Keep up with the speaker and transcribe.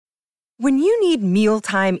When you need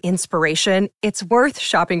mealtime inspiration, it's worth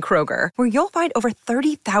shopping Kroger, where you'll find over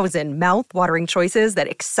 30,000 mouth-watering choices that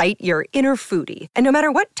excite your inner foodie. And no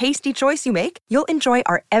matter what tasty choice you make, you'll enjoy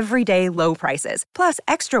our everyday low prices, plus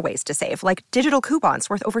extra ways to save, like digital coupons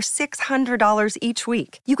worth over $600 each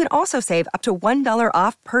week. You can also save up to $1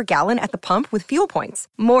 off per gallon at the pump with fuel points.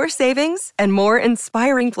 More savings and more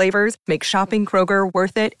inspiring flavors make shopping Kroger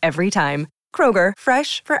worth it every time. Kroger,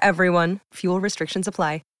 fresh for everyone. Fuel restrictions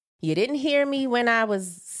apply. You didn't hear me when I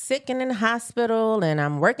was sick and in the hospital and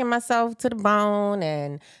I'm working myself to the bone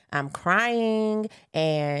and I'm crying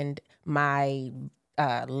and my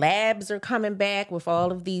labs are coming back with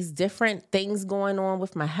all of these different things going on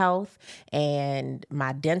with my health, and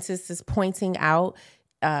my dentist is pointing out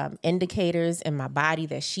indicators in my body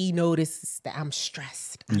that she notices that I'm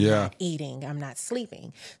stressed. I'm not eating. I'm not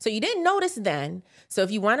sleeping. So you didn't notice then. So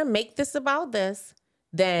if you want to make this about this,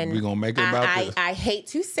 then we're gonna make it about this. I hate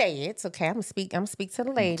to say it. Okay, I'm gonna speak to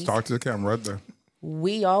the ladies. Talk to the camera right there.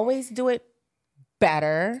 We always do it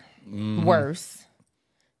better, worse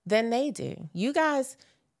than they do. You guys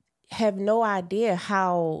have no idea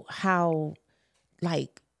how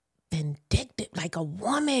like vindictive, like a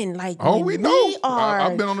woman, like we know.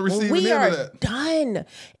 I've been on the receiving end of that. Done,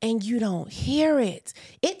 and you don't hear it.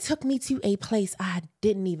 It took me to a place I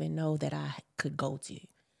didn't even know that I could go to.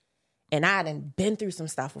 And I hadn't been through some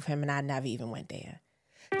stuff with him, and I never even went there.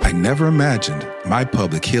 I never imagined my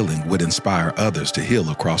public healing would inspire others to heal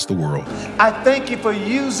across the world. I thank you for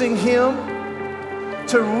using him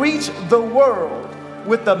to reach the world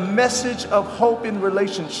with a message of hope in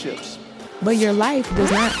relationships. But your life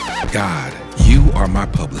does not. God, you are my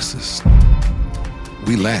publicist.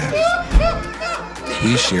 We laughed.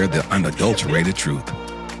 We shared the unadulterated truth.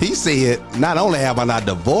 He said, not only have I not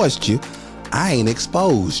divorced you, I ain't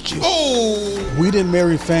exposed you. Oh! We didn't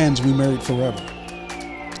marry fans, we married forever.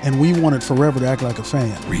 And we wanted forever to act like a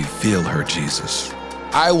fan. Reveal her, Jesus.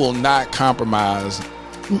 I will not compromise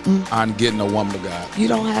on getting a woman of God. You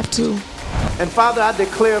don't have to. And Father, I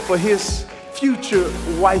declare for his future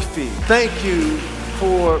wifey, thank you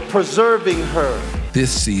for preserving her.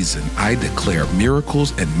 This season, I declare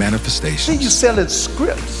miracles and manifestations. See, you selling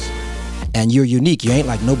scripts. And you're unique. You ain't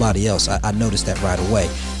like nobody else. I noticed that right away.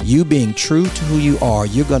 You being true to who you are,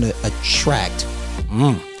 you're going to attract.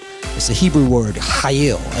 It's a Hebrew word,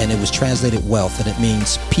 hayil, and it was translated wealth. And it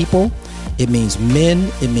means people, it means men,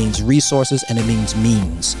 it means resources, and it means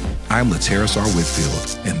means. I'm Lateris R.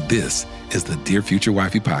 Whitfield, and this is the Dear Future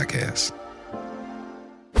Wifey Podcast.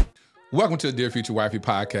 Welcome to the Dear Future Wifey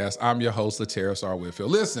Podcast. I'm your host, Lateris R. Whitfield.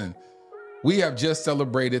 Listen, we have just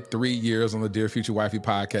celebrated 3 years on the Dear Future Wifey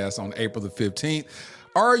Podcast on April the 15th.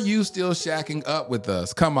 Are you still shacking up with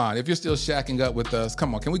us? Come on. If you're still shacking up with us,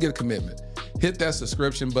 come on. Can we get a commitment? Hit that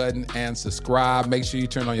subscription button and subscribe. Make sure you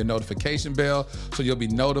turn on your notification bell so you'll be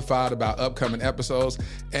notified about upcoming episodes.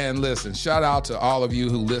 And listen, shout out to all of you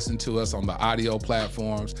who listen to us on the audio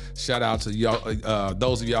platforms. Shout out to y'all,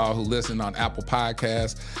 those of y'all who listen on Apple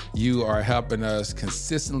Podcasts. You are helping us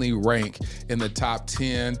consistently rank in the top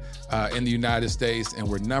 10 in the United States, and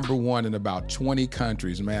we're number 1 in about 20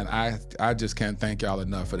 countries. Man, I just can't thank y'all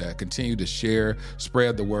enough for that. Continue to share,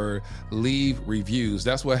 spread the word, leave reviews.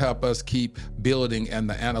 That's what helps us keep building, and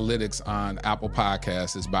the analytics on Apple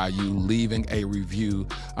Podcasts is by you leaving a review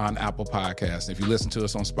on Apple Podcasts. If you listen to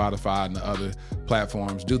us on Spotify and the other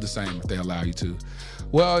platforms, do the same if they allow you to.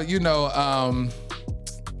 Well, you know,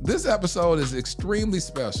 this episode is extremely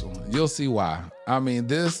special. You'll see why. I mean,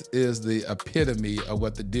 this is the epitome of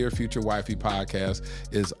what the Dear Future Wifey Podcast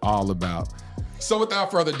is all about. So without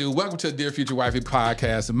further ado, welcome to the Dear Future Wifey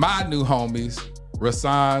Podcast. My new homies,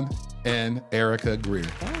 Rahsaan and Erica Grier.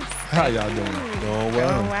 How y'all doing? Doing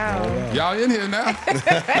well. Oh, wow. Y'all in here now?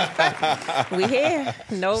 We here.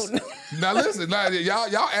 No. Now listen,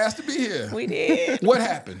 y'all asked to be here. We did. What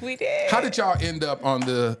happened? We did. How did y'all end up on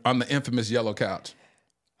the infamous yellow couch?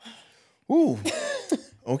 Ooh.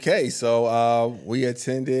 Okay, so we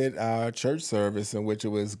attended our church service in which it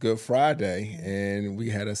was Good Friday, and we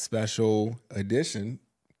had a special edition,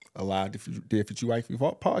 a live Dear Future Wifey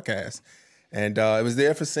podcast. And it was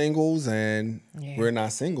there for singles, and we're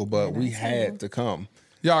not single, but we had to come.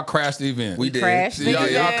 Y'all crashed the event. We did.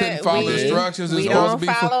 Y'all couldn't follow instructions. We don't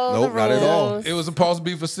follow the rules. Not at all. It was supposed to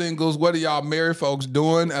be for singles. What are y'all married folks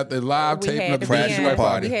doing at the live taping of the Bachelor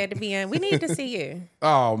party? We had to be in. We needed to see you.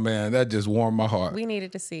 Oh man, that just warmed my heart. We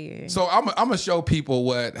needed to see you. So I'm gonna show people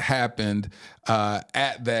what happened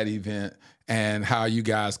at that event and how you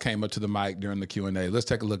guys came up to the mic during the Q&A. Let's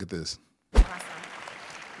take a look at this.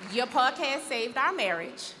 Your podcast saved our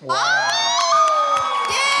marriage. Wow. Oh,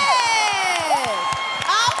 yeah.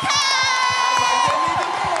 Okay.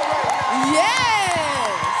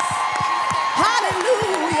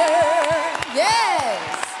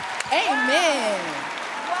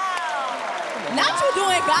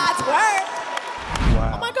 God's word.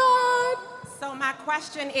 Wow. Oh my God. So my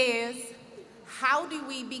question is, how do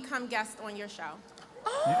we become guests on your show?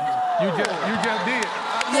 You just did.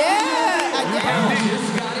 Yeah. You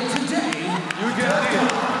just got it today. You just did.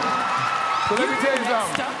 So let me tell you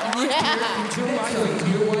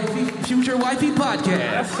something. Future Wifey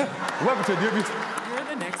Podcast. Welcome to Dear Future.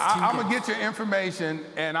 I'm gonna get your information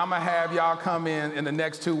and I'm gonna have y'all come in the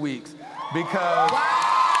next 2 weeks because.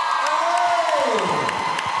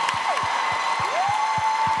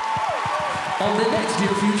 On the next Dear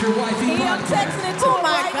Future Wifey Podcast. I'm texting it to him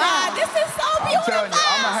right now. This is so beautiful. I'm telling you,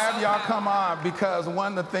 I'm gonna have y'all come on because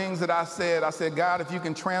one of the things that I said, God, if you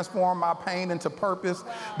can transform my pain into purpose,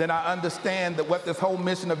 then I understand that what this whole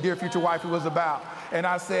mission of Dear Future Wifey was about. And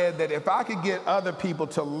I said that if I could get other people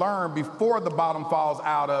to learn before the bottom falls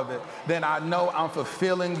out of it, then I know I'm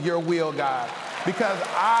fulfilling your will, God. Because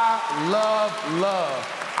I love.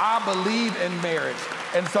 I believe in marriage.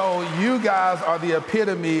 And so you guys are the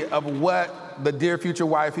epitome of what the Dear Future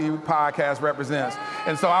Wifey podcast represents.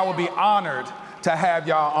 And so I will be honored to have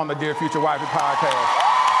y'all on the Dear Future Wifey podcast.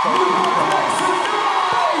 So,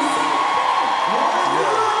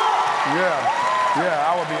 yeah,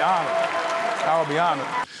 I will be honored. I will be honored.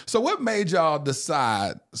 So what made y'all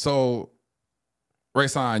decide? So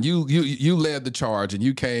Rahsaan, you led the charge and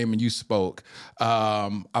you came and you spoke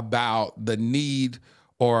about the need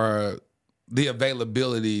or the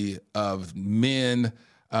availability of men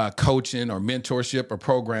coaching or mentorship or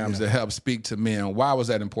programs that help speak to men. Why was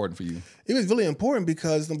that important for you? It was really important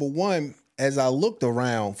because, number one, as I looked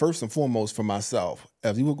around, first and foremost for myself,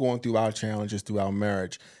 as we were going through our challenges through our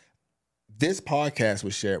marriage, this podcast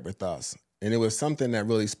was shared with us. And it was something that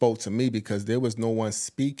really spoke to me because there was no one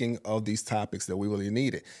speaking of these topics that we really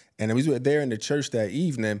needed. And as we were there in the church that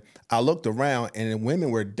evening, I looked around and the women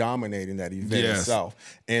were dominating that event itself.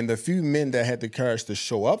 And the few men that had the courage to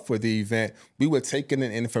show up for the event, we were taking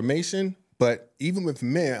in information. But even with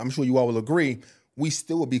men, I'm sure you all will agree, we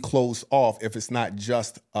still will be closed off if it's not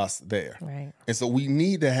just us there. Right. And so we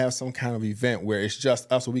need to have some kind of event where it's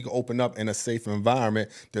just us, so we can open up in a safe environment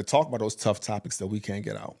to talk about those tough topics that we can't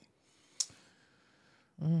get out.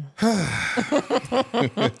 And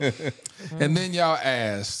then y'all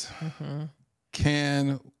asked,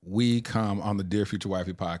 can we come on the Dear Future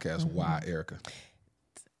Wifey podcast? Why, Erica?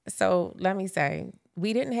 So let me say,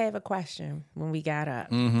 we didn't have a question when we got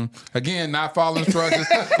up. Again, not following instructions.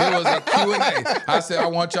 It was a Q&A. I said, I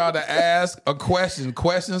want y'all to ask a question.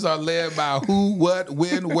 Questions are led by who, what,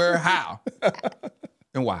 when, where, how,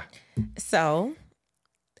 and why. So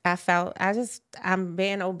I'm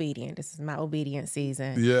being obedient. This is my obedient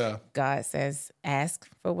season. Yeah. God says, ask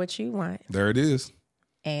for what you want. There it is.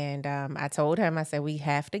 And I told him, I said, we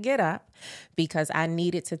have to get up because I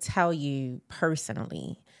needed to tell you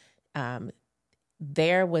personally,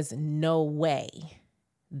 there was no way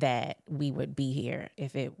that we would be here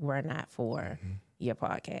if it were not for your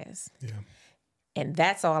podcast. Yeah. And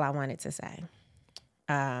that's all I wanted to say.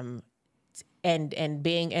 And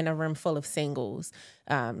being in a room full of singles,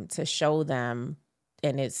 to show them,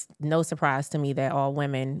 and it's no surprise to me that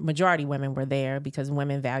majority women were there because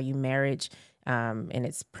women value marriage, and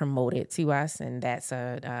it's promoted to us, and that's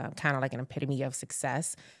a kind of like an epitome of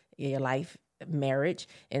success, your life, marriage.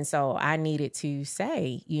 And so I needed to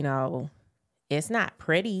say, it's not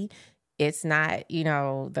pretty, it's not,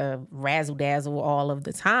 the razzle dazzle all of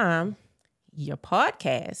the time. Your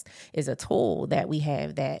podcast is a tool that we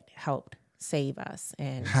have that helped save us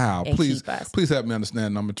and please keep us. Please help me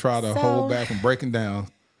understand. I'm gonna try to hold back from breaking down.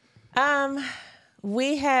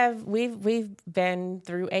 We've been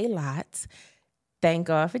through a lot. Thank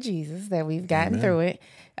God for Jesus that we've gotten through it.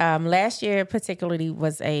 Last year particularly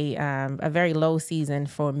was a very low season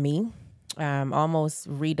for me. Almost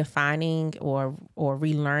redefining or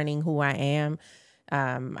relearning who I am.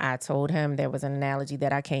 I told him there was an analogy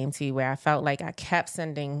that I came to where I felt like I kept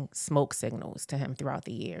sending smoke signals to him throughout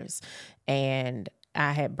the years. And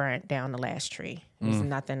I had burnt down the last tree. There was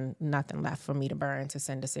nothing left for me to burn to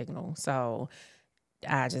send a signal. So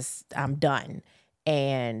I'm done.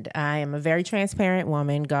 And I am a very transparent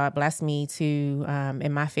woman. God bless me to,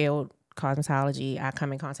 in my field, cosmetology, I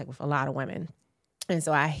come in contact with a lot of women. And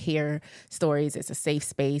so I hear stories. It's a safe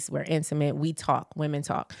space. We're intimate. We talk. Women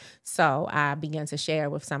talk. So I began to share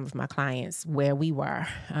with some of my clients where we were.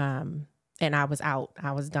 And I was out.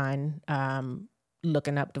 I was done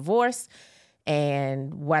looking up divorce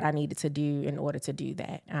and what I needed to do in order to do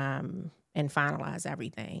that and finalize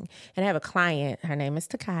everything. And I have a client. Her name is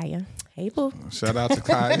Takaya. Hey, boo. Shout out to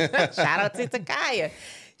Takaya. Shout out to Takaya.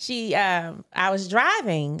 I was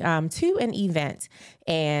driving to an event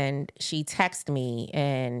and she texted me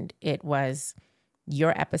and it was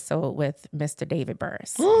your episode with Mr. David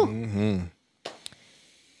Burris. Mm-hmm.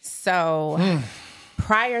 So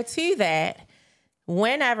prior to that,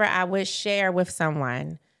 whenever I would share with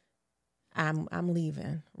someone, I'm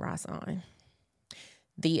leaving Rahsaan,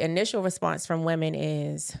 the initial response from women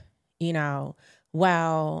is,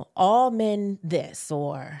 well, all men this,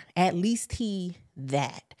 or at least he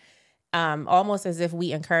that. Almost as if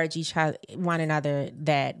we encourage one another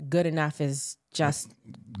that good enough is just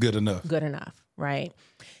good enough, right?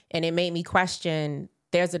 And it made me question,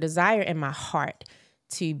 there's a desire in my heart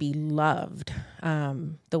to be loved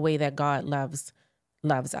the way that God loves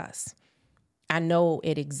us. I know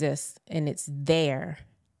it exists and it's there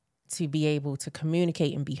to be able to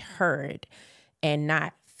communicate and be heard and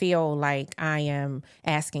not feel like I am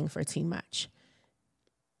asking for too much.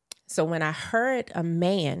 So when I heard a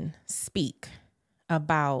man speak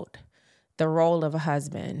about the role of a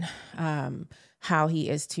husband, how he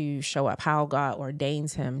is to show up, how God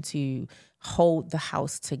ordains him to hold the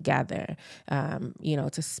house together,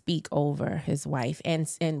 to speak over his wife. And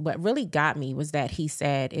what really got me was that he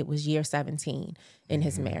said it was year 17 in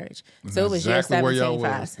his marriage. So it was exactly year 17 for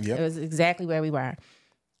us. Yep. It was exactly where we were.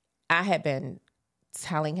 I had been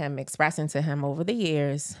telling him, expressing to him over the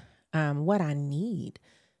years what I need.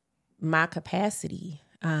 My capacity,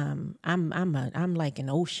 I'm like an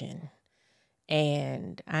ocean,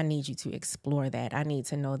 and I need you to explore that. I need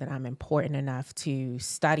to know that I'm important enough to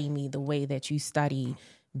study me the way that you study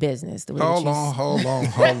business. The way Hold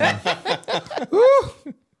on.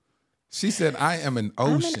 Woo. She said, I am an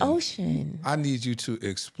ocean. I'm an ocean. I need you to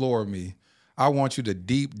explore me. I want you to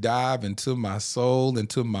deep dive into my soul,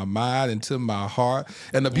 into my mind, into my heart.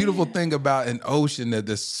 And the beautiful thing about an ocean, that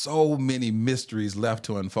there's so many mysteries left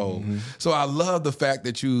to unfold. Mm-hmm. So I love the fact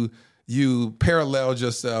that you paralleled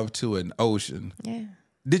yourself to an ocean. Yeah.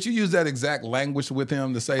 Did you use that exact language with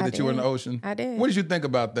him to say that you were in the ocean? I did. What did you think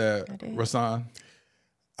about that, Rahsaan?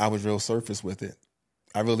 I was real surface with it.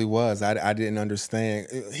 I really was. I didn't understand.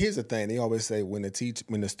 Here's the thing. They always say when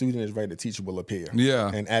the student is ready, the teacher will appear.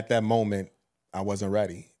 Yeah. And at that moment, I wasn't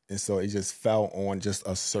ready. And so it just fell on just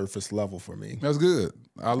a surface level for me. That's good.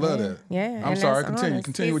 I love that. Yeah. I'm sorry.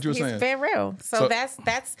 Continue what you were saying. He's very real. So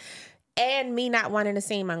that's and me not wanting to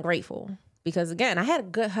seem ungrateful. Because again, I had a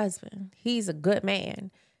good husband. He's a good man.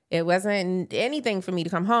 It wasn't anything for me to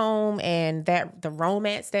come home and that the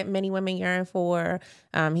romance that many women yearn for.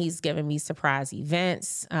 He's given me surprise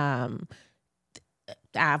events. I've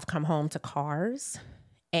come home to cars.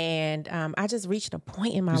 And I just reached a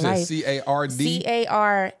point in my life. C-A-R-D?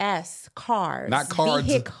 C-A-R-S, cars. Not cards,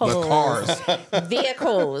 vehicles. but cars.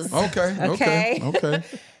 Vehicles. Okay.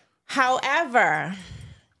 However,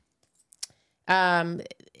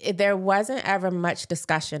 there wasn't ever much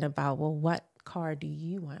discussion about, well, what car do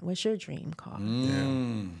you want? What's your dream car?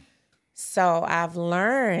 So I've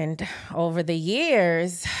learned over the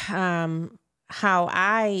years how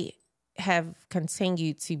I have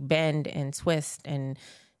continued to bend and twist and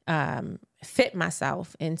fit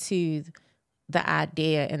myself into the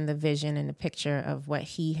idea and the vision and the picture of what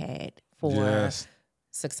he had for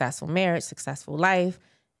successful marriage, successful life.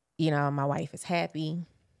 My wife is happy.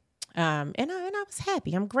 And I was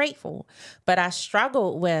happy. I'm grateful. But I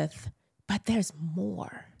struggled with, but there's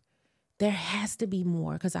more. There has to be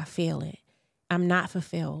more because I feel it. I'm not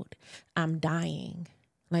fulfilled. I'm dying.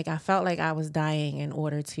 Like I felt like I was dying in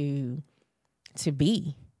order to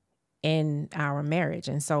be in our marriage.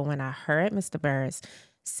 And so when I heard Mr. Burris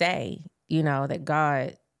say, that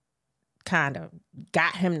God kind of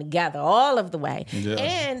got him together all of the way,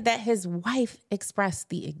 and that his wife expressed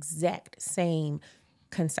the exact same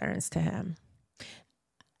concerns to him,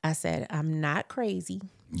 I said, I'm not crazy.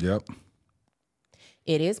 Yep.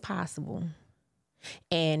 It is possible.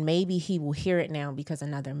 And maybe he will hear it now because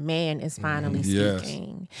another man is finally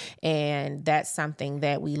speaking. And that's something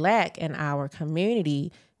that we lack in our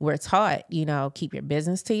community. We're taught, keep your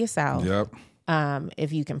business to yourself. Yep.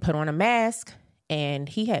 If you can put on a mask, and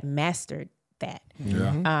he had mastered that.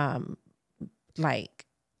 Yeah. Like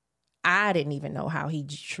I didn't even know how he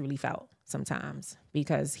truly felt sometimes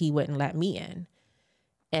because he wouldn't let me in.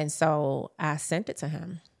 And so I sent it to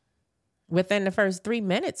him. Within the first 3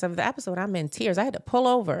 minutes of the episode, I'm in tears. I had to pull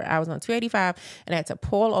over. I was on 285 and I had to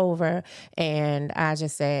pull over. And I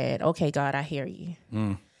just said, okay, God, I hear you.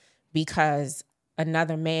 Because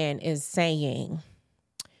another man is saying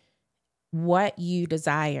what you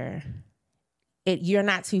desire. You're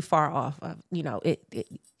not too far off of,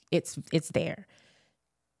 it's there.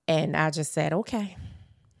 And I just said, okay,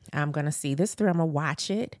 I'm going to see this through. I'm going to watch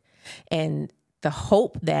it. And the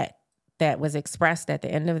hope that was expressed at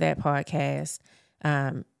the end of that podcast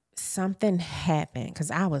something happened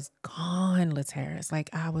because I was gone, Lateris. Like,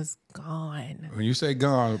 I was gone. When you say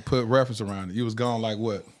gone, put reference around it. You was gone like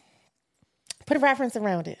what? Put a reference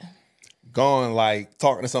around it. Gone like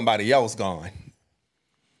talking to somebody else gone.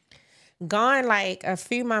 Gone like a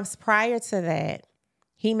few months prior to that,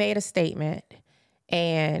 he made a statement,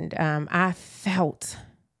 and I felt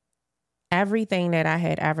everything that I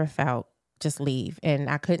had ever felt just leave, and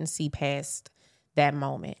I couldn't see past that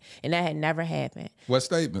moment, and that had never happened. What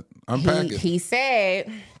statement? Unpack it. He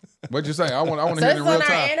said, "What'd you say? I want to so hear the real this is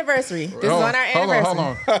on our time." anniversary. This is on our anniversary. Hold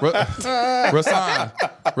on.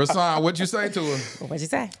 Rahsaan, what'd you say to her? What'd you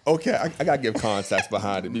say? Okay, I gotta give context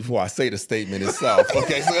behind it before I say the statement itself.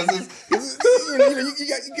 Okay, so you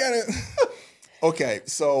gotta. Okay,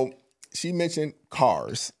 so she mentioned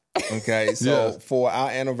cars. Okay, so for our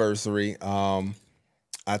anniversary,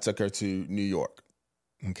 I took her to New York.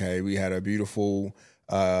 Okay, we had a beautiful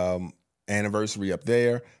anniversary up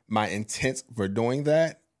there. My intent for doing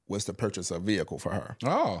that was to purchase a vehicle for her.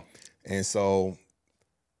 Oh. And so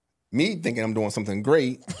me thinking I'm doing something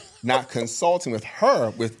great, not consulting with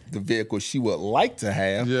her with the vehicle she would like to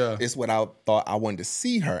have, is what I thought I wanted to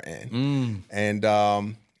see her in.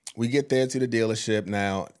 And we get there to the dealership.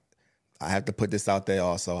 Now, I have to put this out there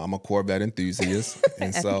also. I'm a Corvette enthusiast.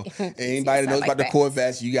 And so anybody that knows about the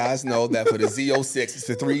Corvettes, you guys know that for the Z06, it's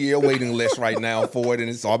a 3-year waiting list right now for it, and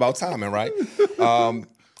it's all about timing, right?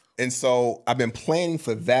 And so I've been planning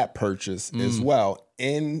for that purchase as well,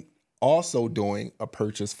 and also doing a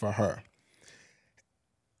purchase for her.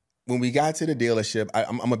 When we got to the dealership,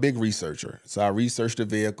 I'm a big researcher. So I researched the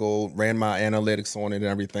vehicle, ran my analytics on it and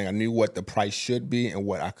everything. I knew what the price should be and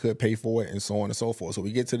what I could pay for it and so on and so forth. So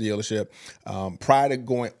we get to the dealership. Prior to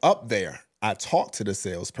going up there, I talked to the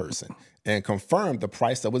salesperson and confirmed the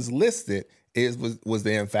price that was listed was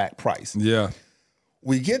the in fact price. Yeah.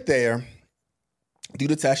 We get there, do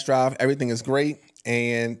the test drive, everything is great,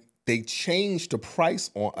 and they changed the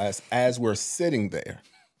price on us as we're sitting there.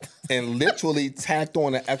 And literally tacked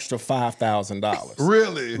on an extra $5,000.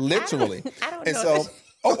 Really? Literally. I don't and know.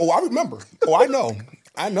 So, I remember. I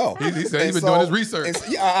know. He said he's been doing his research.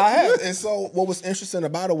 Yeah, I have. And so what was interesting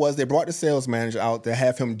about it was they brought the sales manager out to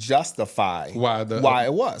have him justify why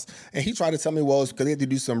it was. And he tried to tell me, well, it's because they had to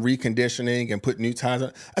do some reconditioning and put new tires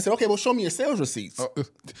on. I said, okay, well, show me your sales receipts.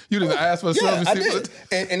 You didn't ask for a sales receipt?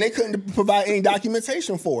 I did. And they couldn't provide any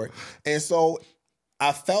documentation for it. And so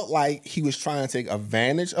I felt like he was trying to take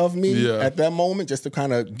advantage of me at that moment just to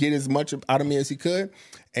kind of get as much out of me as he could.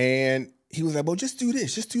 And he was like, well, just do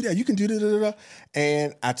this, just do that. You can do that.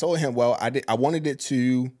 And I told him, well, I wanted it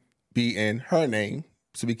to be in her name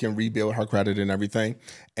so we can rebuild her credit and everything.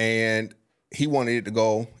 And he wanted it to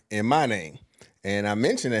go in my name. And I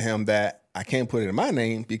mentioned to him that I can't put it in my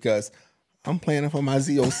name because I'm planning for my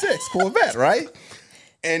Z06 Corvette, right?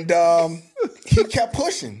 And he kept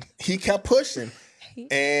pushing.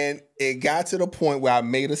 And it got to the point where I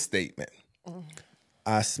made a statement.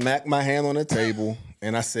 I smacked my hand on the table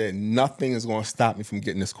and I said, nothing is going to stop me from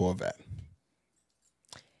getting this Corvette.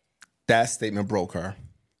 That statement broke her.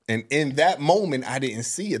 And in that moment, I didn't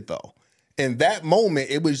see it though. In that moment,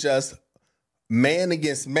 it was just man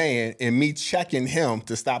against man and me checking him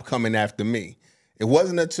to stop coming after me. It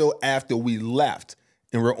wasn't until after we left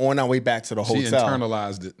and we're on our way back to the hotel. She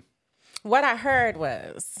internalized it. What I heard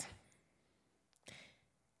was,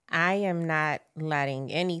 I am not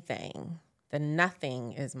letting anything, the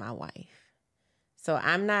nothing is my wife. So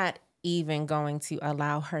I'm not even going to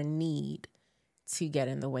allow her need to get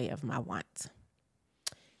in the way of my want.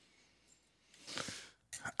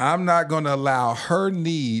 I'm not going to allow her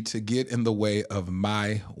need to get in the way of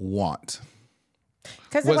my want.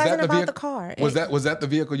 Because it wasn't about the car. Was that the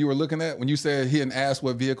vehicle you were looking at when you said he hadn't asked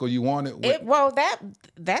what vehicle you wanted?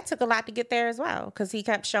 That took a lot to get there as well, because he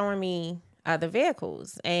kept showing me other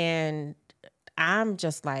vehicles, and I'm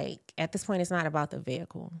just like, at this point, it's not about the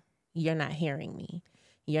vehicle. You're not hearing me.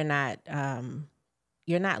 You're not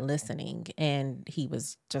listening. And he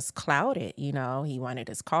was just clouded. You know, he wanted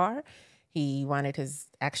his car. He wanted his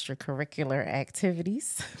extracurricular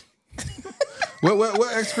activities. What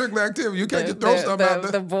extracurricular activity? You can't just throw stuff out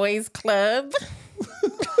there. The boys' club.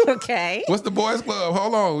 Okay. What's the boys' club?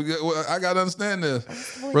 Hold on. I got to understand this.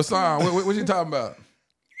 Rahsaan, what you talking about?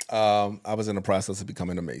 I was in the process of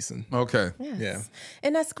becoming a Mason. Okay. Yes. Yeah.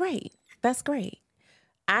 And that's great. That's great.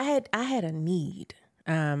 I had a need.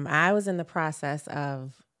 I was in the process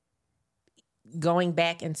of going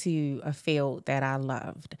back into a field that I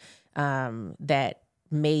loved, that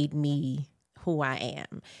made me who I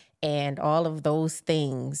am. And all of those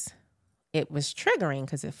things it was triggering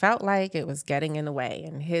because it felt like it was getting in the way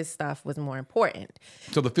and his stuff was more important.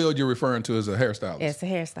 So the field you're referring to is a hairstylist. It's a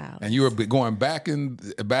hairstylist. And you were going back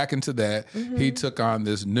into that. He took on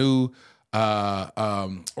this new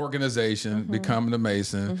organization, becoming a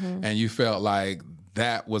Mason, and you felt like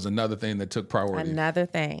that was another thing that took priority. Another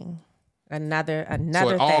thing. Another So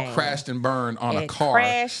it all thing. crashed and burned on a It car.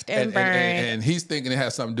 crashed and burned. And he's thinking it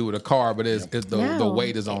has something to do with a car, but the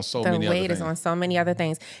weight is on so many other things. The weight is on so many other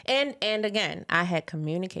things. And again, I had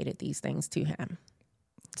communicated these things to him.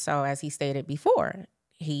 So as he stated before,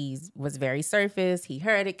 he was very surface. He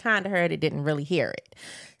heard it, kind of heard it, didn't really hear it.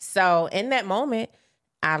 So in that moment,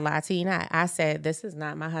 I lied to you not. I said, this is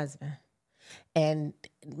not my husband. And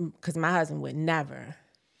because my husband would never.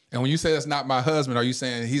 And when you say that's not my husband, are you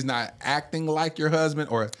saying he's not acting like your husband,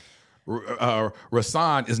 or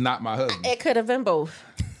Rahsaan is not my husband? It could have been both.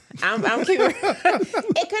 I'm cute.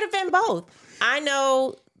 It could have been both. I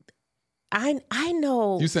know.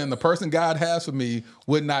 You saying the person God has for me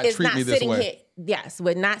would not treat me this way? Here, yes,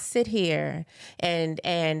 would not sit here, and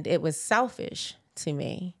it was selfish to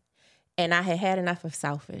me, and I had enough of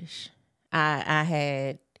selfish. I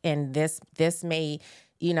had, and this may,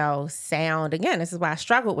 sound, again, this is why I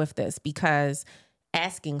struggled with this, because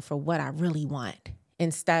asking for what I really want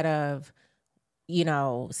instead of,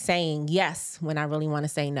 saying yes when I really want to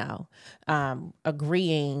say no,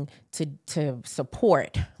 agreeing to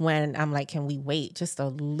support when I'm like, can we wait just a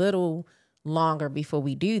little longer before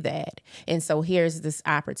we do that? And so here's this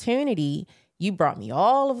opportunity. You brought me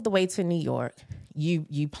all of the way to New York.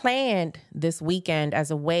 You planned this weekend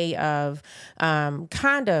as a way of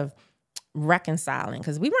kind of reconciling,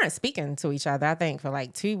 because we weren't speaking to each other, I think, for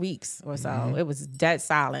like 2 weeks or so. It was dead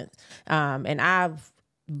silent. And I've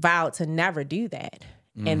vowed to never do that.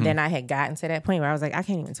 And then I had gotten to that point where I was like, I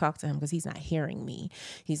can't even talk to him because he's not hearing me.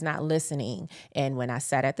 He's not listening. And when I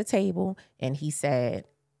sat at the table and he said,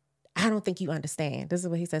 I don't think you understand. This is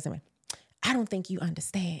what he says to me. I don't think you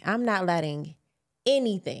understand. I'm not letting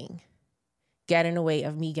anything get in the way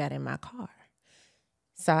of me getting my car.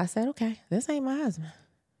 So I said, okay, this ain't my husband.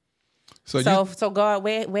 So God,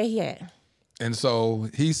 where he at? And so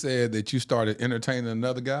he said that you started entertaining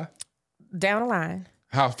another guy? Down the line.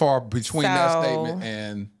 How far between that statement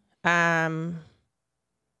and?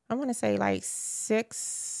 I want to say like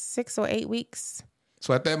 6 or 8 weeks.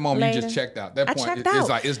 So at that moment, later, you just checked out. That point, checked out. It's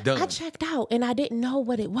like, it's done. I checked out and I didn't know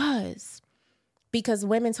what it was. Because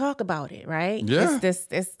women talk about it, right? Yeah. It's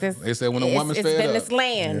this. They say when a woman's fed been up. this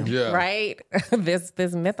land, right? this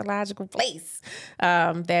mythological place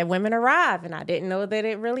that women arrive, and I didn't know that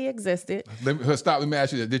it really existed. Let me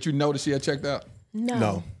ask you that. Did you know that she had checked out?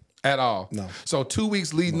 No. At all? No. So 2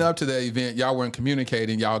 weeks leading up to the event, y'all weren't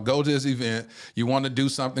communicating. Y'all go to this event. You want to do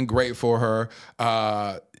something great for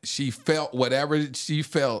her. She felt whatever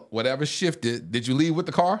shifted. Did you leave with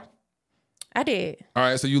the car? I did. All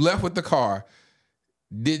right, so you left with the car.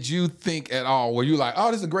 Did you think at all, were you like,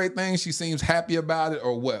 oh, this is a great thing, she seems happy about it,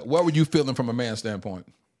 or what? What were you feeling from a man's standpoint?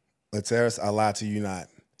 Lateris, I lied to you not.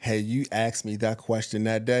 Had you asked me that question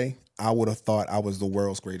that day, I would have thought I was the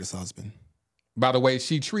world's greatest husband. By the way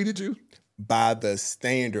she treated you? By the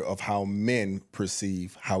standard of how men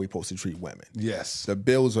perceive how we're supposed to treat women. Yes. The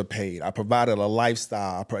bills are paid. I provided a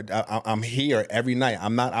lifestyle. I'm here every night.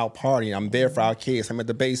 I'm not out partying. I'm there for our kids. I'm at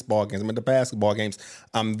the baseball games. I'm at the basketball games.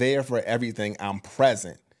 I'm there for everything. I'm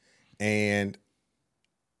present. And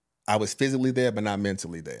I was physically there, but not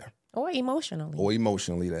mentally there. Or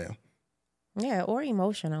emotionally. There. Yeah, or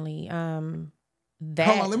emotionally. Hold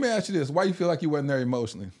on, let me ask you this. Why you feel like you wasn't there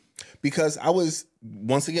emotionally? Because I was,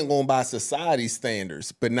 once again, going by society's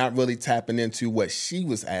standards, but not really tapping into what she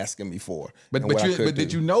was asking me for. But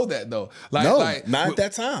did you know that, though? Not at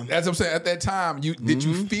that time. That's what I'm saying. At that time, did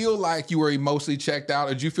you feel like you were emotionally checked out,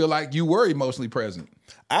 or did you feel like you were emotionally present?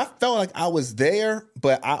 I felt like I was there,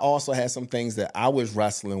 but I also had some things that I was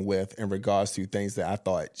wrestling with in regards to things that I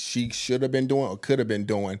thought she should have been doing or could have been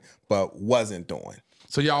doing, but wasn't doing.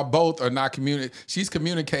 So y'all both are not communicating. She's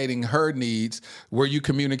communicating her needs. Were you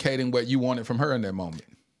communicating what you wanted from her in that moment?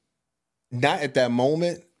 Not at that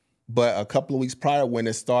moment, but a couple of weeks prior when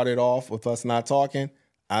it started off with us not talking,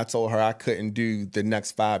 I told her I couldn't do the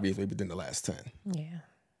next 5 years, maybe within the last 10. Yeah.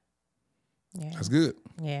 That's good.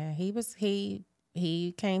 Yeah, he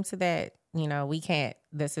came to that, we can't,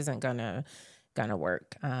 this isn't gonna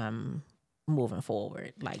work moving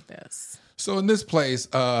forward like this. So in this place,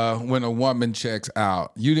 when a woman checks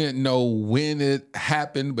out, you didn't know when it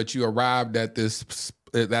happened, but you arrived at this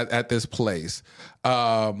place.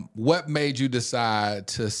 What made you decide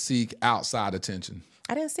to seek outside attention?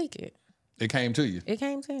 I didn't seek it. It came to you. It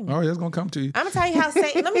came to me. Oh, yeah, it's gonna come to you. I'm gonna tell you how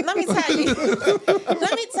Satan. Let me tell you.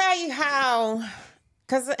 Let me tell you how.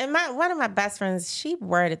 Because one of my best friends, she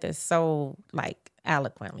worded this so like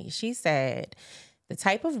eloquently. She said, "The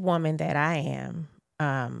type of woman that I am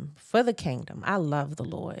for the kingdom, I love the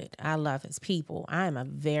Lord. I love His people. I am a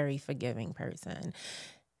very forgiving person."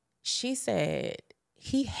 She said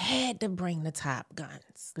he had to bring the top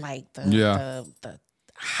guns, like the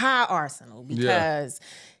high arsenal, because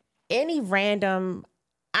any random,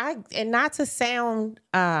 and not to sound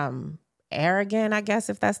arrogant, I guess,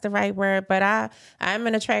 if that's the right word, but I'm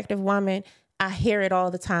an attractive woman. I hear it all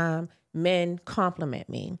the time. Men compliment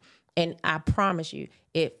me. And I promise you,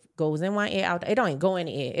 it goes in one ear, out. It don't even go in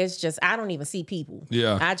the ear. It's just, I don't even see people.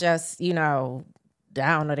 Yeah. I just, I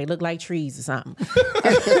don't know, they look like trees or something.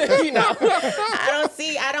 I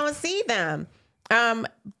don't see them.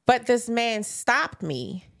 But this man stopped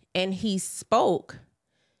me and he spoke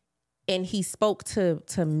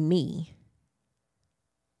to me.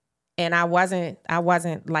 And I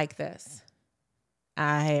wasn't like this.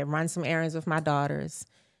 I had run some errands with my daughters.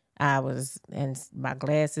 I was in my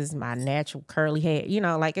glasses, my natural curly hair,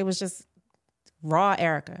 like it was just raw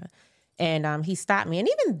Erica. And he stopped me. And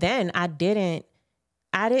even then I didn't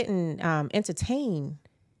entertain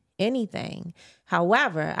anything.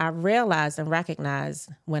 However, I realized and recognized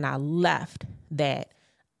when I left that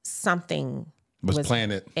something was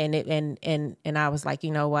planted. And I was like, you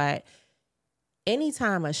know what?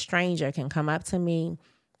 Anytime a stranger can come up to me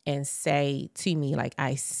and say to me, like,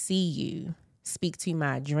 I see you, speak to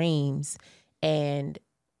my dreams, and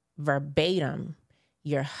verbatim,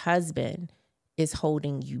 your husband is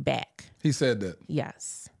holding you back. He said that?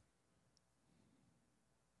 Yes.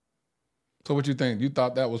 So what you think? You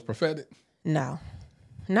thought that was prophetic? No.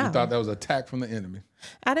 You thought that was an attack from the enemy?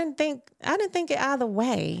 I didn't think it either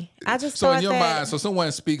way. I just so thought in your mind, so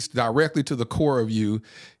someone speaks directly to the core of you.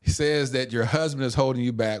 He says that your husband is holding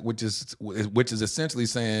you back, which is essentially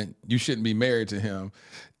saying you shouldn't be married to him.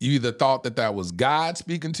 You either thought that was God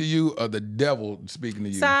speaking to you or the devil speaking to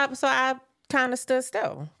you. So I kind of stood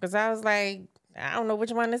still because I was like, I don't know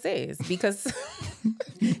which one this is because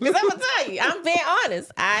I'm gonna tell you, I'm being honest.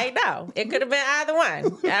 I know it could have been either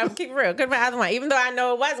one. I'll keep it real. Could have been either one, even though I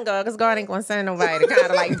know it wasn't God, because God ain't gonna send nobody to kind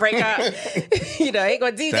of like break up. Ain't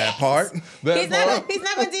gonna do that part. He's not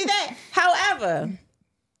gonna do that. However,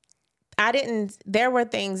 there were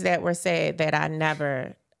things that were said that I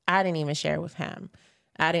didn't even share with him.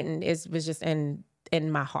 It was just in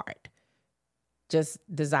my heart, just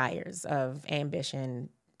desires of ambition,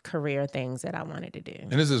 career things that I wanted to do.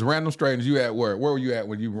 And this is random strangers. You at work. Where were you at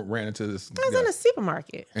when you ran into this I was in a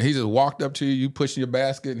supermarket. And he just walked up to you, pushing your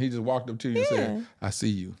basket, and he just walked up to you and said, I see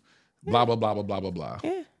you. Blah, blah, blah, blah, blah, blah, blah.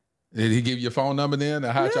 Yeah. Did he give you your phone number then?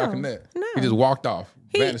 Or how'd y'all connect? No. He just walked off,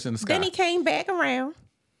 vanished in the sky. Then he came back around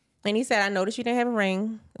and he said, I noticed you didn't have a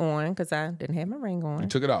ring on, because I didn't have my ring on. You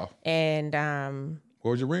took it off. And where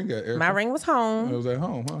was your ring at, Erica? My ring was home. It was at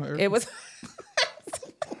home, huh, Erica? It was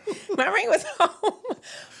my ring was home.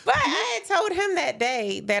 But I had told him that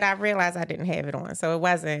day that I realized I didn't have it on. So it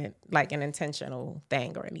wasn't like an intentional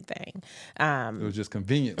thing or anything. It was just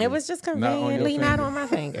convenient. It was just conveniently not on my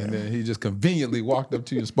finger. And then he just conveniently walked up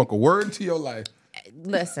to you and spoke a word into your life.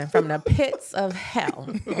 Listen, from the pits of hell,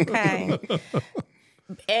 okay?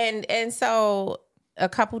 And so a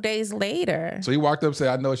couple days later. So he walked up and said,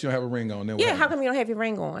 I know you don't have a ring on. Then yeah, how come you don't have your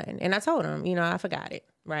ring on? And I told him, I forgot it,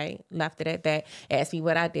 right? Left it at that. Asked me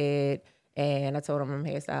what I did. And I told him I'm a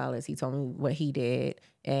hairstylist. He told me what he did.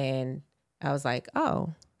 And I was like,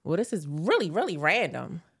 oh, well, this is really, really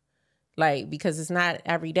random. Like, because it's not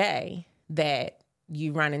every day that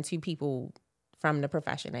you run into people from the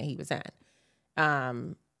profession that he was in.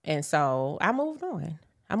 And so I moved on.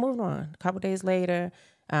 A couple days later,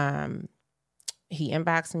 he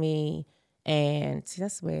inboxed me, and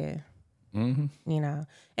that's where, and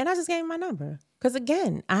I just gave him my number. Because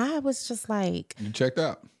again, I was just like, you checked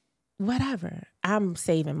out. Whatever. I'm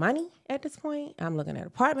saving money at this point. I'm looking at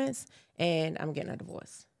apartments, and I'm getting a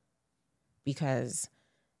divorce because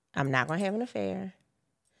I'm not going to have an affair.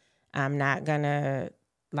 I'm not going to,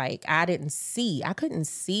 I couldn't see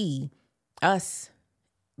us.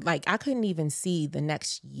 I couldn't even see the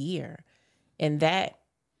next year. And that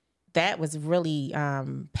was really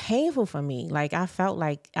painful for me. I felt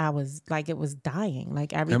like I was, it was dying.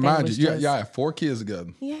 Everything and mind was you, just... y'all had 4 kids together.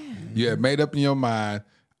 Yeah. You had made up in your mind,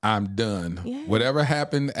 I'm done. Yeah. Whatever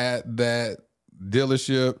happened at that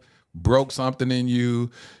dealership broke something in you.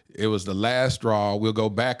 It was the last straw. We'll go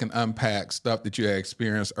back and unpack stuff that you had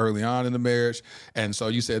experienced early on in the marriage. And so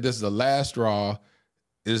you said, this is the last straw.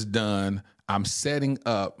 It's done. I'm setting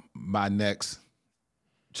up my next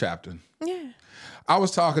chapter. Yeah. I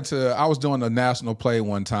was doing a national play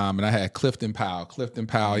one time, and I had Clifton Powell. Clifton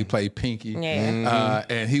Powell, he played Pinky. Yeah.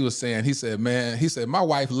 And he said, my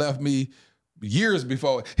wife left me years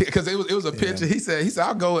before, because it was a picture. He said,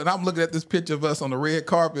 I'll go, and I'm looking at this picture of us on the red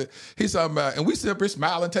carpet. He's talking about, and we sit up here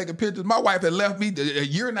smiling, taking pictures. My wife had left me a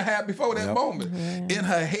year and a half before that moment. In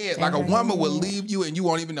her head, like a woman will leave you and you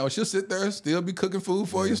won't even know. She'll sit there, still be cooking food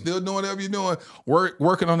for you, still doing whatever you're doing,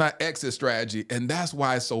 working on that exit strategy. And that's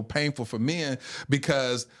why it's so painful for men,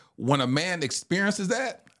 because when a man experiences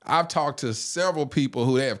that, I've talked to several people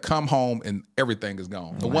who they have come home and everything is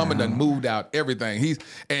gone. The woman done moved out, everything.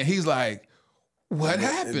 He's like, what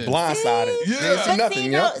happened? Blindsided. Yeah.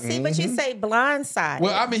 Nothing. But you say blindsided.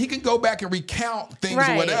 Well, I mean, he can go back and recount things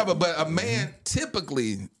or whatever, but a man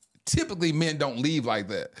typically men don't leave like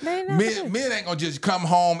that. Men ain't gonna just come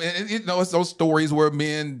home and it's those stories where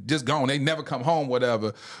men just gone. They never come home,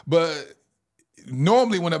 whatever. But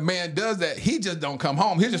normally when a man does that, he just don't come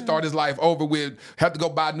home. He'll just start his life over with, have to go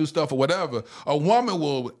buy new stuff or whatever. A woman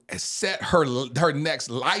will set her next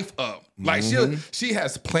life up. Like she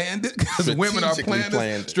has planned it, because women are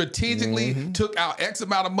planned strategically, took out X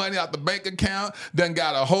amount of money out the bank account, then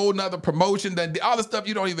got a whole nother promotion, then all the stuff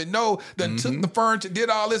you don't even know, then took the furniture,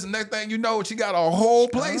 did all this, and next thing you know, she got a whole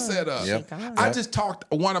place set up. I just talked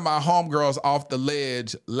one of my homegirls off the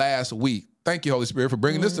ledge last week. Thank you, Holy Spirit, for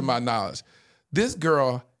bringing this to my knowledge. This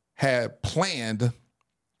girl had planned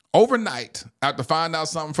overnight, after finding out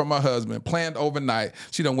something from her husband, planned overnight.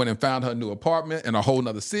 She done went and found her new apartment in a whole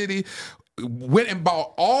nother city, went and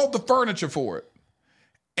bought all the furniture for it,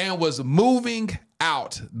 and was moving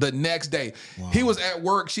out the next day. He was at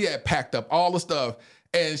work. She had packed up all the stuff,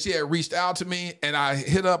 and she had reached out to me, and I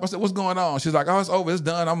hit up. I said, what's going on? She's like, oh, it's over. It's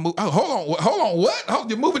done. I'm moving. Oh, hold on. What?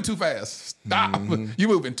 You're moving too fast. Stop. You're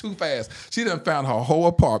moving too fast. She done found her whole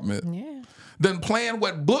apartment. Yeah. Then planned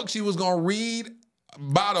what book she was going to read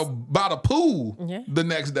by the pool the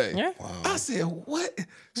next day. Yeah. Wow. I said, what?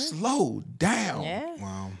 Slow down. Yeah.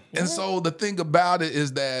 Wow. And so the thing about it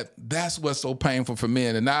is that's what's so painful for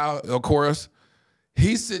men. And now, of course,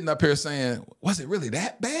 he's sitting up here saying, was it really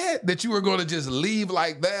that bad that you were going to just leave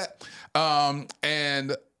like that?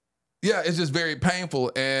 And yeah, it's just very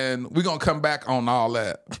painful. And we're going to come back on all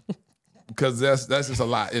that. Because that's just a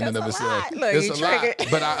lot in and of itself. It's a lot,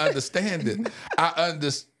 but I understand it.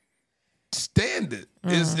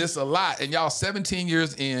 It's a lot. And y'all 17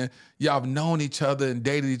 years in, y'all have known each other and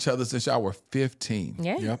dated each other since y'all were 15.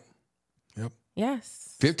 Yeah. Yep.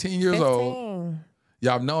 Yes. 15 years old.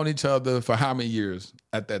 Y'all have known each other for how many years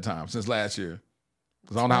at that time? Since last year?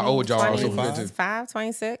 Because I don't know how old y'all are. 25,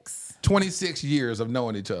 26. 26 years of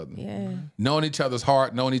knowing each other. Yeah. Knowing each other's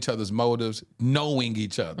heart, knowing each other's motives, knowing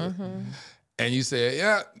each other. Mm-hmm. And you said,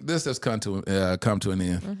 yeah, this has come to an end.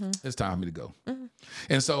 Mm-hmm. It's time for me to go. Mm-hmm.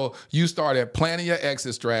 And so you started planning your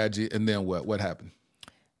exit strategy, and then what? What happened?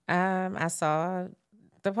 I saw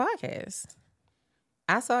the podcast.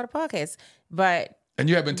 But and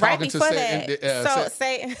you have been talking to said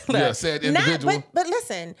individual. But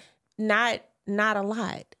listen, not a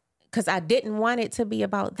lot, because I didn't want it to be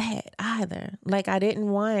about that either. Like, I didn't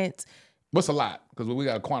want. What's a lot? Because we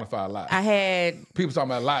got to quantify a lot. I had people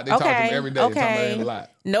talking about a lot. They talk to me every day. Talking about a lot.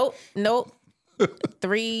 Nope.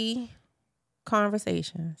 3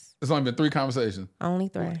 conversations. It's only been 3 conversations. Only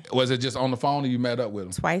 3. Was it just on the phone, or you met up with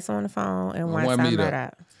them? Twice on the phone and once I met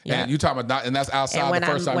up. Yeah. And you talking about, and that's outside the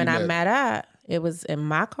first time you met. When I met up, it was in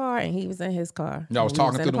my car and he was in his car. Y'all was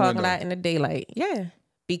talking through the window. In the parking lot in the daylight. Yeah.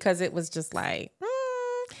 Because it was just like,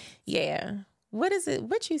 yeah. What is it?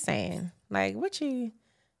 What you saying? Like, what you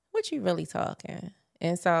really talking?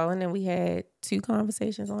 And then we had 2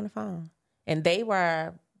 conversations on the phone. And they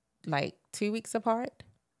were like 2 weeks apart,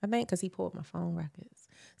 I think, because he pulled my phone records.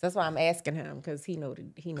 So that's why I'm asking him, because he know the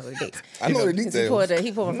dates. I know the details.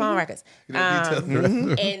 He pulled my phone records.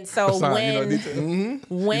 And so when you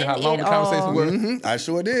know how long the conversation was? I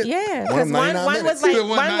sure did. Yeah, because one was like,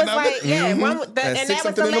 and that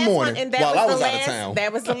was the last one. And that while I was out of town.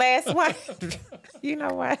 That was the last one. You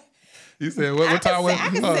know what? You said what time was it? I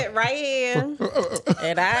can sit right here.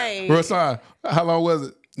 And Rahsaan, how long was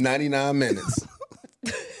it? 99 minutes.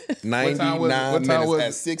 99 minutes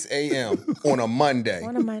at 6 a.m. on a Monday.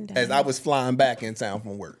 As I was flying back in town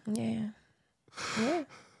from work. Yeah.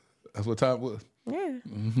 That's what time it was. Yeah.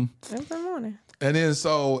 Mm-hmm. It was the morning. And then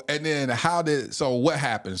what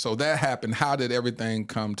happened? So that happened. How did everything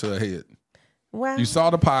come to a head? Well, you saw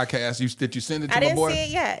the podcast. Did you send it to my boy? I didn't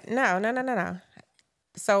see it yet. No.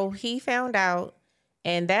 So he found out,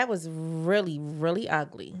 and that was really, really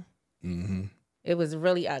ugly. Mm-hmm. It was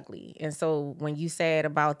really ugly. And so when you said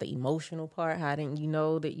about the emotional part, how didn't you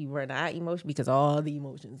know that you were not emotional? Because all the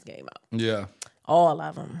emotions came out. Yeah. All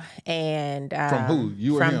of them. And from who?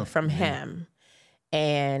 You or him? From him.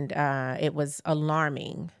 And it was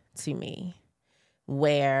alarming to me,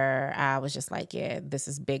 where I was just like, yeah, this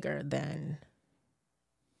is bigger than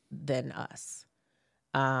us.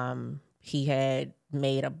 He had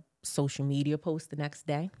made a social media post the next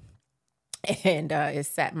day. And it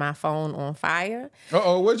set my phone on fire.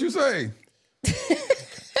 What'd you say?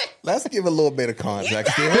 Let's give a little bit of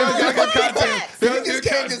context here. You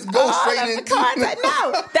can't just go straight into context.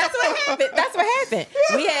 No, that's what happened. That's what happened.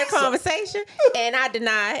 We had a conversation, and I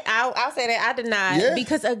denied. I'll say that I denied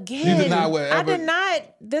because again, you denied what? I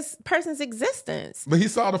denied this person's existence. But he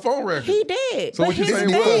saw the phone record. He did. So what you saying?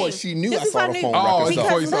 Before she knew I saw the phone record.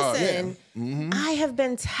 Because listen, I have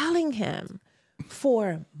been telling him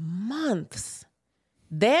for months,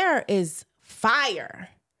 there is fire.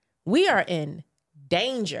 We are in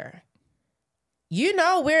danger. You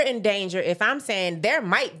know we're in danger if I'm saying there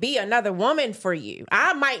might be another woman for you.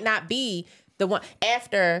 I might not be the one.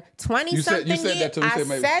 After 20-something years, I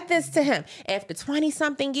said this to him. After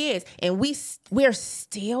 20-something years, and we're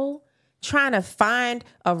still trying to find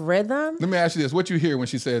a rhythm. Let me ask you this. What you hear when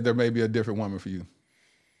she said there may be a different woman for you?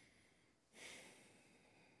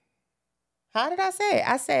 How did I say it?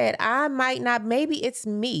 I said, I might not, maybe it's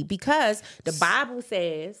me, because the Bible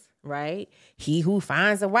says, right, he who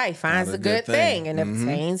finds a wife finds a good thing and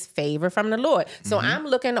obtains favor from the Lord. So I'm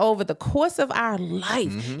looking over the course of our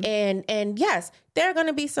life. And yes, there are going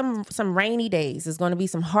to be some rainy days. There's going to be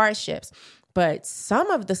some hardships. But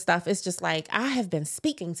some of the stuff is just like, I have been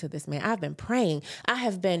speaking to this man. I've been praying.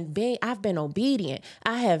 I've been obedient.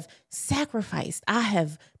 I have sacrificed. I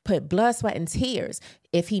have put blood, sweat, and tears.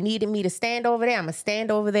 If he needed me to stand over there, I'm going to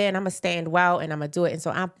stand over there, and I'm going to stand well, and I'm going to do it. And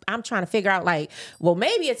so I'm trying to figure out, like, well,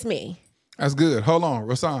 maybe it's me. That's good. Hold on,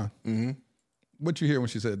 Rahsaan. What you hear when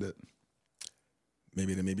she said that?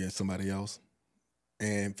 Maybe it's somebody else.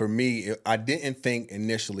 And for me, I didn't think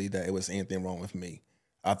initially that it was anything wrong with me.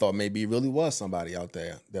 I thought maybe it really was somebody out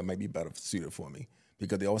there that might be better suited for me.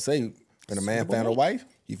 Because they always say, when a man finds a wife,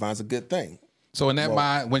 he finds a good thing. So in that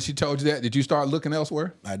mind, when she told you that, did you start looking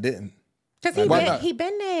elsewhere? I didn't. Because he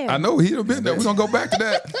been there. I know he'd have been there. We're going to go back to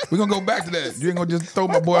that. We're going to go back to that. You ain't going to just throw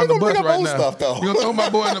my boy on the bus right now. You're going to throw my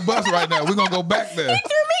boy on the bus right now. We're going to go back there. He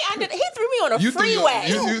threw me on a freeway.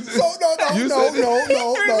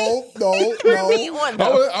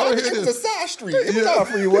 It's a side street. It's not a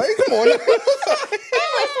freeway. Come on.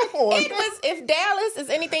 It was, if Dallas is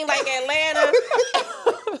anything like Atlanta,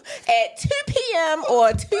 at 2 p.m.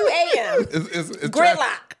 or 2 a.m. It's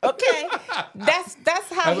gridlock. Okay,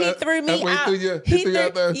 that's how he threw me out. He threw you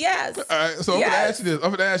out there. Yes. All right. So I'm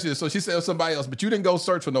gonna ask you this. So she said somebody else, but you didn't go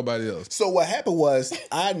search for nobody else. So what happened was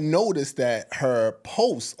I noticed that her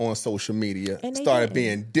posts on social media started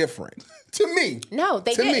being different. To me. No,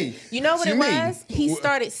 they didn't. You know what it was? He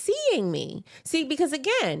started seeing me. See, because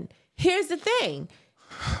again, here's the thing.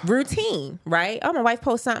 Routine, right? Oh, my wife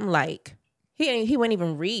posts something like, he wouldn't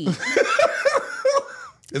even read.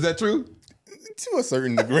 Is that true? To a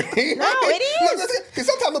certain degree. No, it is. Because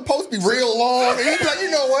sometimes the posts be real long, and you be like, you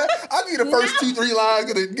know what? I'll give you the first 2-3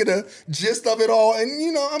 lines, get a gist of it all, and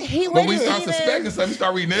you know, when we start suspecting something,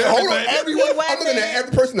 start reading everything. Hold on, everyone. I'm looking at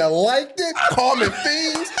every person that liked it, common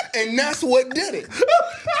themes, and that's what did it.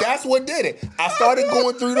 That's what did it. I started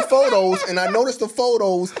going through the photos, and I noticed the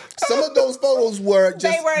photos. Some of those photos were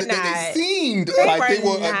just they seemed like they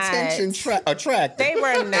were attention attractive. They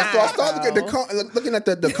were not. And so I started looking at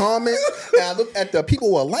the comments, and I looked at the people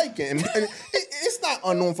who were liking, and it's not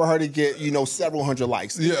unknown for her to get several hundred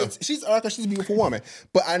likes. Yeah. She's a beautiful woman,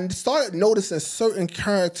 but I started noticing certain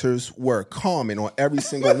characters were common on every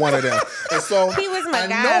single one of them, and so he was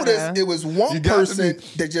I noticed it was one person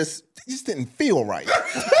that just didn't feel right.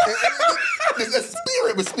 The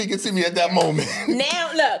spirit was speaking to me at that moment.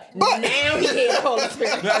 Now, look. Now he hears the Holy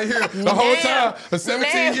Spirit. Now here, the whole time, for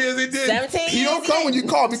 17 years he did. He don't come when you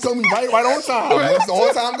call me. He told me right on time. It's the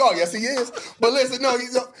on time go. Yes, he is. But listen, no.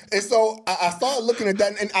 And so I started looking at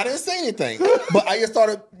that, and I didn't say anything. But I just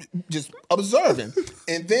started just observing.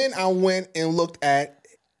 And then I went and looked at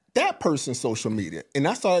that person's social media. And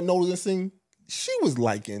I started noticing she was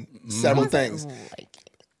liking several things.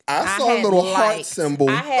 I saw a little heart symbol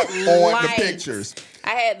on the pictures. I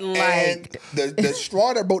had liked. And the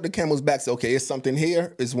straw that broke the camel's back said, okay, it's something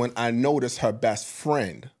here, is when I noticed her best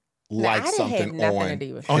friend like I didn't something have nothing on to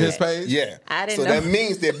do with his page. Yeah, I didn't so know. that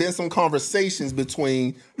means there have been some conversations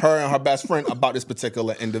between her and her best friend about this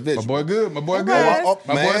particular individual. My boy good. My boy good.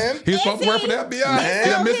 My man. boy, He's supposed to work for the FBI. Man. He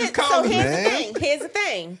done missed his calling. So here's man. the thing. Here's the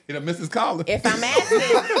thing. He done missed his calling. If I'm asking,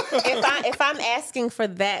 if I'm asking for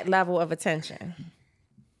that level of attention,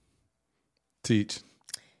 Teach.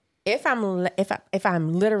 if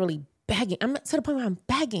I'm literally begging, I'm to the point where I'm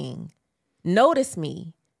begging. Notice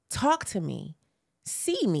me, talk to me,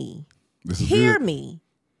 see me, hear me.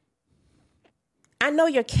 I know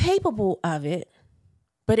you're capable of it,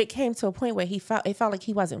 but it came to a point where it felt like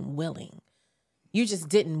he wasn't willing. You just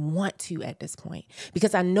didn't want to at this point,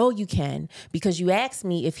 because I know you can, because you asked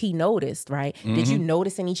me if he noticed, right? Mm-hmm. Did you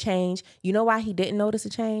notice any change? You know why he didn't notice a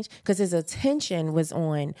change? Because his attention was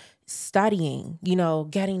on studying,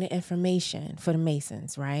 getting the information for the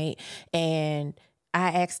Masons, right? And I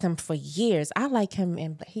asked him for years. I like him,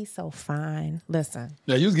 and he's so fine. Listen.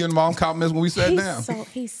 Yeah, you was getting mom compliments when we sat down.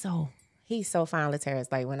 He's so fine, Laterrace.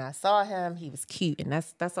 Like, when I saw him, he was cute, and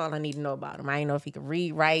that's all I need to know about him. I didn't know if he could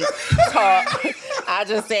read, write, talk. I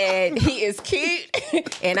just said he is cute,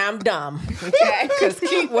 and I'm dumb. Okay, because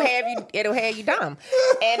cute it'll have you dumb,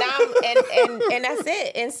 and that's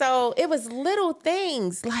it. And so it was little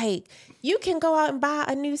things like you can go out and buy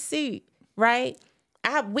a new suit, right?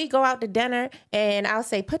 We go out to dinner and I'll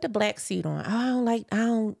say, put the black suit on.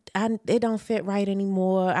 It don't fit right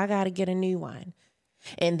anymore. I got to get a new one.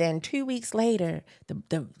 And then 2 weeks later,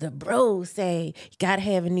 the bros say, you got to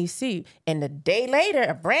have a new suit. And the day later,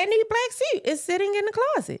 a brand new black suit is sitting in the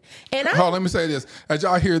closet. And let me say this. As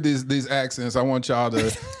y'all hear these accents, I want y'all to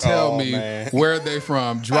tell me where they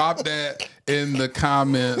from. Drop that in the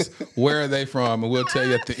comments. Where are they from? And we'll tell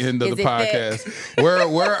you at the end of the podcast. Where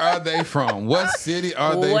are they from? What city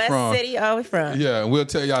are they from? What city are we from? Yeah, we'll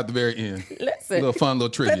tell y'all at the very end. Listen. Little fun little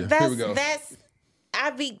trivia. Here we go.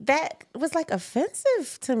 That was like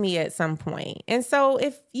offensive to me at some point. And so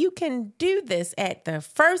if you can do this at the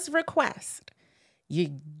first request, you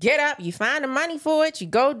get up, you find the money for it, you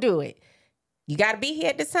go do it. You got to be here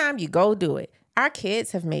at this time, you go do it. Our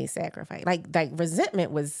kids have made sacrifice. Like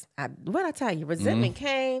resentment was, what I tell you, resentment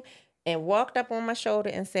came and walked up on my shoulder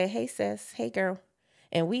and said, hey sis, hey girl.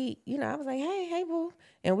 And we, I was like, hey boo.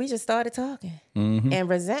 And we just started talking. Mm-hmm. And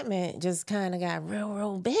resentment just kind of got real,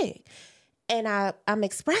 real big. And I'm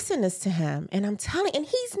expressing this to him, and I'm telling, and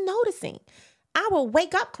he's noticing. I will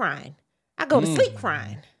wake up crying. I go to sleep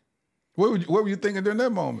crying. What were you thinking during that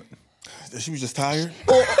moment? She was just tired.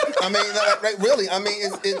 I mean, right? Really? I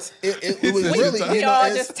mean, it was really. We all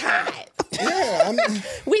just tired. Yeah, I mean,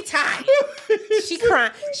 we tired. She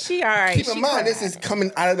crying. She all right. Keep in mind, this is coming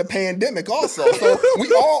out of the pandemic, also. So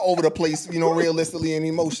we all over the place, realistically and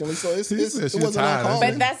emotionally. So it wasn't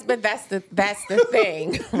uncommon. But that's the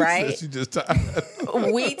thing, right? She just tired.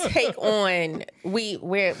 We take on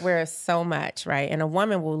we're so much, right? And a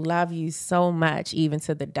woman will love you so much, even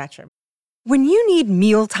to the detriment. When you need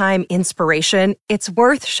mealtime inspiration, it's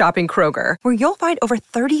worth shopping Kroger, where you'll find over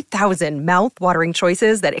 30,000 mouth-watering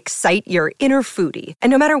choices that excite your inner foodie. And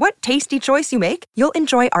no matter what tasty choice you make, you'll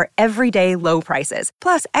enjoy our everyday low prices,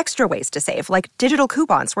 plus extra ways to save, like digital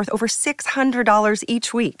coupons worth over $600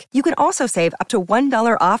 each week. You can also save up to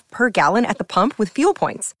 $1 off per gallon at the pump with fuel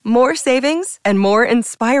points. More savings and more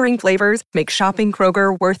inspiring flavors make shopping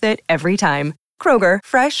Kroger worth it every time. Kroger,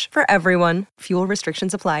 fresh for everyone. Fuel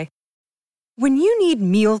restrictions apply. When you need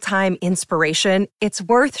mealtime inspiration, it's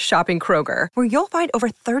worth shopping Kroger, where you'll find over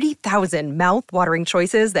 30,000 mouth-watering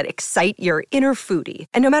choices that excite your inner foodie.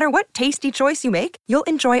 And no matter what tasty choice you make, you'll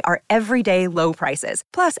enjoy our everyday low prices,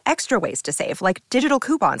 plus extra ways to save, like digital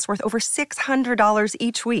coupons worth over $600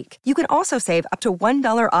 each week. You can also save up to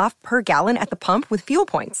 $1 off per gallon at the pump with fuel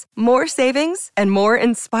points. More savings and more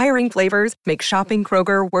inspiring flavors make shopping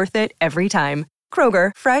Kroger worth it every time.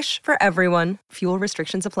 Kroger, fresh for everyone. Fuel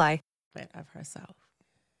restrictions apply. Of herself.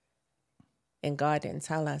 And God didn't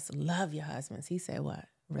tell us, love your husbands. He said what?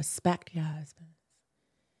 Respect your husbands.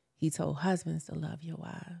 He told husbands to love your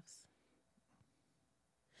wives.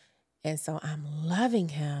 And so I'm loving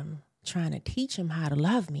him, trying to teach him how to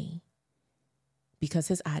love me, because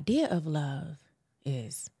his idea of love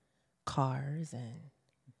is cars and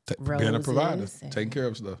roses. Being a provider, taking care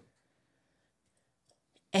of stuff.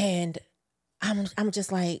 And I'm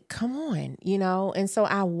just like, come on, And so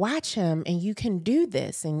I watch him, and you can do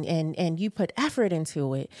this, and you put effort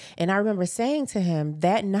into it. And I remember saying to him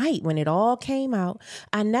that night when it all came out,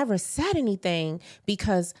 I never said anything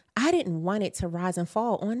because I didn't want it to rise and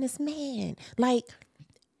fall on this man. Like,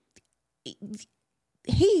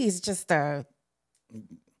 he's just he's just a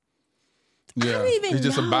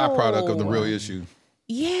byproduct of the real issue.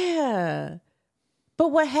 Yeah. But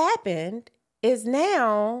what happened is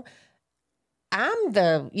now I'm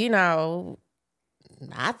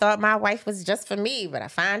I thought my wife was just for me, but I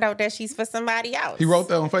find out that she's for somebody else. He wrote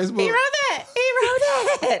that on Facebook? He wrote that.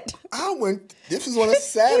 This was on a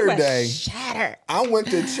Saturday. Shattered. I went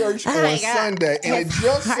to church on Sunday, and it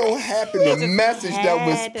just so happened the message that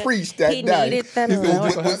was preached that day.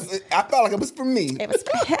 I felt like it was for me. It was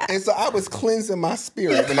for him. And so I was cleansing my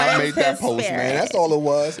spirit when I made that post, man. That's all it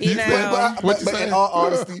was. But in all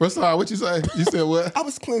honesty. Rahsaan, what you say? You said what? I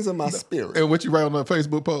was cleansing my spirit. And what you write on the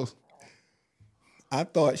Facebook post? I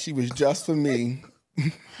thought she was just for me.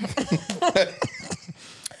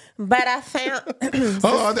 But I found is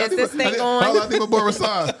this thing on? I think my boy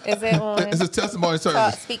Rahsaan. Is it on? It's a testimony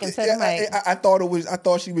service. Speaking to the mic. I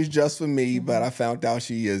thought she was just for me, but I found out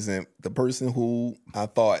she isn't. The person who I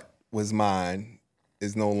thought was mine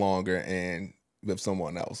is no longer and with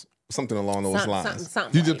someone else. Something along those lines.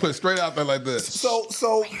 Something you just put straight out there like this.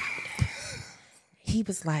 So he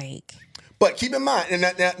was like, but keep in mind, and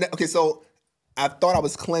okay, so I thought I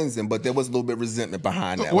was cleansing, but there was a little bit of resentment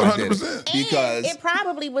behind that. 100%. Because it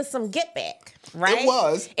probably was some get back, right? It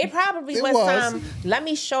was. It probably was some, let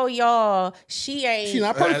me show y'all she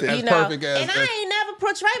not perfect. And I ain't never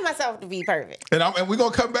portrayed myself to be perfect. And we're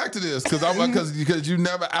going to come back to this because you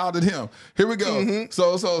never outed him. Here we go. Mm-hmm.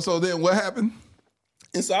 So then what happened?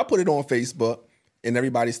 And so I put it on Facebook, and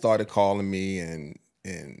everybody started calling me and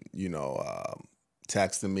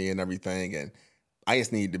texting me and everything, and I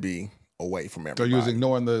just needed to be away from everybody. So you was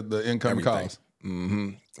ignoring the incoming calls?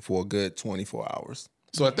 Mm-hmm. For a good 24 hours.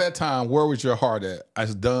 So at that time, where was your heart at?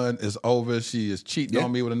 It's done. It's over. She is cheating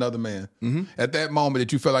on me with another man. Mm-hmm. At that moment,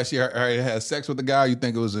 did you feel like she already had sex with the guy? Or you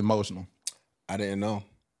think it was emotional? I didn't know.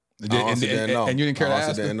 And you didn't care to ask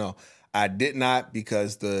her? Didn't know. I did not,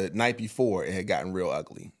 because the night before it had gotten real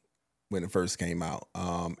ugly when it first came out,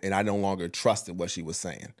 and I no longer trusted what she was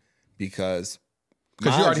saying because you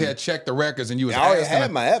already had checked the records and you was I already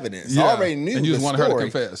had my evidence. Yeah. I already knew and you the wanted story. her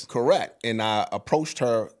to confess. Correct. And I approached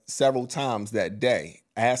her several times that day,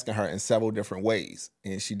 asking her in several different ways,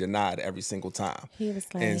 and she denied every single time. He was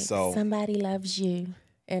like, somebody loves you.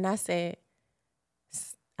 And I said,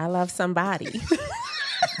 I love somebody.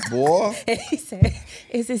 Boy. And he said,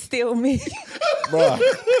 is it still me? Bruh. And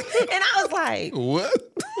I was like, what?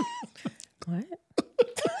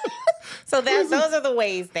 So those are the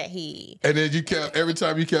ways that he. And then every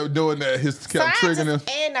time you kept doing that, he kept triggering him.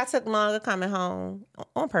 And I took longer coming home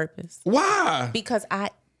on purpose. Why? Because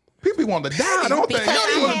people want to die, don't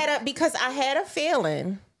they? Because I had a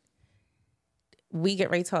feeling we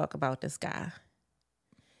get ready to talk about this guy.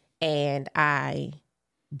 And I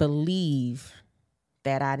believe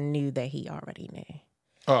that I knew that he already knew.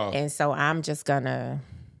 Oh. And so I'm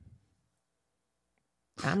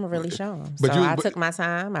really show him. I took my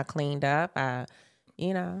time. I cleaned up. And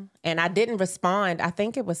I didn't respond. I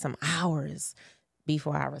think it was some hours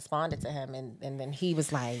before I responded to him. And then he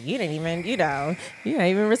was like, you didn't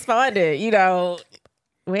even responded,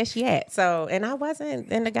 where's she at? So, and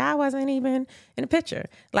the guy wasn't even in the picture.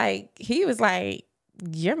 Like, he was like,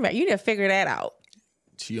 you need to figure that out.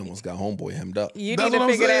 She almost got homeboy hemmed up. You need to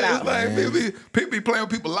figure that out. Like, people be playing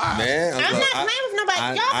with people's lives. Man, I'm not playing with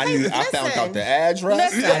nobody. I found out the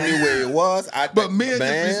address. I knew where it was. But men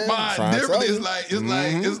just respond differently.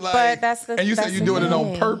 It's like. But that's the. And you said you're doing it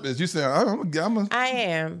on purpose. You said I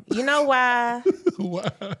am. You know why?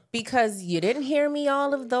 Why? Because you didn't hear me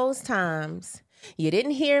all of those times. You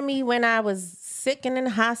didn't hear me when I was sick and in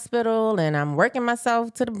the hospital, and I'm working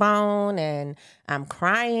myself to the bone, and I'm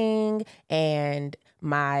crying, and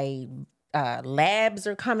my labs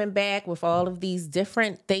are coming back with all of these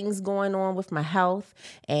different things going on with my health,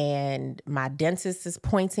 and my dentist is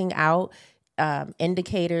pointing out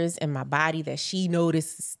indicators in my body that she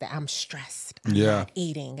notices that I'm stressed. I'm not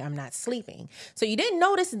eating. I'm not sleeping. So you didn't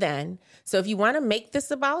notice then. So if you want to make this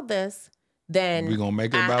about this, then we're gonna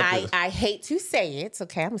make it about this. I hate to say it.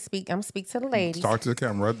 Okay, I'm gonna speak to the ladies. Talk to the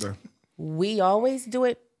camera right there. We always do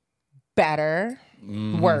it better,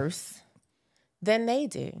 worse than they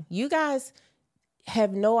do. You guys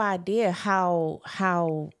have no idea how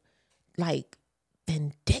like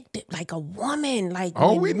vindictive, like a woman, like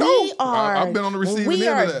we know. I've been on the receiving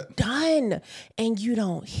end of that. Done, and you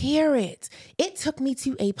don't hear it. It took me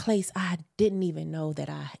to a place I didn't even know that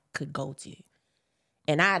I could go to.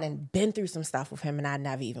 And I hadn't been through some stuff with him, and I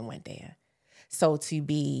never even went there. So to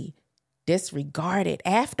be disregarded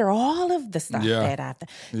after all of the stuff that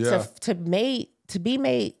to be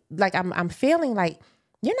made like I'm feeling like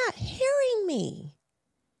you're not hearing me.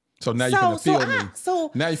 So now you're gonna feel me.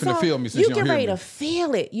 Now you're gonna feel me since you don't hear me. You get ready to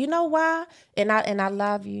feel it. You know why? And I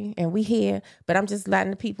love you, and we here, but I'm just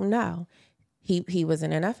letting the people know. He was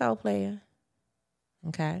an NFL player.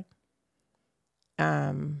 Okay.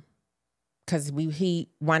 Because he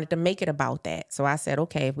wanted to make it about that. So I said,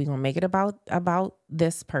 okay, if we're gonna make it about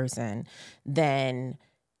this person, then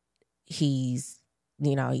he's,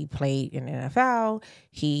 he played in the NFL.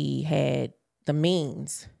 He had the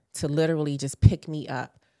means to literally just pick me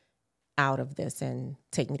up out of this and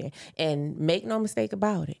take me there. And make no mistake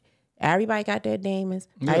about it, everybody got their demons.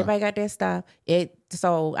 Yeah. Everybody got their stuff.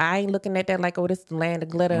 So I ain't looking at that like, oh, this is the land of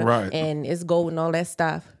glitter and it's gold and all that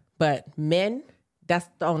stuff. But men, that's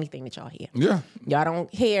the only thing that y'all hear. Yeah. Y'all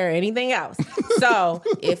don't hear anything else. So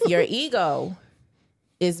if your ego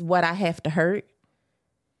is what I have to hurt,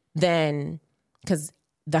 then, because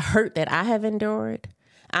the hurt that I have endured,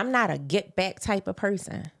 I'm not a get back type of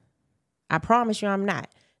person. I promise you I'm not.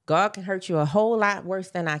 God can hurt you a whole lot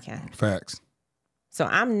worse than I can. Facts. So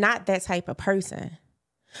I'm not that type of person.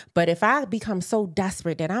 But if I become so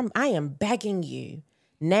desperate that I am begging you,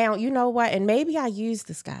 now, you know what? And maybe I use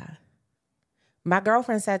this guy. My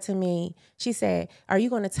girlfriend said to me, she said, are you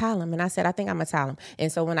going to tell him? And I said, I think I'm going to tell him.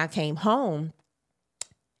 And so when I came home,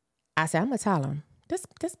 I said, I'm going to tell him.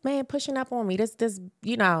 This man pushing up on me, this, Are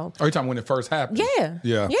you talking when it first happened? Yeah.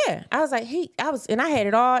 Yeah. I was like, and I had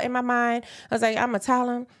it all in my mind. I was like, I'm going to tell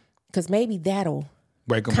him because maybe that'll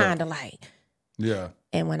kind of like. Yeah.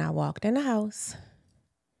 And when I walked in the house,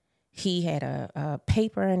 he had a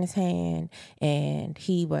paper in his hand and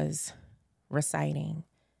he was reciting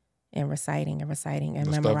and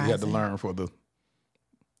memorizing. Stuff you had to learn for the.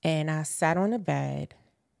 And I sat on the bed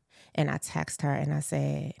and I texted her and I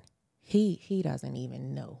said, he doesn't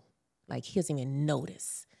even know. Like, he doesn't even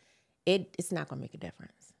notice. It's not going to make a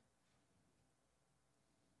difference.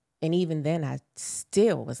 And even then, I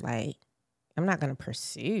still was like, I'm not going to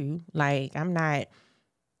pursue. Like, I'm not.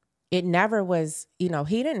 It never was, he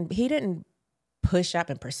didn't push up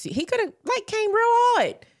and pursue. He could have, came real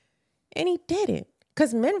hard. And he didn't.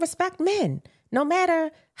 Because men respect men. No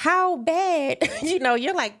matter how bad,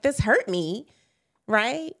 you're like, this hurt me,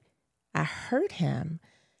 right? I hurt him.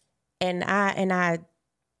 And I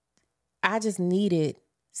just needed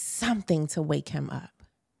something to wake him up.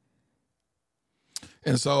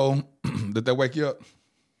 And so, did that wake you up?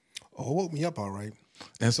 Oh, it woke me up all right.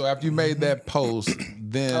 And so after you made that post,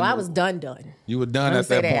 then... I was done. You were done at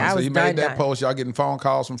that point. So you made that post. Y'all getting phone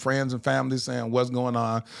calls from friends and family saying, what's going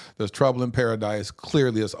on? There's trouble in paradise.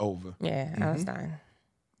 Clearly it's over. Yeah, I was done.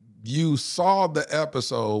 You saw the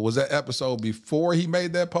episode. Was that episode before he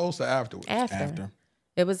made that post or afterwards? After.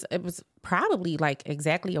 It was probably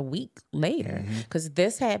exactly a week later because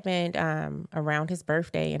this happened around his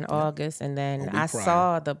birthday in August, and then I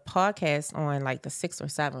saw the podcast on the 6th or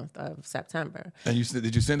 7th of September. And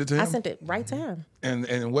did you send it to him? I sent it right to him.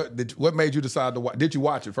 And what made you decide to watch? Did you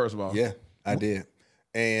watch it first of all? Yeah, I did.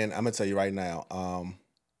 And I'm gonna tell you right now,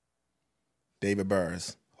 David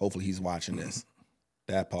Burrs. Hopefully he's watching this.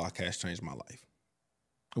 That podcast changed my life.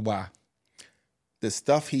 Why? The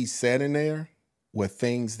stuff he said in there were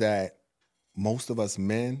things that most of us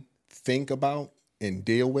men think about and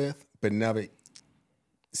deal with, but never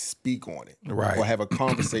speak on it, right? Or have a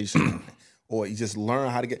conversation on it, or you just learn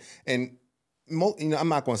how to get. And I'm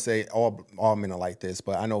not going to say all men are like this,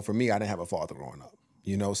 but I know for me, I didn't have a father growing up,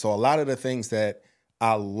 So a lot of the things that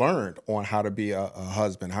I learned on how to be a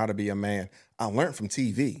husband, how to be a man, I learned from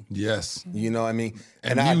TV. Yes, you know what I mean.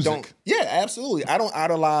 And music. I don't. Yeah, absolutely. I don't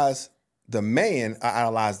idolize the man. I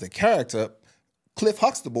idolize the character. Cliff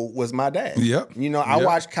Huxtable was my dad. Yep. I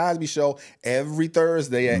watched Cosby Show every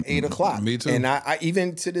Thursday at 8 o'clock. Me too. And I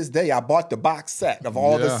even to this day, I bought the box set of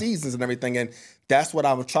all the seasons and everything. And that's what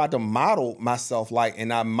I tried to model myself like.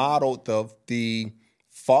 And I modeled the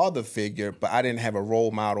father figure, but I didn't have a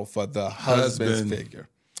role model for the husband's figure.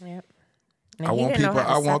 Yep. I want people.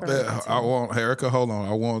 I want that. I want Erica. Hold on.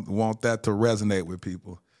 I want that to resonate with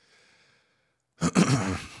people.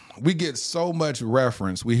 We get so much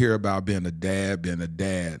reference. We hear about being a dad,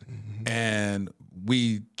 and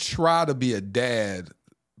we try to be a dad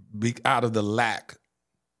out of the lack.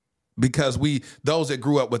 Because those that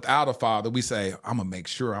grew up without a father, we say, I'm going to make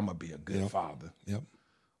sure I'm going to be a good father. Yep.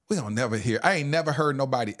 We don't never hear. I ain't never heard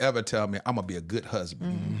nobody ever tell me I'm going to be a good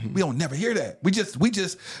husband. We don't never hear that. We just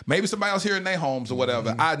maybe somebody else here in their homes or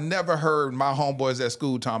whatever. I never heard my homeboys at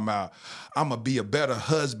school talking about I'm going to be a better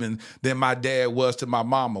husband than my dad was to my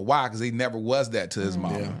mama. Why? Because he never was that to his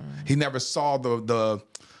mama. Yeah. He never saw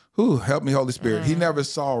help me, Holy Spirit. He never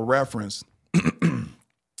saw a reference.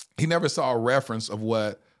 He never saw a reference of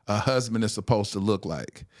what a husband is supposed to look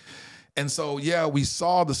like. And so, we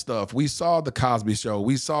saw the stuff. We saw the Cosby Show.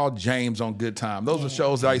 We saw James on Good Time. Those are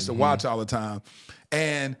shows that I used to watch all the time.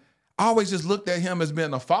 And I always just looked at him as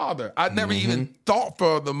being a father. I never even thought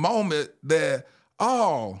for the moment that,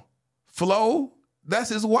 oh, Flo, that's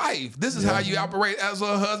his wife. This is how you operate as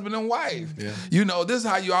a husband and wife. Yeah. You know, this is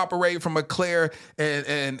how you operate from a Claire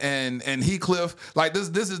and Heathcliff. Like this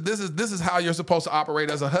is how you're supposed to operate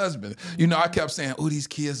as a husband. You know, I kept saying, oh, these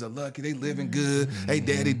kids are lucky. They living good. Hey,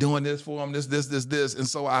 daddy doing this for them, this. And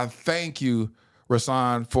so I thank you,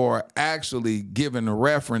 Rahsaan, for actually giving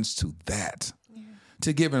reference to that.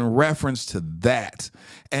 To giving reference to that.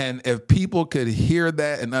 And if people could hear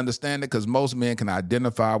that and understand it, because most men can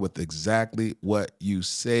identify with exactly what you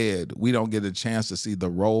said, we don't get a chance to see the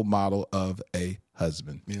role model of a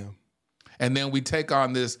husband. Yeah. And then we take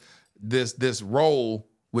on this role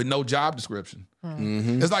with no job description.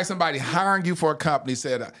 It's like somebody hiring you for a company,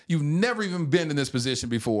 said, you've never even been in this position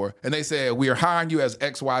before. And they said, we are hiring you as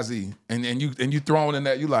XYZ. And you thrown in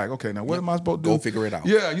that, you like, okay, now what am I supposed to do? Go figure it out.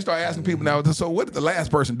 Yeah, you start asking people now, so what did the last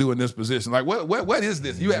person do in this position? Like, what is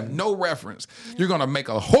this? You have no reference. You're going to make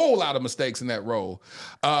a whole lot of mistakes in that role.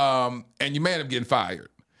 And you may end up getting fired.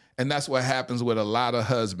 And that's what happens with a lot of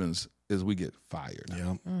husbands is we get fired.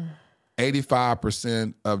 Yeah.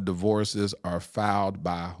 85% of divorces are filed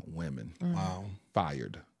by women. Wow.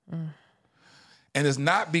 Fired. And it's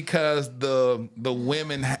not because the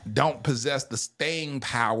women don't possess the staying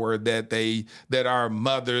power that our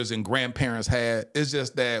mothers and grandparents had. It's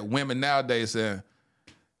just that women nowadays say,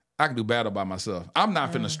 I can do better by myself. I'm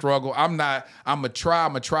not finna struggle. I'm gonna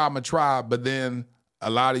try. But then a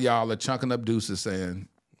lot of y'all are chunking up deuces saying,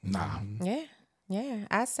 nah. Yeah.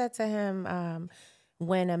 I said to him,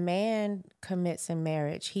 when a man commits in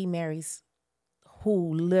marriage, he marries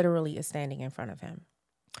who literally is standing in front of him.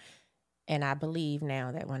 And I believe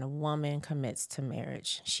now that when a woman commits to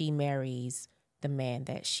marriage, she marries the man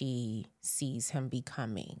that she sees him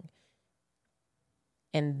becoming.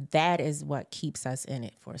 And that is what keeps us in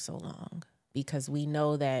it for so long, because we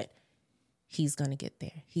know that he's going to get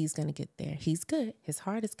there. He's going to get there. He's good. His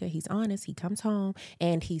heart is good. He's honest. He comes home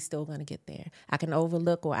and he's still going to get there. I can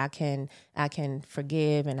overlook, or I can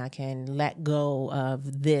forgive, and I can let go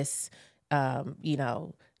of this,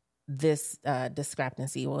 this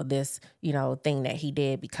discrepancy, or this, thing that he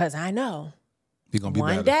did, because I know he's going to be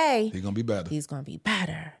better. One day he's going to be better. He's going to be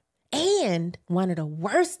better. And one of the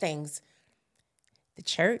worst things the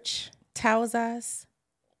church tells us,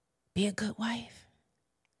 be a good wife.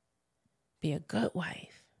 Be a good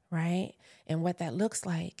wife, right? And what that looks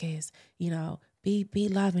like is, be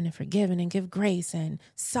loving and forgiving and give grace and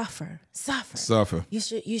suffer.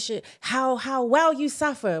 You should. How well you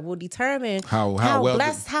suffer will determine how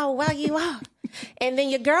blessed, how well you are. And then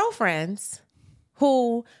your girlfriends,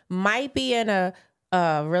 who might be in a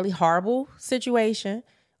really horrible situation,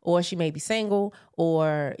 or she may be single,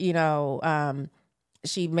 or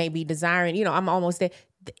she may be desiring. I'm almost there.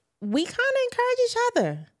 We kind of encourage each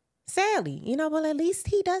other. Sadly, well, at least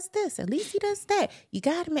he does this. At least he does that. You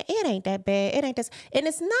got him. It ain't that bad. It ain't this. And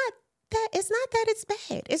it's not that it's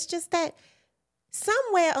bad. It's just that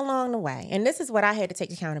somewhere along the way, and this is what I had to take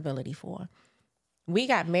accountability for. We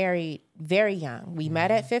got married very young. We met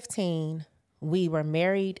at 15. We were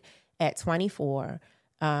married at 24.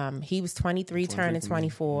 He was 23, turning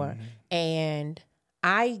 24. And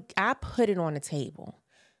I put it on the table.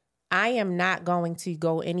 I am not going to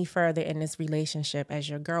go any further in this relationship as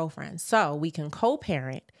your girlfriend. So we can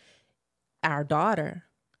co-parent our daughter.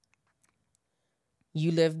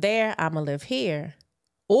 You live there, I'm going to live here.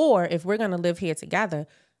 Or if we're going to live here together,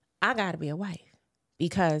 I got to be a wife,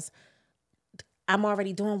 because I'm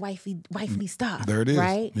already doing wifely stuff. There it is.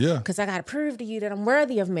 Right? Yeah. Because I got to prove to you that I'm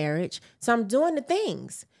worthy of marriage. So I'm doing the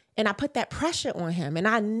things. And I put that pressure on him. And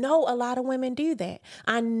I know a lot of women do that.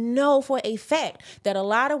 I know for a fact that a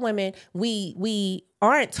lot of women, we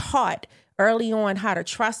aren't taught early on how to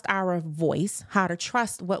trust our voice, how to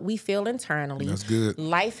trust what we feel internally. That's good.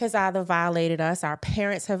 Life has either violated us. Our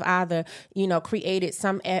parents have either, created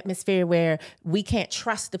some atmosphere where we can't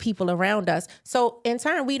trust the people around us. So in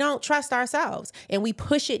turn, we don't trust ourselves, and we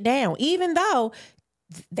push it down, even though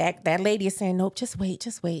that lady is saying, nope, just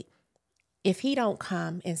wait. If he don't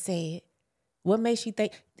come and say it, what makes you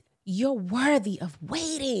think you're worthy of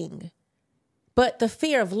waiting? But the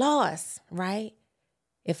fear of loss, right?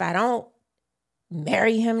 If I don't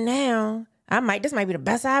marry him now, this might be the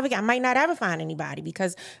best I ever get. I might not ever find anybody,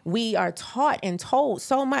 because we are taught and told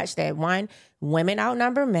so much that, one, women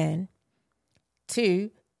outnumber men. Two,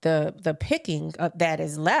 the picking that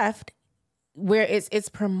is left, where it's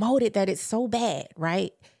promoted that it's so bad,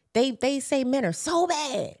 right? They say men are so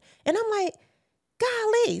bad. And I'm like,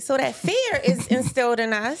 golly. So that fear is instilled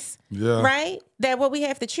in us, right? That what we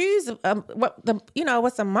have to choose,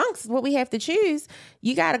 what's amongst what we have to choose,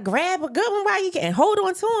 you got to grab a good one while you can, hold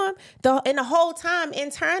on to him. And the whole time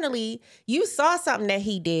internally, you saw something that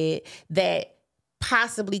he did that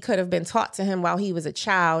possibly could have been taught to him while he was a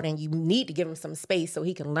child, and you need to give him some space so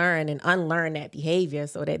he can learn and unlearn that behavior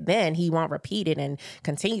so that then he won't repeat it and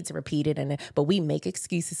continue to repeat it. But we make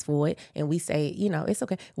excuses for it, and we say, it's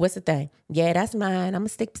okay. What's the thing? Yeah, that's mine. I'm gonna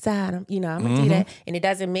stick beside him. I'm gonna do that. And it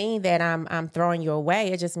doesn't mean that I'm throwing you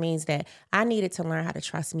away. It just means that I needed to learn how to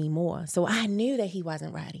trust me more. So I knew that he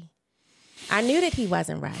wasn't ready.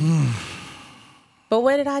 But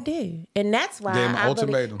what did I do? And that's why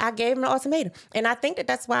I gave him an ultimatum. And I think that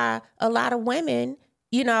that's why a lot of women,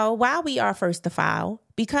 why we are first to file,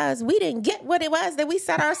 because we didn't get what it was that we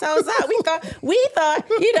set ourselves up. We thought,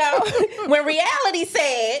 when reality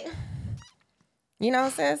said,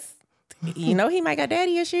 sis, he might got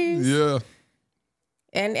daddy issues. Yeah.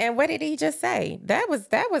 And what did he just say? That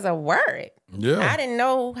was a word. Yeah. I didn't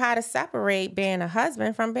know how to separate being a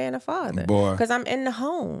husband from being a father. Boy. Because I'm in the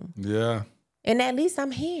home. Yeah. And at least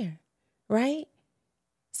I'm here, right?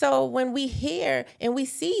 So when we hear and we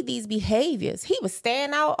see these behaviors, he was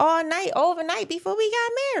staying out all night, overnight before we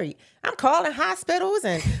got married. I'm calling hospitals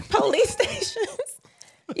and police stations.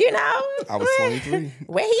 I was 23.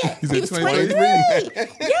 Where he at? He was 23.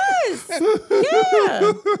 Yes.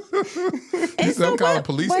 Yeah. And so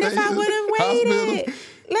police what if I stations, would have waited? hospitals?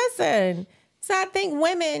 Listen. So I think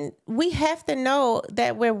women, we have to know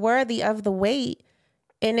that we're worthy of the wait.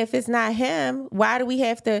 And if it's not him, why do we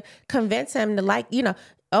have to convince him to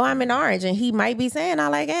I'm an orange, and he might be saying I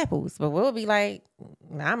like apples, but we'll be like,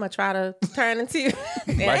 I'm gonna try to turn into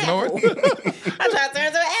an apple. I'm trying to turn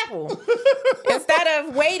into an apple instead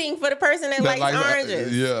of waiting for the person that likes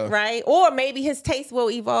oranges, right? Or maybe his taste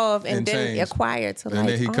will evolve and then change. acquire to and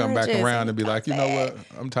then he come back oranges. around and be like, you know what?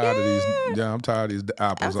 I'm tired of these. Yeah, I'm tired of these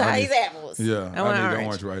apples. I'm tired of these apples. Yeah, I want need orange. the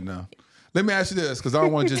orange right now. Let me ask you this, because I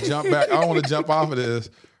don't want to just jump back. I don't want to jump off of this,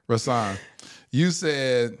 Rahsaan. You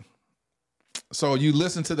said, so you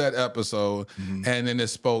listened to that episode, and then it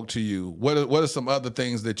spoke to you. What are some other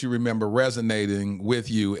things that you remember resonating with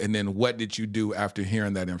you, and then what did you do after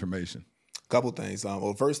hearing that information? A couple things.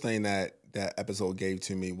 Well, first thing that episode gave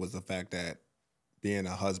to me was the fact that being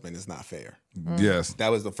a husband is not fair. Yes.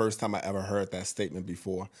 That was the first time I ever heard that statement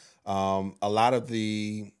before. A lot of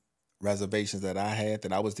the reservations that I had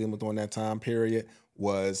that I was dealing with during that time period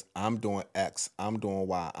was, I'm doing X, I'm doing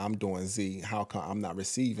Y, I'm doing Z. How come I'm not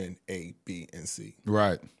receiving A, B, and C?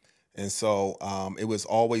 Right. And so it was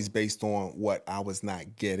always based on what I was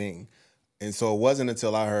not getting. And so it wasn't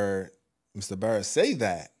until I heard Mr. Barrett say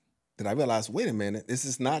that I realized, wait a minute, this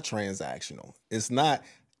is not transactional. It's not,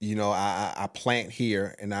 I plant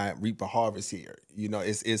here and I reap a harvest here.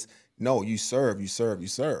 It's no, you serve.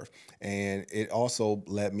 And it also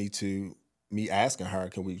led me to me asking her,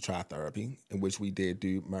 can we try therapy? In which we did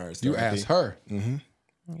do marriage therapy. You asked her? Mm-hmm.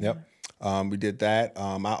 Yeah. Yep. We did that.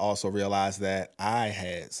 I also realized that I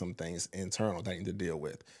had some things internal that I need to deal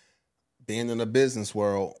with. Being in the business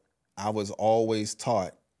world, I was always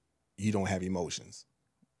taught you don't have emotions.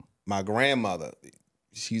 My grandmother,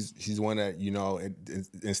 she's one that,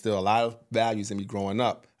 instilled a lot of values in me growing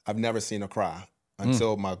up. I've never seen her cry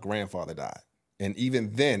until my grandfather died. And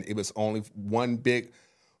even then, it was only one big,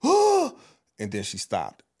 and then she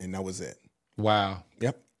stopped, and that was it. Wow.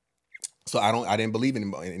 Yep. So I didn't believe in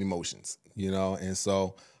emotions, and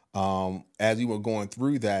so as we were going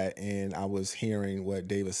through that, and I was hearing what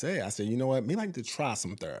David said, I said, you know what, maybe I need to try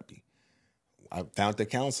some therapy. I found the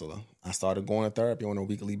counselor. I started going to therapy on a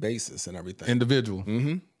weekly basis and everything. Individual.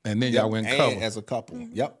 Mm-hmm. And then y'all went couple. As a couple.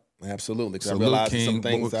 Yep. Absolutely. Because I Salute, realized King. some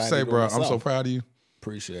things I say, bro, I'm so proud of you.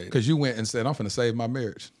 Appreciate it. Because you went and said, I'm finna save my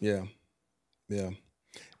marriage. Yeah. Yeah.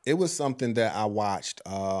 It was something that I watched.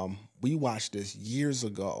 We watched this years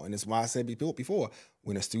ago. And it's why I said before,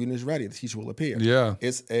 when a student is ready, the teacher will appear. Yeah.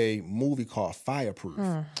 It's a movie called Fireproof.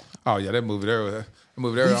 Oh, yeah, that movie there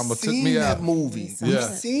almost took me out. That movie. Yeah. We've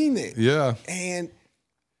seen it. Yeah. And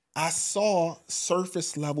I saw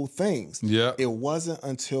surface level things. Yeah. It wasn't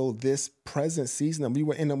until this present season that we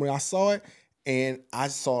were in them when I saw it, and I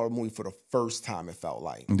saw the movie for the first time, it felt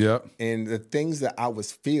like. Yep. And the things that I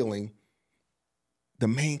was feeling, the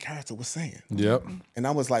main character was saying. Yep. And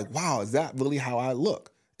I was like, wow, is that really how I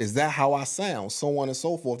look? Is that how I sound? So on and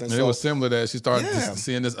so forth. And it so, was similar to that. She started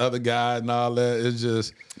seeing this other guy and all that. It's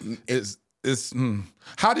just, it's.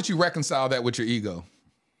 How did you reconcile that with your ego?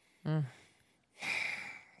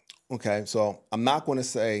 Okay, so I'm not going to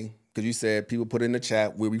say, because you said people put in the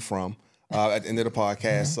chat where we from at the end of the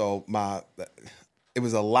podcast. So it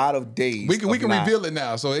was a lot of days. We can reveal it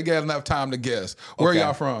now, so it got enough time to guess. Where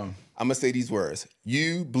y'all from? I'm gonna say these words: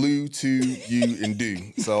 you, blue, to, you, and do.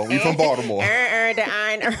 So we from Baltimore.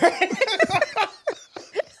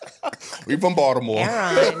 We from Baltimore. So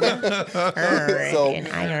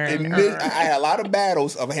I had a lot of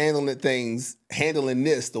battles of handling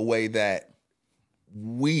this the way that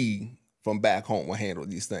we from back home will handle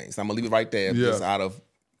these things. I'm gonna leave it right there, just out of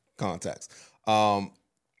context.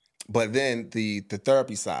 But then the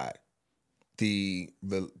therapy side, the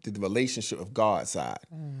relationship with God side,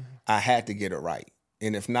 I had to get it right.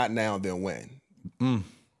 And if not now, then when?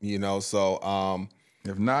 You know, so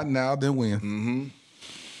if not now, then when? Mm-hmm.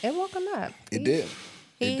 It woke him up. It did.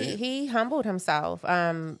 He humbled himself.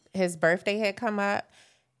 His birthday had come up,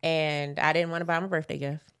 and I didn't want to buy him a birthday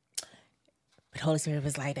gift. But Holy Spirit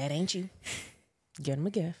was like, that ain't you. Get him a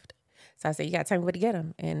gift. So I said, you got to tell me what to get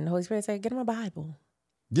him. And the Holy Spirit said, get him a Bible.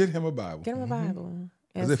 Get him a Bible. Get him a Bible.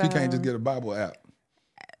 As if he can't just get a Bible app.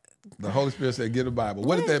 The Holy Spirit said, get a Bible.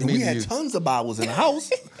 What did that mean We to had you? tons of Bibles in the house.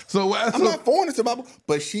 I'm not foreign to Bible,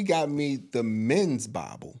 but she got me the men's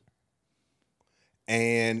Bible.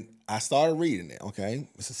 And I started reading it, okay?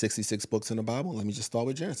 It's 66 books in the Bible. Let me just start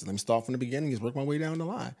with Genesis. Let me start from the beginning and work my way down the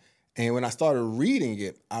line. And when I started reading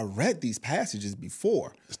it, I read these passages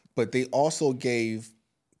before, but they also gave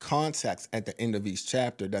context at the end of each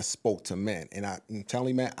chapter that spoke to men. And I'm telling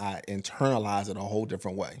you, man, I internalized it a whole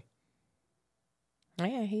different way.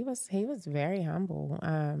 Yeah, he was very humble.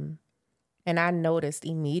 And I noticed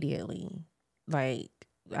immediately, like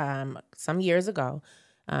some years ago,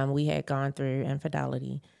 we had gone through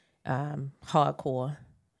infidelity, hardcore,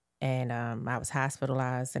 and I was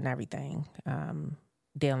hospitalized and everything,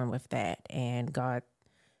 dealing with that. And God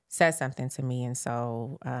said something to me, and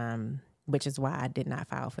so, which is why I did not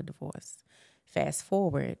file for divorce. Fast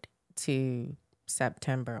forward to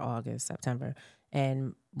September,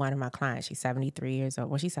 and one of my clients, she's 73 years old.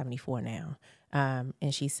 Well, she's 74 now.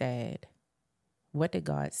 And she said, what did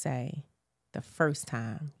God say the first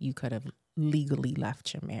time you could have legally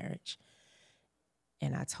left your marriage?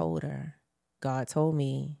 And I told her, God told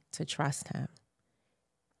me to trust him.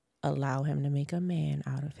 Allow him to make a man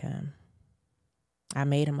out of him. I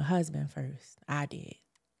made him a husband first. I did.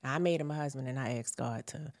 I made him a husband, and I asked God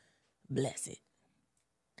to bless it.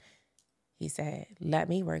 He said, let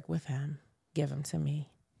me work with him. Give him to me.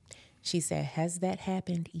 She said, has that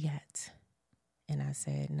happened yet? And I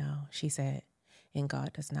said, no. She said, and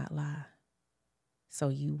God does not lie. So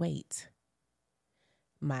you wait.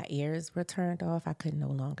 My ears were turned off. I could no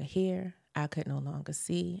longer hear. I could no longer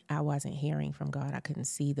see. I wasn't hearing from God. I couldn't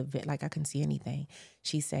see I couldn't see anything.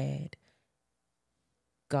 She said,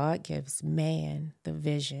 God gives man the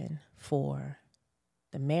vision for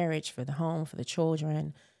the marriage, for the home, for the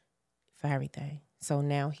children, for everything. So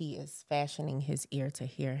now he is fashioning his ear to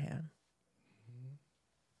hear him.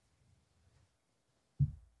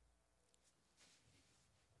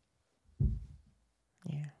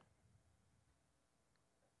 Yeah.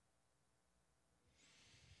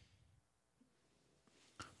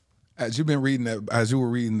 As you were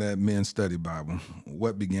reading that men's study Bible,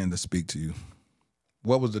 what began to speak to you?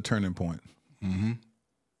 What was the turning point? Mm-hmm.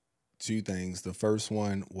 Two things. The first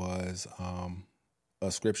one was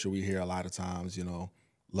a scripture we hear a lot of times,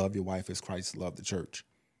 love your wife as Christ loved the church.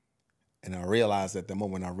 And I realized at the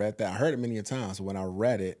moment when I read that, I heard it many a times, but when I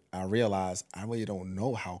read it, I realized I really don't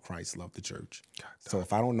know how Christ loved the church. So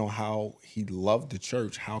if I don't know how he loved the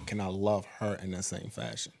church, how can I love her in that same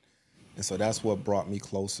fashion? And so that's what brought me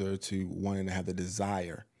closer to wanting to have the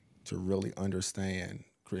desire to really understand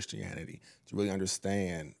Christianity, to really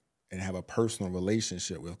understand and have a personal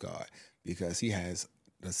relationship with God, because he has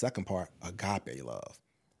the second part, agape love.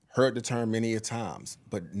 Heard the term many a times,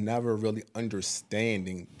 but never really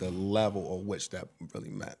understanding the level of which that really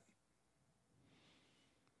meant.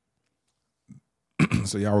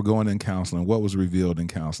 So y'all were going in counseling. What was revealed in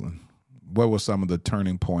counseling? What were some of the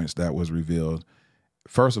turning points that was revealed?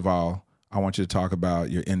 First of all, I want you to talk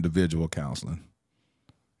about your individual counseling.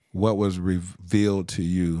 What was revealed to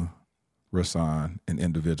you, Rahsaan, in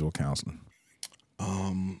individual counseling?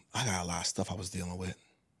 I got a lot of stuff I was dealing with.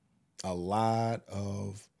 A lot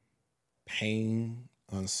of pain,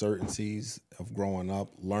 uncertainties of growing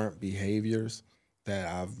up, learned behaviors that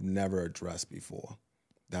I've never addressed before,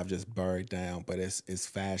 that I've just buried down, but it's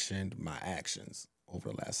fashioned my actions over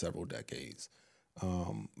the last several decades.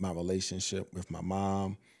 My relationship with my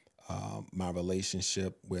mom, my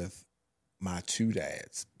relationship with my two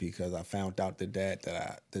dads, because I found out the dad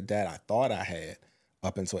I thought I had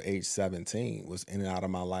up until age 17 was in and out of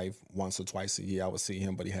my life once or twice a year. I would see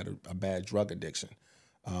him, but he had a bad drug addiction.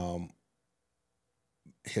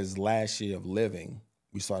 his last year of living,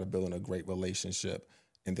 we started building a great relationship,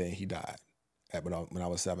 and then he died when I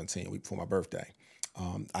was 17, week before my birthday.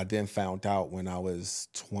 I then found out when I was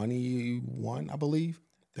 21, I believe,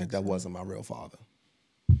 that wasn't my real father.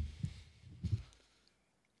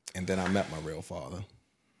 And then I met my real father.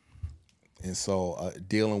 And so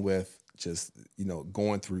dealing with just,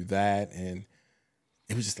 going through that, and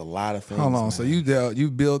it was just a lot of things. Hold on. Man. So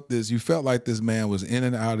you built this, you felt like this man was in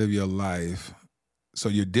and out of your life. So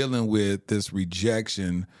you're dealing with this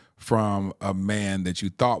rejection from a man that you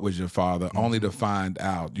thought was your father, only to find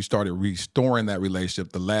out you started restoring that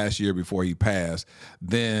relationship the last year before he passed.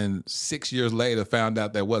 Then 6 years later, found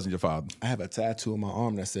out that wasn't your father. I have a tattoo on my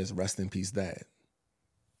arm that says, "Rest in peace, Dad,"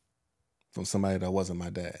 from somebody that wasn't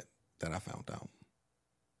my dad that I found out.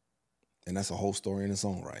 And that's a whole story in its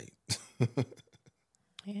own right.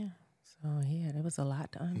 Yeah. So, there was a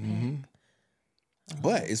lot to unpack. Mm-hmm.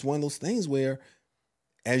 But it's one of those things where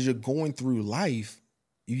as you're going through life,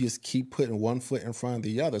 you just keep putting one foot in front of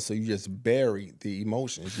the other. So you just bury the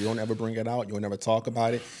emotions. You don't ever bring it out. You don't ever talk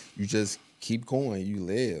about it. You just keep going. You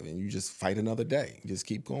live and you just fight another day. You just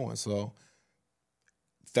keep going. So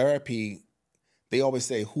therapy, they always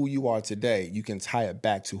say who you are today, you can tie it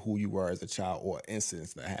back to who you were as a child or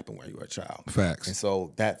incidents that happened when you were a child. Facts. And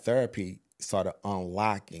so that therapy started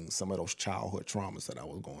unlocking some of those childhood traumas that I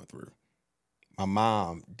was going through. My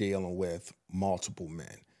mom dealing with multiple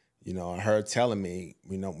men, and her telling me,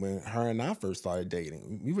 when her and I first started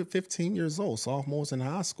dating, we were 15 years old, sophomores in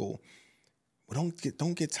high school. Well,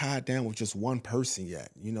 don't get tied down with just one person yet.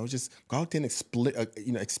 Just go out there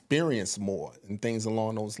and experience more and things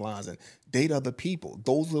along those lines and date other people.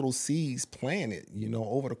 Those little seeds planted,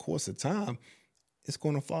 over the course of time, it's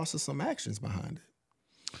going to foster some actions behind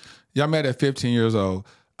it. Y'all met at 15 years old.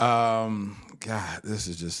 God, this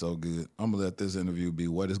is just so good. I'm gonna let this interview be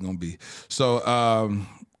what it's gonna be. So,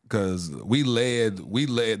 because we led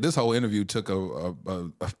this whole interview took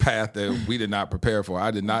a path that we did not prepare for.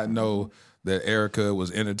 I did not know that Erica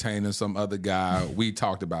was entertaining some other guy. We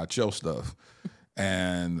talked about your stuff,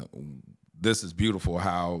 and this is beautiful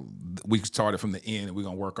how we started from the end and we're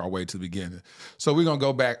going to work our way to the beginning. So we're going to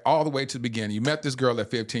go back all the way to the beginning. You met this girl at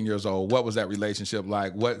 15 years old. What was that relationship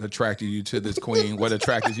like? What attracted you to this queen? What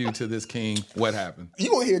attracted you to this king? What happened? You're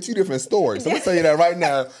going to hear two different stories. I'm going to tell you that right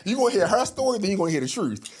now. You're going to hear her story, then you're going to hear the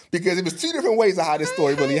truth. Because it was two different ways of how this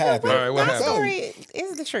story really happened. All right, what happened? Story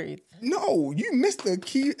is the truth. No, you missed the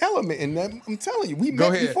key element in that. I'm telling you, we Go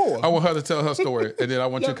met ahead. before. I want her to tell her story, and then I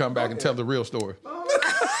want you to come back and tell the real story.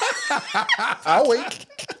 I'll wait.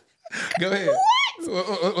 Go ahead.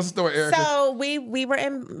 What's the story, Erica? So we were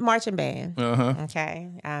in marching band.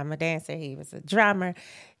 Okay, I'm a dancer. He was a drummer.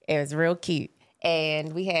 It was real cute.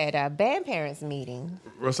 And we had a band parents meeting.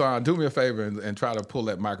 Rahsaan, do me a favor and try to pull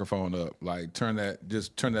that microphone up. Like turn that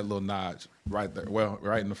little notch right there. Well,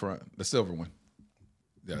 right in the front, the silver one.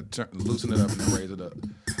 Yeah, loosen it up and then raise it up.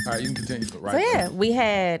 All right, you can continue. We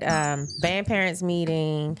had band parents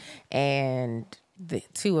meeting, and the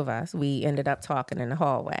two of us, we ended up talking in the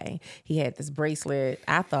hallway. He had this bracelet.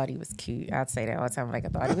 I thought he was cute. I'd say that all the time. Like, I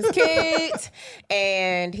thought he was cute.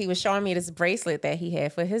 And he was showing me this bracelet that he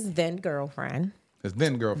had for his then girlfriend. His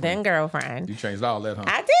then girlfriend? Then girlfriend. You changed all that, huh?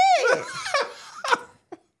 I did.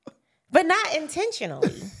 But not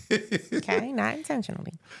intentionally. Okay? Not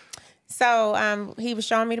intentionally. So he was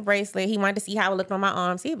showing me the bracelet. He wanted to see how it looked on my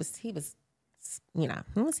arms. He was you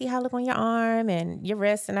want to see how it look on your arm and your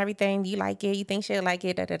wrist and everything. You like it? You think she'll like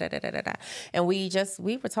it? Da, da, da, da, da, da. And we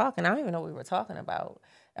were talking. I don't even know what we were talking about.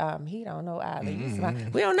 He don't know either.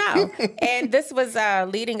 We don't know. And this was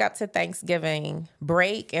leading up to Thanksgiving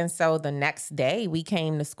break. And so the next day we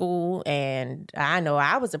came to school, and I know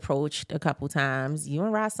I was approached a couple times. You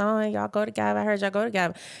and Rahsaan, y'all go together. I heard y'all go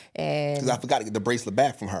together. And because I forgot to get the bracelet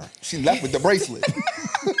back from her. She left with the bracelet.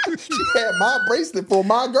 She had my bracelet for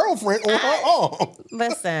my girlfriend on her arm.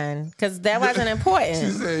 Listen, because that wasn't important.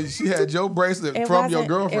 She said she had your bracelet from your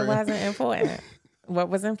girlfriend. It wasn't important. What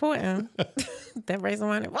was important? That bracelet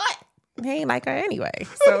wanted what? He ain't like her anyway.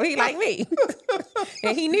 So he like me.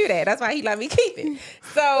 And he knew that. That's why he let me keep it.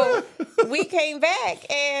 So we came back,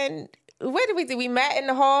 and what did we do? We met in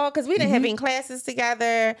the hall because we didn't have any classes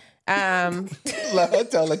together. Let her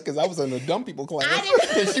tell it, because I was in the dumb people class.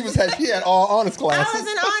 And she had all honors classes. I was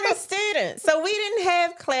an honor student. So we didn't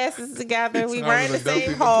have classes together. We weren't in the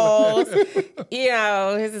same halls.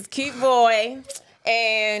 He's this cute boy.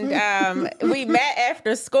 And we met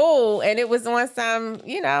after school, and it was on some,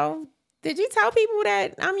 did you tell people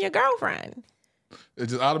that I'm your girlfriend?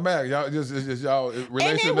 It's just automatic. It's just y'all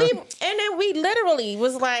relationship. And then we literally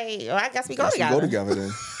was like, I guess we go together. Go together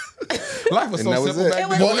then. Life was And so that was simple it. back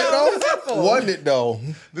was then. so simple. Wasn't it though?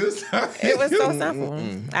 It was so simple.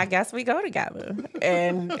 I guess we go together.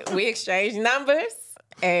 And we exchanged numbers.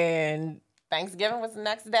 And Thanksgiving was the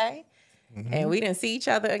next day. And we didn't see each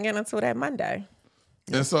other again until that Monday.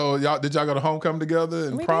 And so did y'all go to homecoming together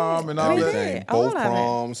and prom and all that? Everything. Both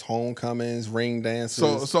proms, homecomings, ring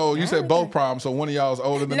dances. So you said both proms. So one of y'all was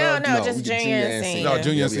older than the other? No, just junior and senior. No,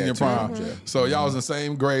 junior and senior prom. So y'all was in the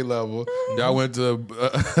same grade level. Y'all went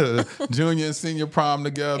to junior and senior prom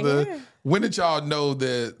together. Yeah. When did y'all know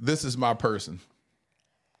that this is my person?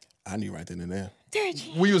 I knew right then and there.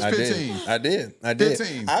 We was 15. I did.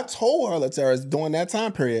 15. I told her, Latera, during that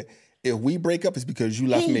time period, if we break up, it's because you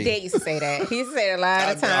left me. He did used to say that. He used to say it a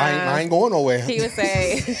lot of times. I ain't going nowhere. He would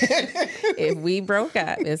say, if we broke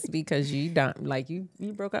up, it's because you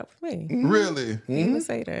broke up with me. Really? He would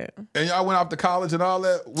say that. And y'all went off to college and all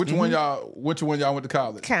that? Which one y'all went to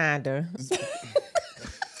college? Kinda.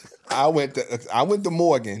 I went to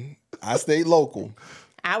Morgan. I stayed local.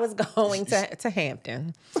 I was going to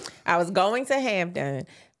Hampton.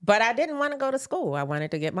 But I didn't want to go to school. I wanted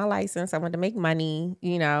to get my license. I wanted to make money.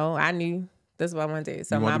 I knew this is what I wanted to do.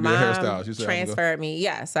 So my mom transferred me.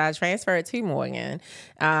 Yeah, so I transferred to Morgan.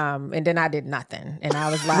 And then I did nothing. And I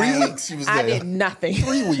was like, 3 weeks she was there. I did nothing.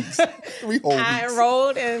 3 weeks. 3 whole weeks. I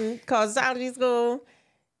enrolled in cosmetology school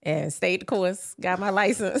and stayed the course, got my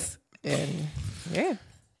license. And yeah.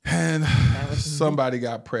 And somebody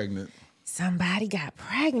got pregnant. Somebody got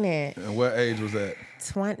pregnant. And what age was that?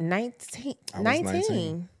 19. I was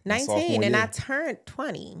 19. 19. And I turned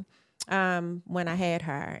 20 when I had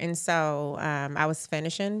her. And so I was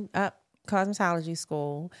finishing up cosmetology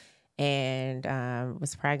school and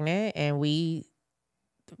was pregnant. And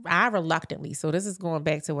I reluctantly, so this is going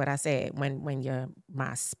back to what I said, when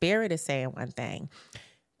my spirit is saying one thing,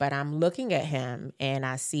 but I'm looking at him and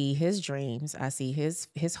I see his dreams, I see his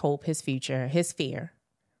hope, his future, his fear.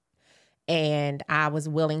 And I was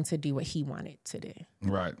willing to do what he wanted to do.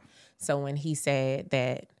 Right. So when he said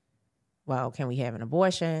that, well, can we have an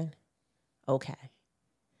abortion? Okay.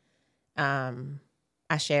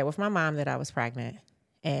 I shared with my mom that I was pregnant,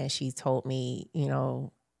 and she told me,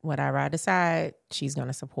 whatever I decide, she's going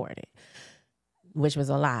to support it, which was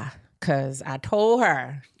a lie, because I told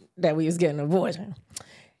her that we was getting an abortion.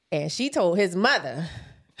 And she told his mother,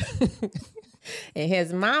 and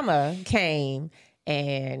his mama came.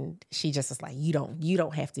 And she just was like, you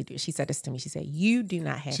don't have to do it. She said this to me. She said, you do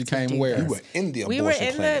not have to do it. She came where? You were in the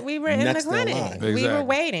abortion clinic. We were in the clinic. Exactly. We were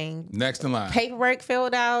waiting. Next in line. Paperwork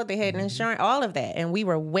filled out. They had insurance, all of that. And we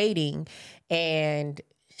were waiting. And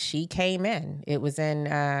she came in. It was in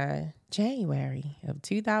January of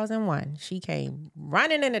 2001. She came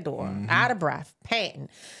running in the door, out of breath, panting.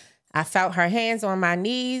 I felt her hands on my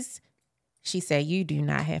knees. She said, you do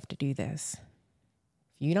not have to do this.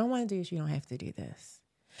 You don't want to do this, you don't have to do this.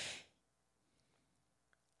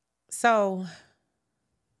 So,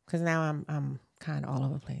 because now I'm kind of all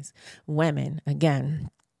over the place. Women,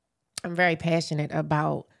 again, I'm very passionate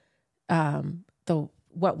about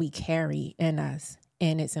what we carry in us.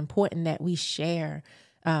 And it's important that we share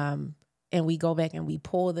and we go back and we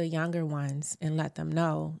pull the younger ones and let them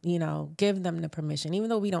know, give them the permission, even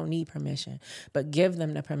though we don't need permission, but give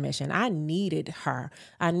them the permission. I needed her.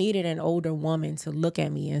 I needed an older woman to look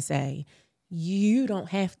at me and say, you don't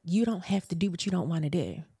have to do what you don't want to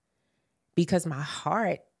do. Because my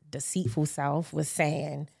heart, deceitful self, was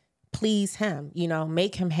saying, please him,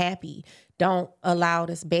 make him happy. Don't allow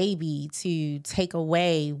this baby to take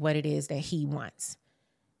away what it is that he wants.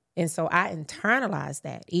 And so I internalized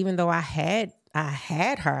that. Even though I had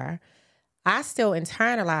her, I still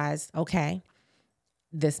internalized, okay,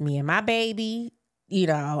 this me and my baby, I'm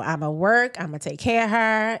going to work, I'm going to take care of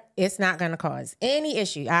her. It's not going to cause any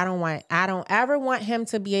issue. I don't ever want him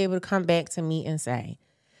to be able to come back to me and say,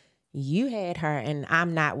 you had her and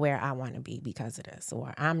I'm not where I want to be because of this,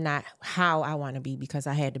 or I'm not how I want to be because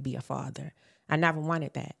I had to be a father. I never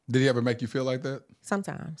wanted that. Did he ever make you feel like that?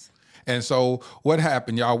 Sometimes. And so what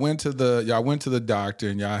happened? Y'all went to the doctor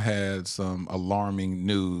and y'all had some alarming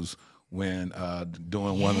news when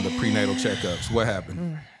doing one of the prenatal checkups. What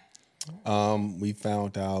happened? We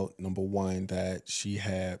found out, number one, that she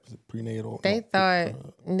had prenatal. They thought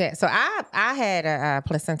that. So I had a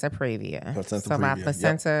placenta previa. My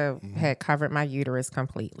placenta had covered my uterus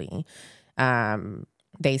completely.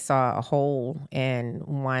 They saw a hole in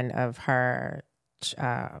one of her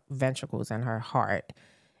ventricles in her heart.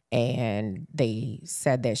 And they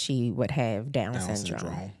said that she would have Down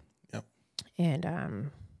syndrome. Yep.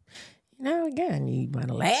 And, again, you want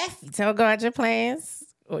to laugh, you tell God your plans,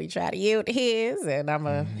 or you try to yield to his, and I'm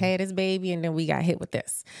going to have this baby, and then we got hit with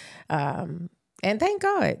this. And thank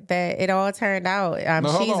God that it all turned out. No,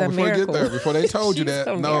 she's hold on. a Before miracle. we get there, before they told you that,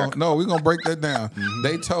 a no, miracle. we're gonna break that down.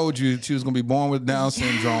 They told you she was gonna be born with Down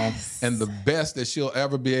syndrome, and the best that she'll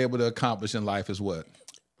ever be able to accomplish in life is what?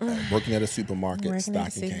 Working at a supermarket, Working at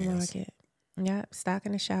a stocking cans. supermarket. Yep,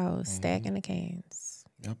 stocking the shelves, stacking the cans.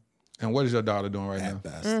 Yep. And what is your daughter doing right now?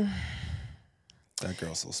 Best. That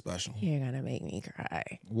girl's so special. You're gonna make me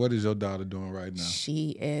cry. What is your daughter doing right now?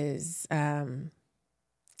 She is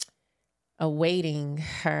awaiting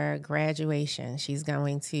her graduation. She's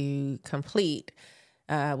going to complete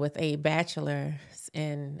with a bachelor's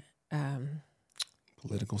in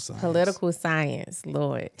Political science. Political science,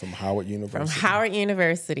 Lord. From Howard University. From Howard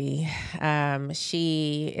University.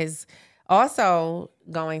 She is also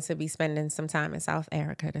going to be spending some time in South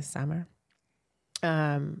Africa this summer.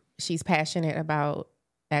 She's passionate about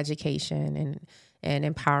education and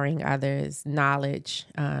empowering others, knowledge.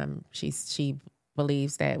 She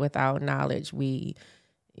believes that without knowledge, we,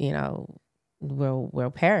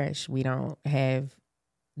 will perish. We don't have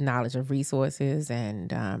knowledge of resources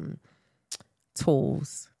and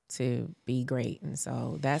tools to be great. And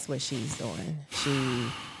so that's what she's doing. She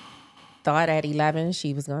thought at 11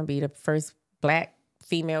 she was going to be the first Black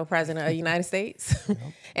female president of the United States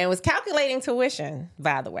and was calculating tuition,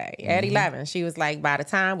 by the way. At 11, she was like, by the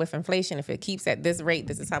time with inflation, if it keeps at this rate,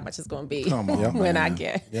 this is how much it's going to be when I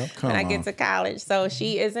get to college. So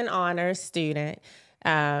she is an honors student.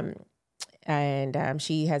 And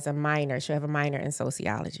she has a minor. She'll have a minor in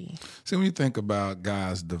sociology. See, when you think about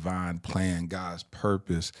God's divine plan, God's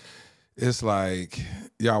purpose, it's like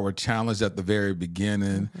y'all were challenged at the very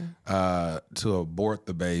beginning to abort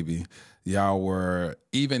the baby. Y'all were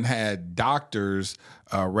even had doctors'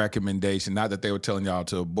 recommendation. Not that they were telling y'all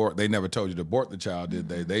to abort. They never told you to abort the child, did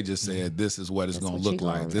they? They just said, this is what it's going to look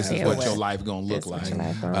like. This is what your life going to look like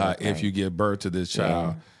if you give birth to this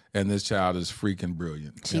child. Yeah. And this child is freaking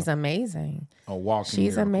brilliant. She's amazing. A walking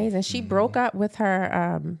She's miracle. amazing. She broke up with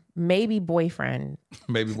her maybe boyfriend.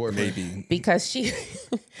 Maybe. Because she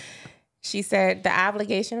said the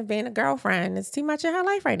obligation of being a girlfriend is too much in her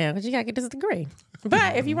life right now because you got to get this degree.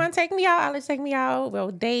 But if you want to take me out, I'll let you take me out.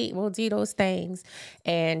 We'll date. We'll do those things.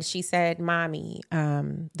 And she said, Mommy,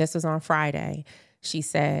 this was on Friday. She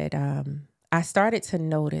said, I started to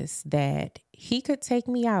notice that he could take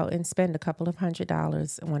me out and spend a couple of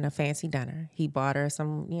 $100s on a fancy dinner. He bought her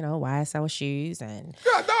some, YSL shoes and.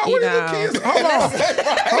 God, no, what are the kids?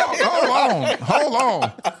 Hold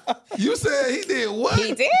on. You said he did what?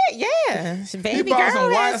 He did, yeah. Baby he bought girl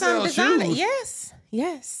some had some YSL designer. shoes.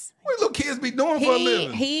 Yes. What little kids be doing for a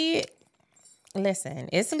living? Listen,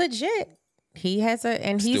 it's legit. He has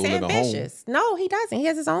he's Still live at ambitious. No, he doesn't. He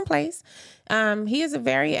has his own place. He is a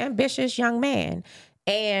very ambitious young man.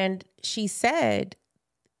 And she said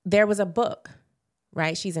there was a book,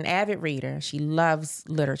 right? She's an avid reader. She loves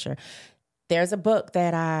literature. There's a book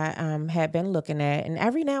that I had been looking at, and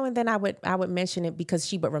every now and then I would mention it because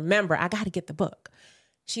she would remember, I got to get the book.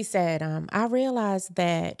 She said, I realized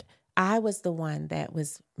that I was the one that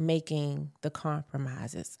was making the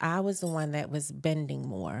compromises. I was the one that was bending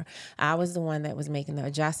more. I was the one that was making the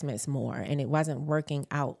adjustments more, and it wasn't working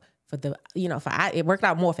out for the, it worked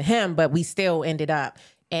out more for him, but we still ended up.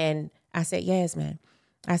 And I said, Yasmin,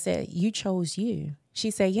 I said, you chose you. She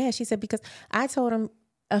said, yeah. She said, because I told him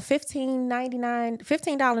a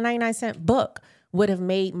 $15.99 book would have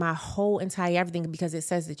made my whole entire everything because it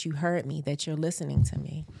says that you heard me, that you're listening to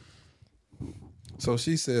me. So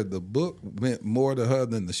she said the book meant more to her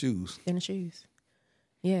than the shoes. Than the shoes.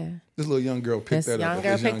 Yeah. This little young girl picked that up. This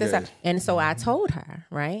young girl picked this up. And so I told her,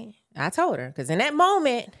 right? I told her, because in that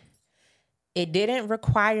moment, it didn't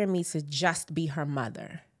require me to just be her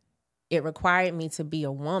mother. It required me to be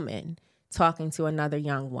a woman talking to another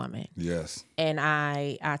young woman. Yes. And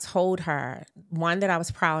I told her, one, that I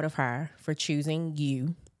was proud of her for choosing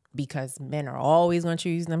you, because men are always going to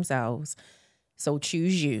choose themselves. So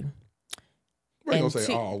choose you. We're going to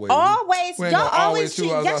say always. Always. Y'all always choose.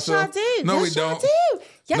 Yes, y'all do. No, yes, we don't.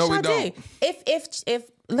 Yes, no, y'all we don't. do.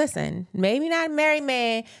 If listen, maybe not a married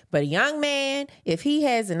man, but a young man, if he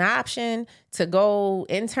has an option to go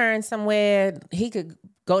intern somewhere, he could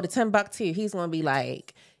go to Timbuktu. He's going to be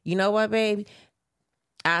like, you know what, baby?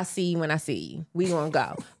 I'll see you when I see you. We going to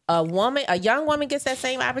go. A young woman gets that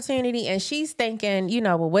same opportunity and she's thinking,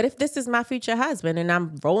 well, what if this is my future husband and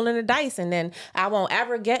I'm rolling the dice and then I won't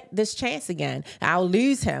ever get this chance again. I'll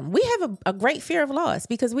lose him. We have a great fear of loss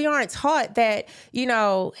because we aren't taught that,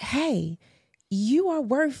 hey, you are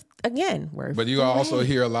worth. But you also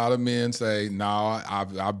hear a lot of men say, no,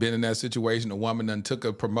 I've been in that situation. A woman done took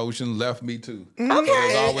a promotion, left me too.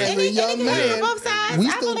 Okay. As a young man, both sides.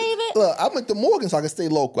 I believe it. Look, I went to Morgan so I could stay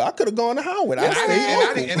local. I could have gone to Howard.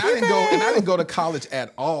 I didn't go to college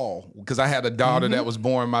at all because I had a daughter that was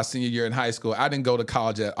born my senior year in high school. I didn't go to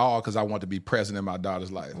college at all because I wanted to be present in my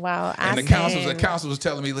daughter's life. Wow. And the counselor was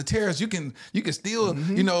telling me, Lateris, you can still,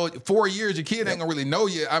 4 years, your kid ain't gonna really know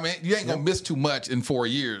you. I mean, you ain't gonna miss too much in 4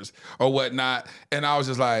 years or whatnot. And I was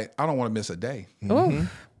just like, I don't want to miss a day.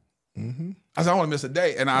 I said, I don't want to miss a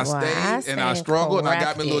day. And I stayed and I struggled and I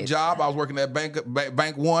got me a little job. I was working at Bank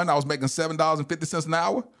One. I was making $7.50 an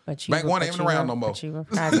hour. Bank One ain't even around no more. But you were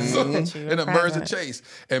present. In a Mercer Chase.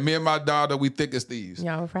 And me and my daughter, we thick as thieves.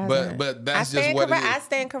 Y'all were present. But that's just what it is. I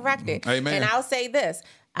stand corrected. Amen. And I'll say this.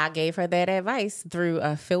 I gave her that advice through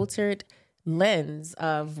a filtered lens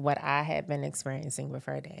of what I had been experiencing with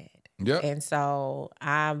her dad. Yep. And so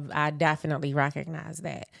I definitely recognize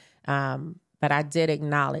that. But I did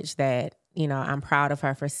acknowledge that, I'm proud of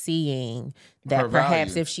her for seeing that Her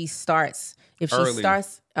perhaps value. if she starts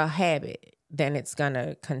a habit, then it's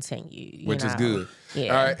gonna continue. Which is good.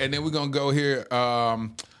 Yeah. All right, and then we're gonna go here.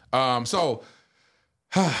 So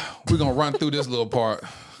we're gonna run through this little part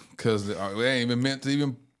because we ain't even meant to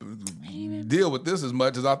even deal with this as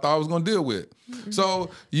much as I thought I was gonna deal with. So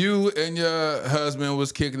you and your husband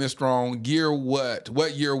was kicking it strong.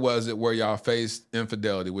 What year was it where y'all faced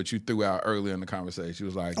infidelity, which you threw out earlier in the conversation? She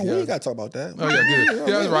was like, we ain't got to talk about that. Oh, yeah, good.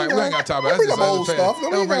 Yeah, that's right. We ain't got to talk about that. Bring up old stuff.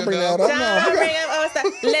 Don't bring that up. Don't bring up old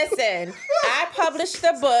stuff. Listen, I published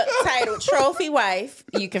a book titled Trophy Wife.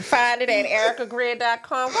 You can find it at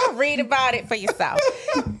ericagrier.com. Go read about it for yourself.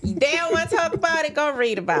 They don't want to talk about it, go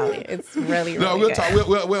read about it. It's really, really we'll good. talk.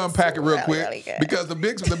 We'll unpack it real Really, quick really good. because the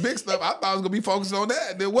big stuff I thought was gonna be focused on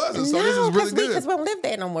that, and it wasn't. So this is really good. Because we don't live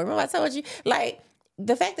there no more. Remember I told you,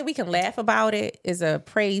 the fact that we can laugh about it is a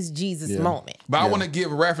praise Jesus moment. But I want to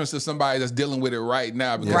give reference to somebody that's dealing with it right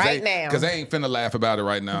now because they ain't finna laugh about it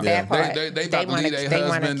right now. That part. They about to leave their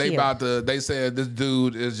husband. They said this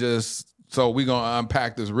dude is just. So we gonna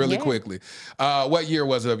unpack this really quickly. What year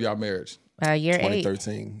was it of y'all marriage? Year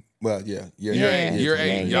 2013. Well, yeah. Year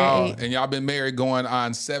 8. Y'all been married going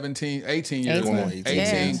on 18 years.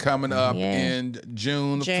 18 coming up in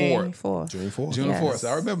June 4th. June 4th. June 4th. So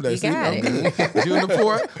I remember that. You got it. June the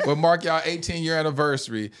 4th will mark y'all 18-year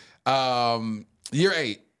anniversary. Year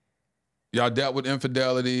 8. Y'all dealt with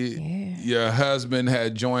infidelity. Yeah. Your husband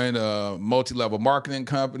had joined a multi-level marketing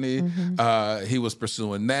company. He was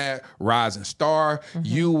pursuing that. Rising star.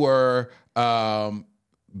 You were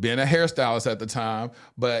being a hairstylist at the time,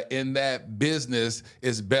 but in that business,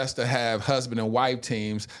 it's best to have husband and wife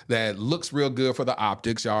teams that looks real good for the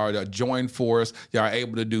optics. Y'all are a joined force. Y'all are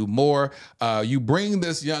able to do more. You bring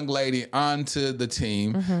this young lady onto the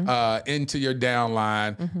team, into your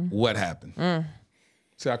downline. What happened?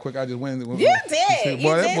 See how quick I just went? You did.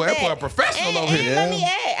 That boy a professional over here. Let me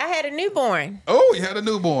add, I had a newborn. Oh, you had a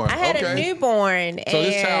newborn. I had a newborn. So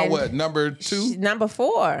this child, what, number 2? Number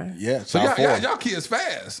 4. Yeah. So y'all kids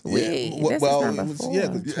fast. This is number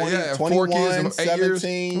 4. 4 kids in 8 years.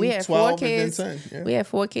 We had 12, 4 kids. and then 10. Yeah. We had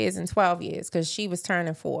 4 kids in 12 years because she was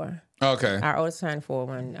turning 4. Okay. Our oldest turned 4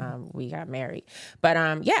 when we got married. But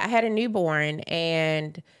I had a newborn,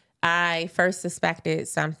 and I first suspected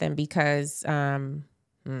something because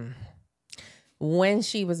when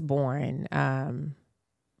she was born,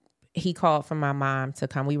 he called for my mom to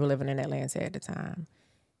come. We were living in Atlanta at the time,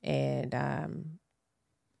 and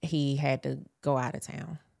he had to go out of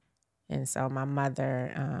town. And so my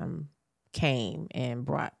mother came and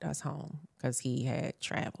brought us home because he had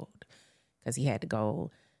traveled, because he had to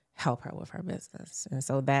go help her with her business. And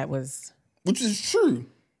so that was... Which is true.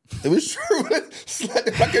 It was true. It's like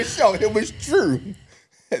the record show. It was true.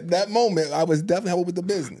 At that moment, I was definitely helping with the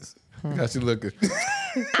business. Got you looking.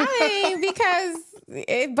 I mean, because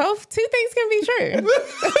both 2 things can be true.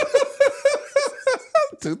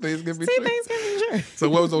 2 things can be 2 true. things can be true. So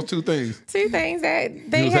what was those 2 things? 2 things that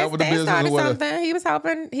they helping with the business started or what? something. He was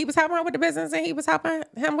helping her with the business, and he was helping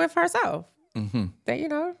him with herself. They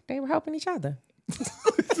were helping each other.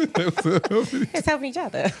 It's helping each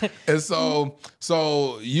other. And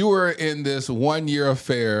so you were in this 1-year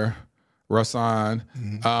affair, Rahsaan.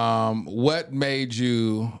 What made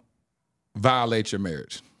you violate your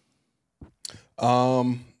marriage?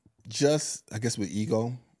 Just, I guess, with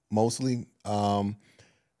ego, mostly.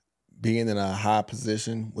 Being in a high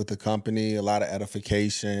position with the company, a lot of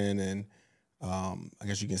edification, and I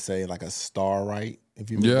guess you can say like a star right, if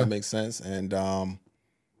you that makes sense. And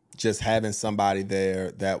just having somebody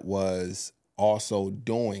there that was also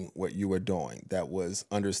doing what you were doing, that was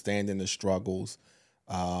understanding the struggles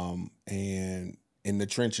and in the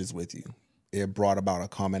trenches with you. it brought about a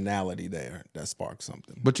commonality there that sparked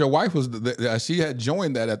something. But your wife was she had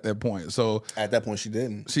joined that at that point. So at that point, she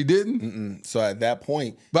didn't. She didn't. Mm-mm. So at that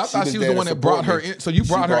point, but I thought she was the one that brought her in. So you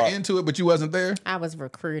brought her into it, but you wasn't there. I was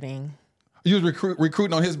recruiting. You was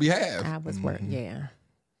recruiting on his behalf. I was working. Yeah.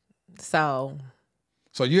 So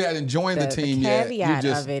you hadn't joined the team yet. The caveat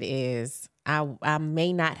of it is I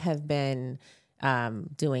may not have been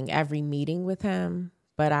doing every meeting with him,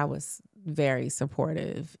 but I was very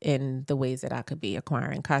supportive in the ways that I could be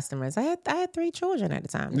acquiring customers. I had 3 children at the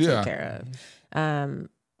time to take care of.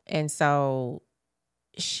 And so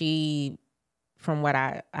she, from what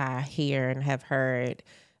I hear and have heard,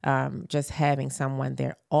 just having someone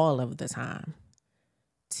there all of the time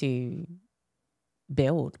to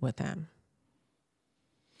build with them.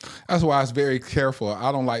 That's why I was very careful.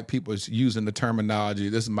 I don't like people using the terminology,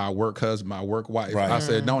 this is my work husband, my work wife. Right. I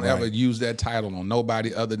said, don't ever use that title on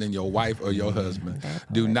nobody other than your wife or your husband.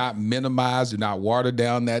 Do not minimize, do not water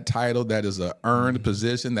down that title. That is an earned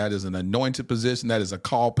position. That is an anointed position. That is a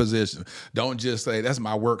called position. Don't just say, that's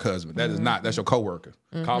my work husband. That is not. That's your coworker.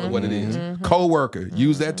 Call it what it is. Co-worker.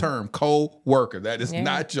 Use that term, co-worker. That is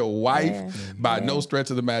not your wife by no stretch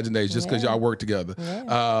of the imagination, just because y'all work together.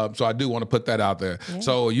 So I do want to put that out there.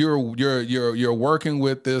 So you're working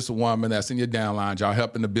with this woman that's in your downline. Y'all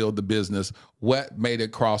helping to build the business. What made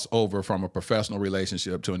it cross over from a professional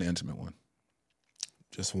relationship to an intimate one?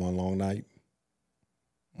 Just one long night.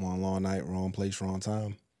 One long night, wrong place, wrong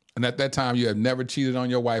time. And at that time, you have never cheated on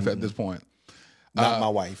your wife at this point? Not my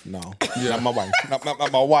wife, no. Not my wife.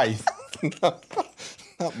 Not my wife.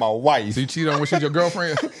 Not my wife. So you cheated on when she's your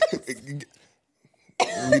girlfriend?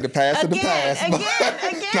 Leave the past in the past.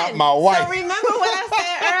 Again. Not my wife. So remember what I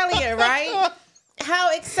said earlier, right?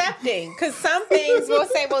 How accepting. Because some things will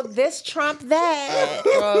say, well, this trump that.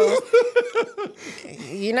 Well,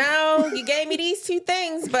 you gave me these 2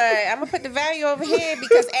 things, but I'm going to put the value over here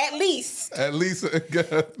because at least. At least I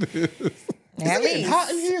got this. At least. Hot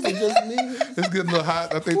in here, is it just me? It's getting a little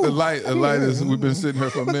hot. I think the light is, we've been sitting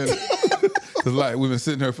here for a minute. We've been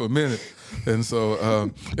sitting here for a minute. And so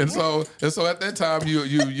at that time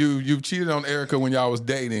you cheated on Erica when y'all was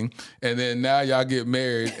dating, and then now y'all get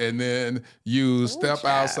married, and then you step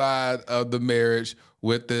outside of the marriage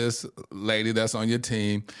with this lady that's on your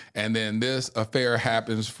team, and then this affair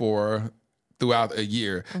happens throughout a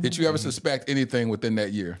year. Did you ever suspect anything within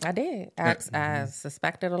that year? I did. I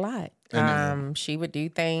suspected a lot. She would do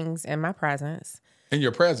things in my presence. In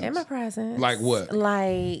your presence? In my presence. Like what?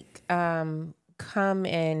 Like come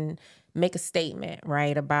and make a statement,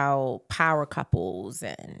 right, about power couples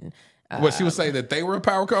and... What, she would say that they were a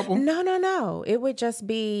power couple? No. It would just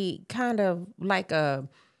be kind of like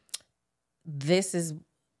this is...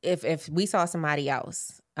 If we saw somebody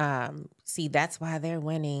else, see, that's why they're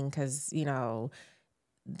winning, because,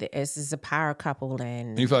 this is a power couple,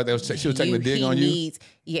 and you feel like she was taking a dig on you?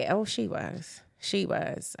 Yeah, she was.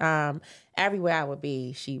 Everywhere I would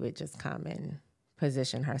be, she would just come and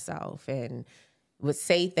position herself and would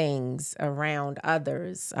say things around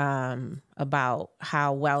others about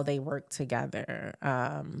how well they work together,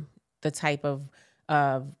 the type of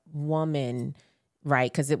woman,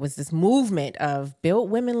 right? Because it was this movement of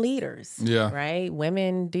build women leaders, right?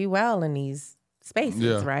 Women do well in these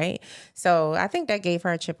spaces, right? So I think that gave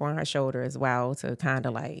her a chip on her shoulder as well to kind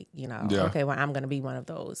of like, okay, well, I'm going to be one of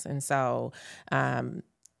those. And so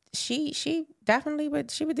she definitely would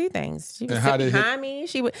do things. She would sit behind me.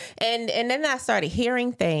 She would, and then I started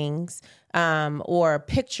hearing things or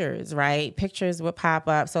pictures, right? Pictures would pop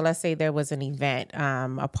up. So let's say there was an event,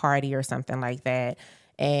 a party or something like that.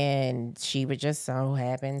 And she would just so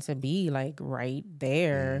happen to be like right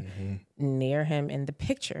there near him in the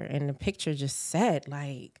picture. And the picture just said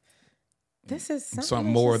like, this is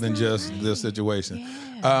something more than just this situation.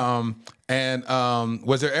 Yeah.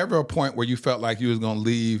 Was there ever a point where you felt like you was going to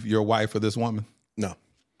leave your wife for this woman? No.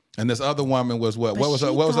 And this other woman was what? What was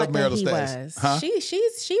her marital status? Huh? She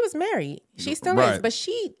was married. She still is. But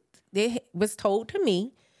it was told to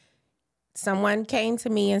me. Someone came to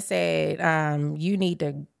me and said, you need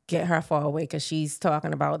to get her far away because she's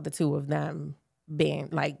talking about the 2 of them being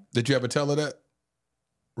like... Did you ever tell her that,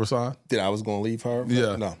 Rahsaan? That I was going to leave her?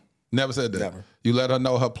 Yeah. No. Never said that? Never. You let her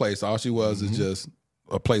know her place. All she was is just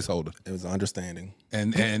a placeholder. It was understanding.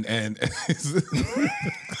 And he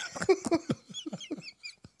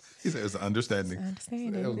said it's understanding.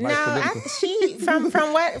 No, from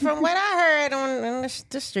what I heard on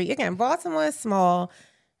the street, again, Baltimore is small.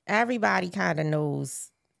 Everybody kind of knows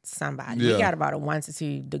somebody. We got about a 1 to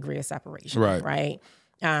 2 degree of separation, right?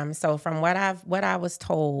 So from what I was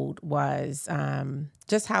told was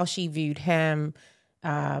just how she viewed him.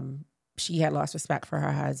 she had lost respect for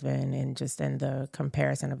her husband, and just in the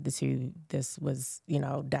comparison of the two, this was,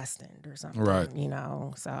 destined or something. Right.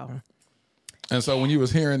 So. And so when you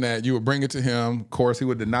was hearing that, you would bring it to him. Of course, he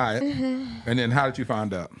would deny it. And then how did you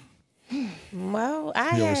find out? Well,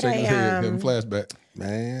 I You had were shaking his head, giving flashback.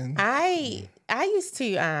 Man. I used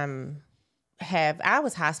to I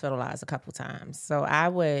was hospitalized a couple times. So I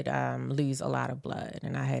would lose a lot of blood,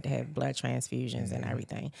 and I had to have blood transfusions and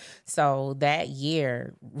everything. So that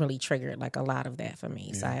year really triggered like a lot of that for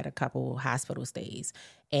me. So I had a couple hospital stays.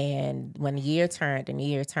 And when the year turned,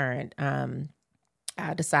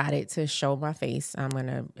 I decided to show my face. I'm going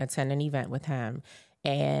to attend an event with him.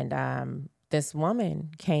 And this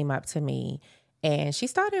woman came up to me and she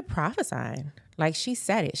started prophesying. Like she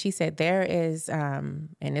said it. She said, there is, and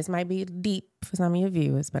this might be deep for some of your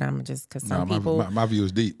viewers, but I'm just, because some people. My view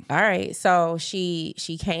is deep. All right. So she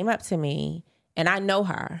came up to me, and I know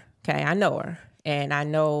her. Okay. I know her, and I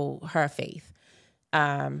know her faith.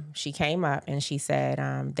 She came up and she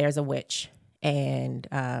said, there's a witch. And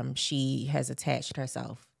she has attached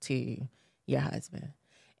herself to your husband.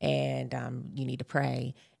 And you need to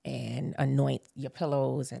pray and anoint your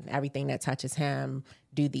pillows and everything that touches him,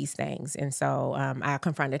 do these things. And so I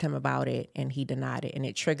confronted him about it, and he denied it. And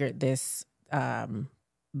it triggered this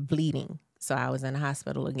bleeding. So I was in the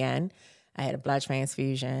hospital again. I had a blood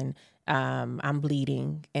transfusion. I'm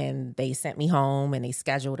bleeding, and they sent me home, and they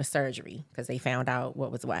scheduled a surgery because they found out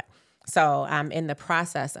what was what. So I'm in the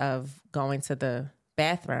process of going to the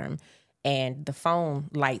bathroom, and the phone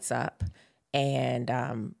lights up.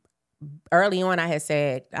 And early on, I had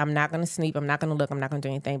said, I'm not going to sleep. I'm not going to look. I'm not going to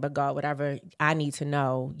do anything. But God, whatever I need to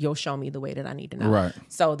know, you'll show me the way that I need to know. Right.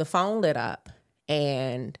 So the phone lit up,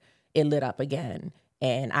 and it lit up again.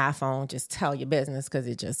 And iPhone, just tell your business, because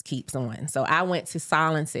it just keeps on. So I went to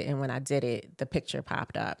silence it. And when I did it, the picture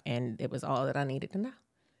popped up, and it was all that I needed to know.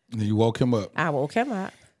 And you woke him up. I woke him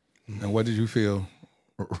up. And what did you feel,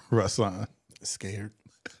 Rahsaan? Scared.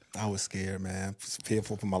 I was scared, man.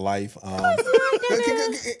 Fearful for my life.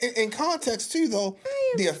 In context, too, though,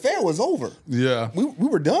 the affair was over. Yeah. We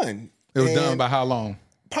were done. It was done by how long?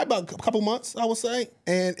 Probably about a couple months, I would say.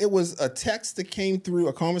 And it was a text that came through,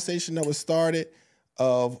 a conversation that was started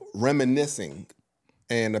of reminiscing.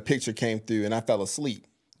 And a picture came through, and I fell asleep.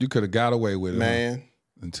 You could have got away with it. Man.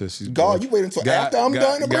 Until she's God, you wait until after I'm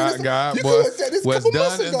done. God, what's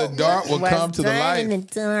done in the dark will come to the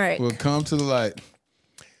light. Will come to the light.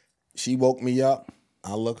 She woke me up.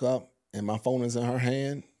 I look up, and my phone is in her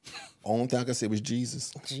hand. Only thing I could say was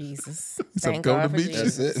Jesus. Jesus. Thank God for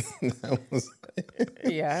Jesus. That's it. That was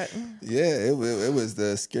Yeah. Yeah, it was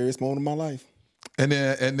the scariest moment of my life. And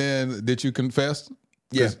then did you confess?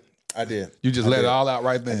 Yeah, I did. You just let it all out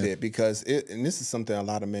right then? I did, because and this is something a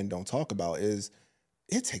lot of men don't talk about, is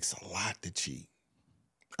it takes a lot to cheat.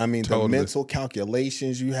 I mean, the mental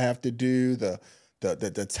calculations you have to do,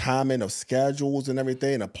 the timing of schedules and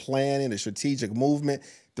everything, the planning, the strategic movement,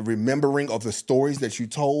 the remembering of the stories that you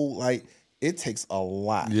told, like, it takes a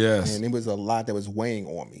lot. Yes. And it was a lot that was weighing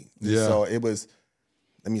on me. Yeah. So it was,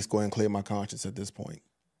 let me just go ahead and clear my conscience at this point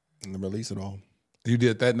and release it all. You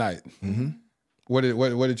did that night? Mm-hmm. What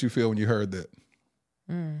did you feel when you heard that?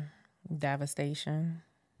 Devastation.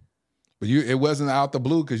 But it wasn't out the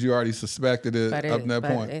blue, because you already suspected it up to that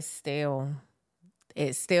point. It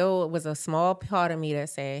still was a small part of me that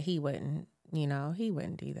said he wouldn't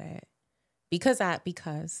do that. Because I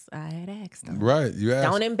had asked him. Right, you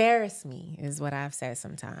asked. Don't embarrass me, is what I've said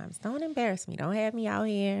sometimes. Don't embarrass me. Don't have me out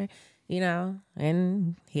here,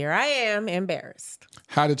 and here I am, embarrassed.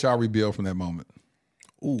 How did y'all rebuild from that moment?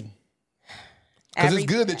 Ooh. Because it's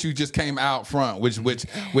good that you just came out front, which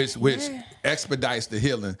expedites the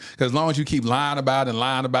healing. Because as long as you keep lying about it and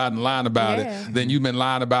lying about it and lying about it, then you've been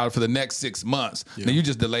lying about it for the next 6 months. Yeah. Then you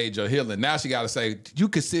just delayed your healing. Now she got to say, you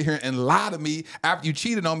could sit here and lie to me after you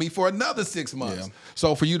cheated on me for another 6 months. Yeah.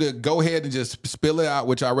 So for you to go ahead and just spill it out,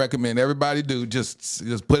 which I recommend everybody do, just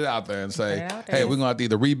put it out there and say, hey, we're going to have to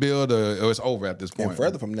either rebuild or it's over at this point. And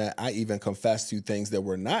further from that, I even confessed to things that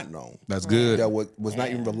were not known. That's good. That was not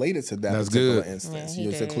even related to that That's particular good. instance.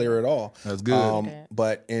 Yeah, to clear it all. That's good.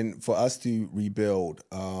 But for us to rebuild,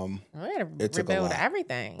 it took a lot.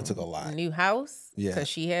 Everything. It took a lot. New house. Yeah. Because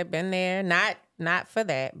she had been there. Not for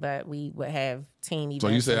that, but we would have team events. So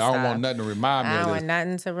you said, I don't want nothing to remind me of this. I don't want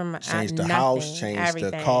nothing to remind me. Change the house, change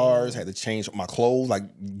the cars, had to change my clothes, like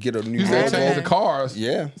get a new You said change the cars?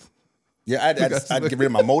 Yeah. Yeah, I'd get rid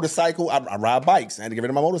of my motorcycle. I ride bikes. I had to get rid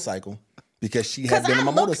of my motorcycle because she had been in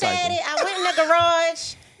my motorcycle. I went in the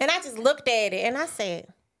garage and I just looked at it and I said,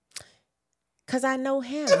 Because I know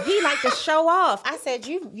him. He like to show off. I said,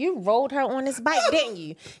 you rode her on this bike, didn't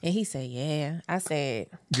you? And he said, yeah. I said,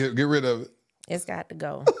 get rid of it. It's got to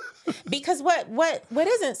go. Because what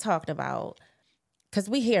isn't talked about, because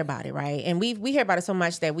we hear about it, right? And we hear about it so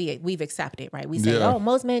much that we've accepted, right? We say, oh,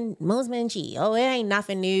 most men cheat. Oh, it ain't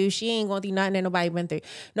nothing new. She ain't going through nothing that nobody went through.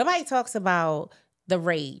 Nobody talks about the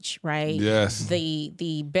rage, right? Yes.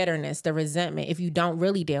 The bitterness, the resentment, if you don't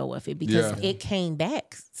really deal with it, because it came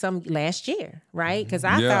back some last year, right? Because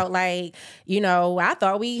I felt like, I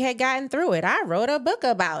thought we had gotten through it. I wrote a book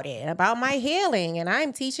about it, about my healing, and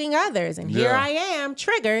I'm teaching others. And here I am,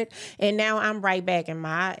 triggered, and now I'm right back in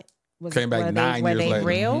my... Came back 9 years later.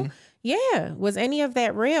 Real? Mm-hmm. Yeah. Was any of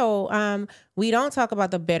that real? We don't talk about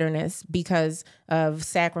the bitterness because of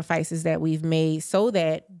sacrifices that we've made so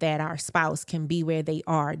that our spouse can be where they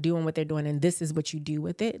are, doing what they're doing. And this is what you do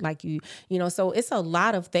with it. Like so it's a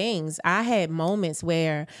lot of things. I had moments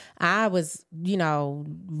where I was,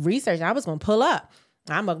 researching. I was going to pull up.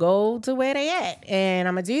 I'm going to go to where they at and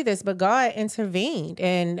I'm going to do this. But God intervened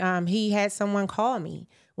and he had someone call me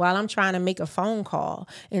while I'm trying to make a phone call.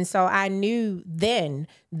 And so I knew then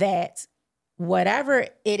that whatever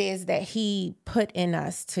it is that he put in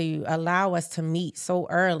us to allow us to meet so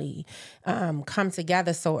early, come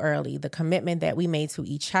together so early, the commitment that we made to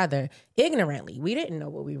each other ignorantly, we didn't know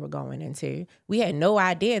what we were going into. We had no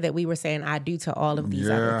idea that we were saying I do to all of these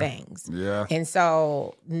other things. Yeah. And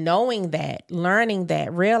so knowing that, learning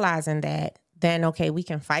that, realizing that, then, okay, we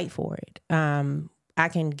can fight for it. I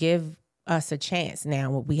can give us a chance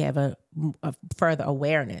now. We have a further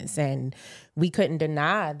awareness, and we couldn't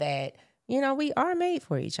deny that, we are made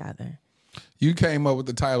for each other. You came up with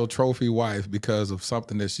the title Trophy Wife because of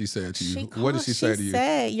something that she said to you. What did she say to you? She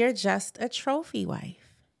said, you're just a trophy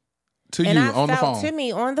wife. To you on the phone? To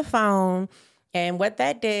me on the phone. And what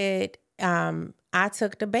that did, I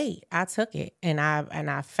took the bait. I took it. And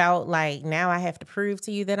I felt like now I have to prove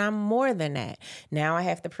to you that I'm more than that. Now I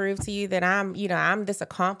have to prove to you that I'm this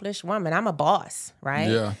accomplished woman. I'm a boss, right?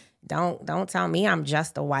 Yeah. Don't tell me I'm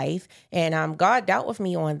just a wife. And God dealt with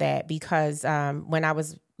me on that because when I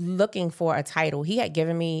was looking for a title, he had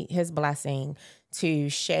given me his blessing to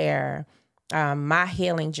share my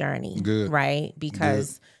healing journey. Good. Right?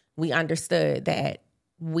 Because we understood that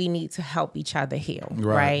we need to help each other heal.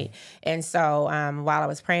 Right? And so while I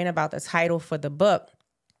was praying about the title for the book,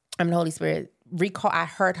 the Holy Spirit I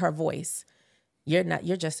heard her voice.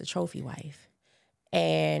 You're just a trophy wife.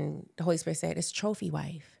 And the Holy Spirit said, it's trophy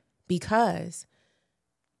wife. Because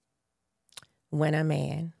when a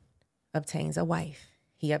man obtains a wife,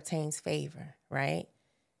 he obtains favor, right?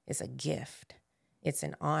 It's a gift. It's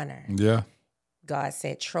an honor. Yeah. God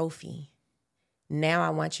said trophy. Now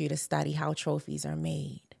I want you to study how trophies are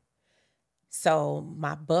made. So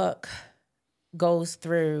my book goes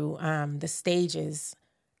through the stages.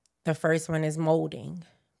 The first one is molding,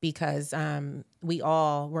 because we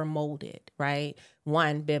all were molded, right?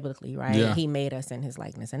 One, biblically, right? Yeah. He made us in his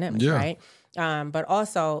likeness and image, right? But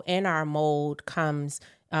also in our mold comes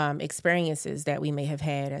experiences that we may have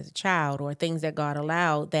had as a child, or things that God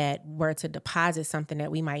allowed that were to deposit something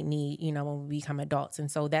that we might need, when we become adults. And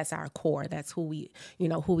so that's our core. That's who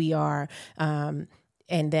we are. And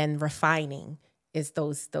then refining is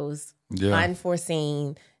those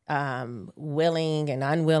unforeseen, willing and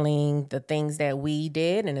unwilling, the things that we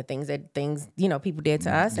did and the things people did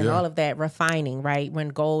to us, and all of that refining, right? When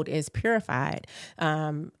gold is purified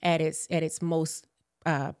at its most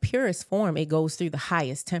purest form, it goes through the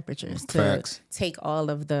highest temperatures to take all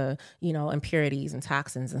of the impurities and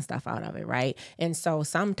toxins and stuff out of it, right? And so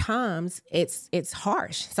sometimes it's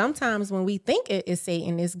harsh. Sometimes when we think it is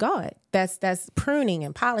Satan, it's God. That's pruning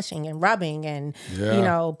and polishing and rubbing and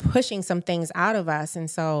pushing some things out of us. And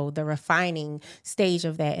so the refining stage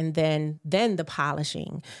of that, and then the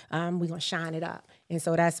polishing, we're gonna shine it up. And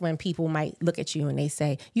so that's when people might look at you and they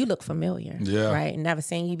say, you look familiar, right? Never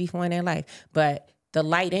seen you before in their life, but the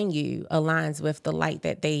light in you aligns with the light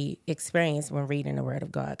that they experience when reading the word of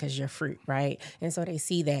God, because you're fruit, right? And so they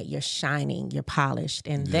see that you're shining, you're polished.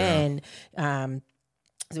 And then so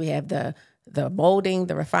we have the molding,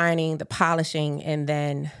 the refining, the polishing, and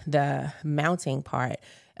then the mounting part,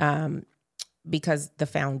 because the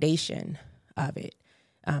foundation of it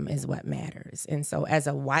is what matters. And so as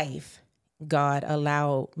a wife, God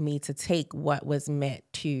allowed me to take what was meant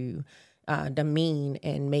to demean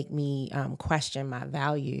and make me question my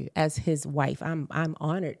value as his wife. I'm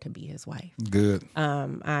honored to be his wife. Good.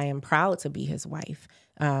 I am proud to be his wife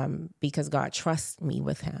because God trusts me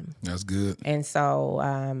with him. That's good. And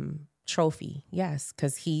so trophy, yes,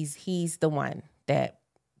 because he's the one that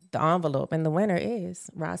the envelope, and the winner is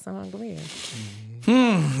Rahsaan Grier.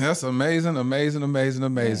 That's amazing. Man,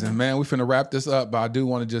 we finna wrap this up, but I do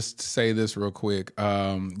want to just say this real quick.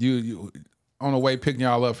 You on the way picking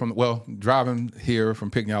y'all up driving here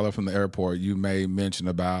from picking y'all up from the airport, you made mention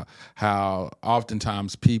about how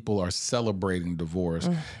oftentimes people are celebrating divorce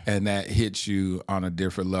and that hits you on a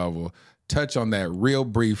different level. Touch on that real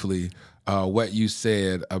briefly, what you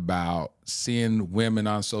said about seeing women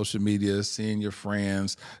on social media, seeing your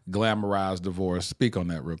friends glamorize divorce. Speak on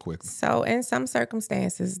that real quickly. So in some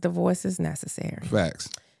circumstances, divorce is necessary. Facts.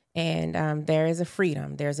 And there is a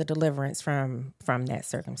freedom, there's a deliverance from that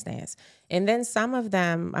circumstance. And then some of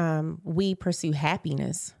them, we pursue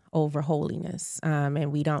happiness over holiness,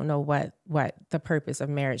 and we don't know what the purpose of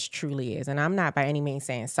marriage truly is. And I'm not by any means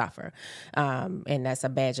saying suffer, and that's a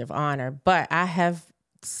badge of honor. But I have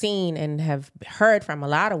seen and have heard from a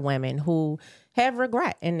lot of women who have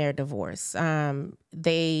regret in their divorce.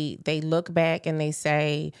 They look back and they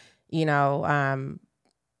say,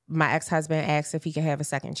 my ex-husband asked if he could have a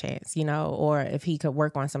second chance, or if he could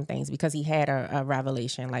work on some things because he had a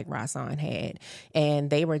revelation like Rahsaan had. And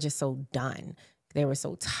they were just so done. They were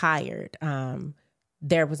so tired.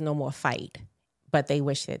 There was no more fight, but they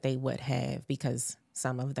wish that they would have, because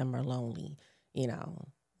some of them are lonely.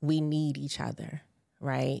 We need each other,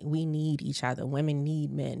 right? We need each other. Women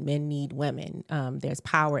need men. Men need women. There's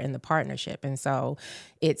power in the partnership. And so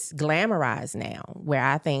it's glamorized now, where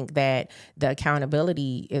I think that the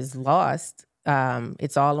accountability is lost.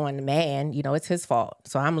 It's all on the man. It's his fault.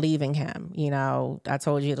 So I'm leaving him. I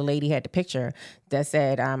told you the lady had the picture that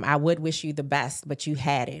said, I would wish you the best, but you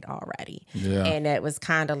had it already. Yeah. And it was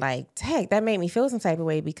kind of like, dang, that made me feel some type of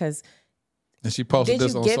way, because and she posted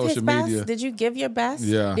this on social media. Did you give your best?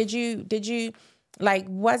 Yeah. Did you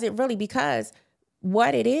was it really? Because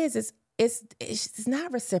what it is it's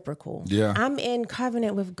not reciprocal. Yeah. I'm in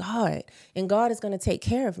covenant with God, and God is going to take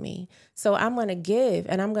care of me. So I'm going to give,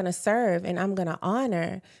 and I'm going to serve, and I'm going to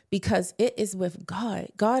honor, because it is with God.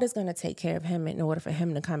 God is going to take care of him in order for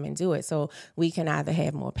him to come and do it. So we can either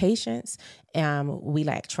have more patience, we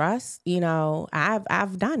lack trust.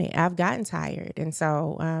 I've done it. I've gotten tired. And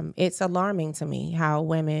so it's alarming to me how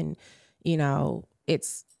women,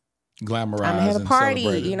 it's glamorize. I'm gonna have a party,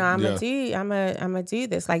 I'm yeah. gonna do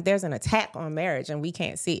this. Like, there's an attack on marriage, and we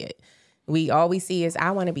can't see it. All we see is, I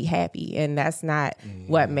want to be happy, and that's not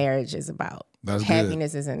what marriage is about. That's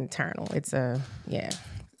happiness good. is internal. It's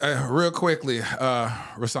real quickly,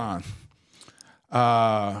 Rahsaan,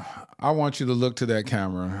 I want you to look to that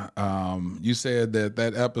camera. You said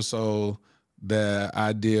that episode that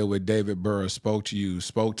I did with David Burr spoke to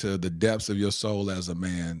the depths of your soul as a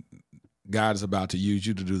man. God is about to use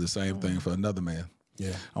you to do the same thing for another man.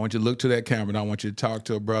 Yeah. I want you to look to that camera, and I want you to talk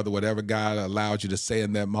to a brother. Whatever God allows you to say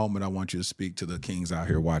in that moment, I want you to speak to the kings out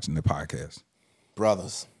here watching the podcast.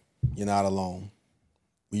 Brothers, you're not alone.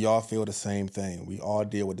 We all feel the same thing. We all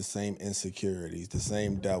deal with the same insecurities, the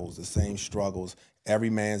same devils, the same struggles. Every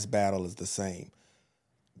man's battle is the same.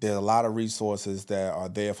 There are a lot of resources that are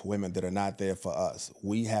there for women that are not there for us.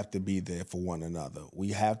 We have to be there for one another.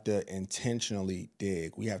 We have to intentionally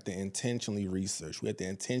dig. We have to intentionally research. We have to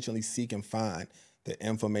intentionally seek and find the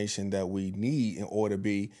information that we need in order to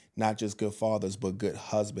be not just good fathers, but good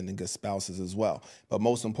husbands and good spouses as well. But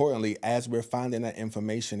most importantly, as we're finding that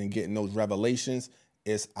information and getting those revelations,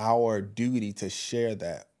 it's our duty to share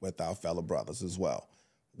that with our fellow brothers as well.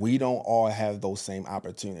 We don't all have those same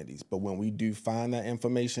opportunities, but when we do find that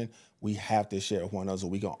information, we have to share it with one another so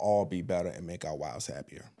we can all be better and make our wives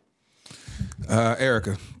happier.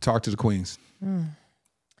 Erica, talk to the queens.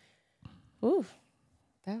 Ooh,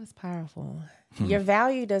 that was powerful. Your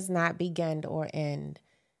value does not begin or end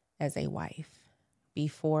as a wife.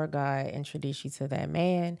 Before God introduced you to that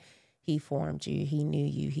man, he formed you, he knew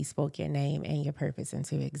you, he spoke your name and your purpose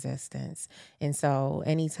into existence. And so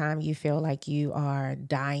anytime you feel like you are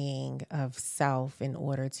dying of self in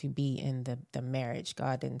order to be in the marriage,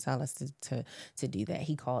 God didn't tell us to do that.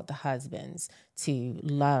 He called the husbands to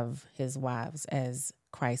love his wives as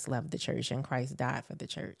Christ loved the church, and Christ died for the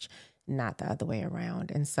church, not the other way around.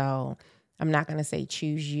 And so I'm not going to say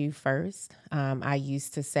choose you first. I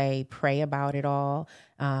used to say pray about it all,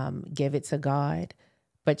 give it to God.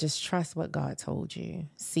 But just trust what God told you.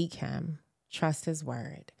 Seek him. Trust his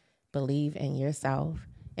word. Believe in yourself.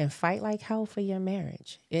 And fight like hell for your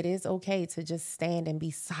marriage. It is okay to just stand and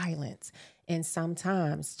be silent. And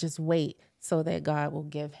sometimes just wait so that God will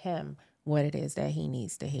give him what it is that he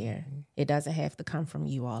needs to hear. It doesn't have to come from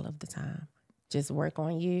you all of the time. Just work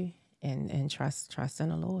on you and trust in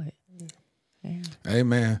the Lord. Yeah.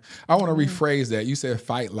 Amen. I want to rephrase that. You said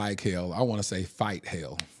fight like hell. I want to say fight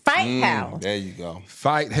hell. Fight hell. There you go.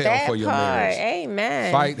 Fight hell That for your part. marriage.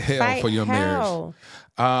 Amen. Fight hell for your hell.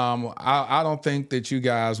 marriage. I don't think that you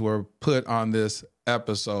guys were put on this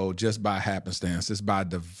episode just by happenstance. It's by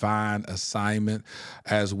divine assignment.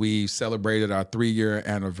 As we celebrated our 3-year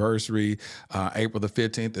anniversary, April the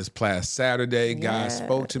 15th is past Saturday. God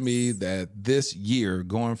spoke to me that this year,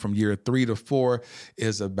 going from year 3 to 4,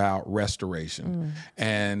 is about restoration.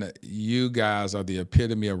 And you guys are the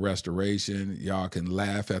epitome of restoration. Y'all can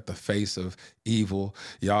laugh at the face of evil.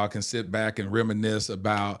 Y'all can sit back and reminisce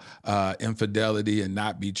about infidelity and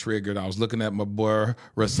not be triggered. I was looking at my boy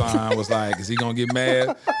Rahsaan, was like, is he gonna get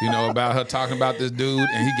mad, about her talking about this dude?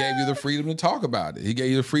 And he gave you the freedom to talk about it. He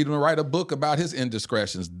gave you the freedom to write a book about his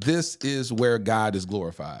indiscretions. This is where God is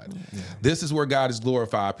glorified. This is where God is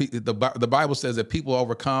glorified. The Bible says that people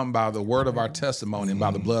overcome by the word of our testimony and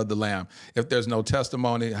by the blood of the Lamb. If there's no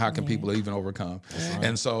testimony, how can people even overcome?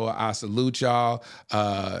 And so I salute y'all.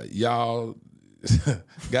 Y'all,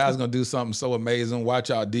 God's gonna do something so amazing. Watch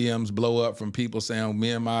our DMs blow up from people saying, me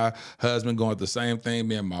and my husband going through the same thing,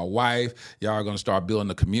 me and my wife. Y'all are gonna start building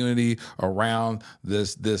a community around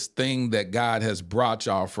this thing that God has brought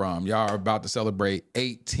y'all from. Y'all are about to celebrate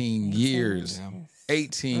 18 years.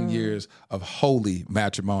 18 years of holy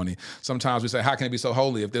matrimony. Sometimes we say, how can it be so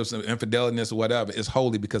holy if there's some infidelity or whatever? It's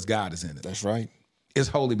holy because God is in it. That's right. It's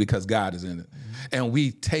holy because God is in it. And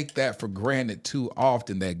we take that for granted too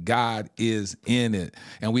often, that God is in it.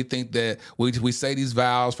 And we think that we say these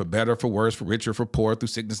vows for better, for worse, for richer, for poor, through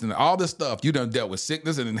sickness, and all this stuff. You done dealt with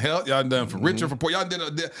sickness and in health. Y'all done for richer, for poor. Y'all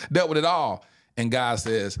dealt with it all. And God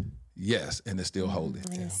says, yes, and it's still holy.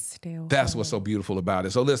 That's what's so beautiful about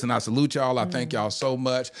it. So listen, I salute y'all. I thank y'all so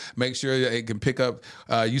much. Make sure they can pick up,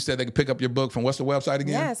 you said they can pick up your book from, what's the website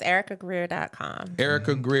again? Yes, ericagrier.com.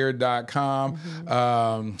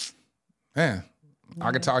 ericagrier.com. Man,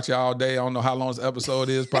 I could talk to y'all all day. I don't know how long this episode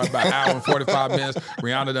is. Probably about an hour and 45 minutes.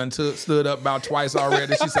 Rihanna done stood up about twice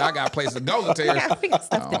already. She said, I got a place to go. We got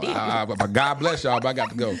stuff to do. But God bless y'all, but I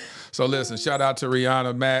got to go. So listen, shout out to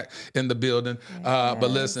Rihanna Mac in the building.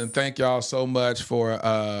 But listen, thank y'all so much for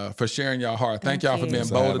sharing your heart. Thank y'all for being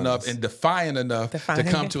bold enough and defiant enough to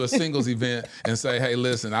come to a singles event and say, hey,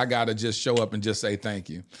 listen, I got to just show up and just say thank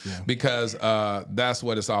you. Because that's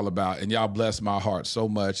what it's all about. And y'all blessed my heart so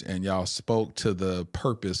much, and y'all spoke to the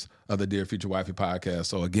purpose of the Dear Future Wifey podcast.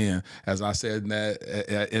 So again, as I said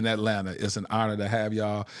in Atlanta, it's an honor to have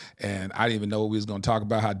y'all. And I didn't even know what we was going to talk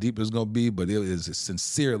about, how deep it was going to be, but it is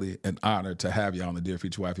sincerely an honor to have y'all on the Dear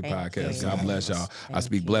Future Wifey podcast. God bless y'all. I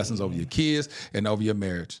speak blessings over your kids and over your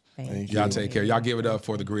marriage. Y'all take care. Y'all give it up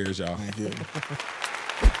for the Griers, y'all. Thank you.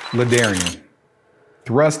 Ladarian,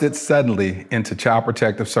 thrusted suddenly into Child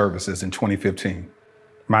Protective Services in 2015.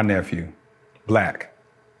 My nephew, Black,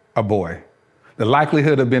 a boy. The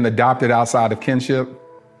likelihood of being adopted outside of kinship,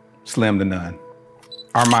 slim to none.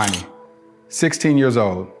 Armani, 16 years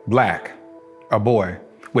old, Black, a boy,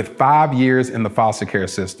 with 5 years in the foster care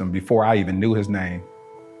system before I even knew his name.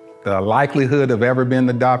 The likelihood of ever being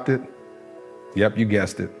adopted, yep, you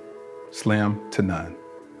guessed it, slim to none.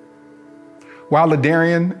 While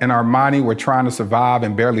Ladarian and Armani were trying to survive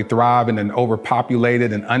and barely thrive in an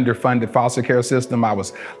overpopulated and underfunded foster care system, I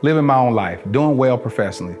was living my own life, doing well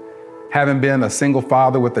professionally. Having been a single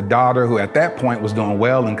father with a daughter who at that point was doing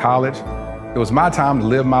well in college, it was my time to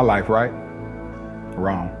live my life, right?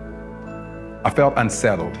 Wrong. I felt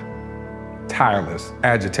unsettled, tireless,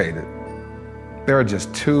 agitated. There are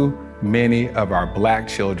just too many of our Black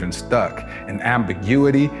children stuck in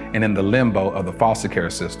ambiguity and in the limbo of the foster care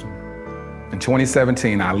system. In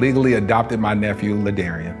 2017, I legally adopted my nephew,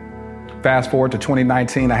 Ladarian. Fast forward to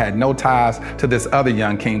 2019, I had no ties to this other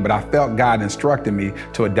young king, but I felt God instructed me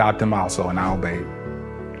to adopt him also, and I obeyed.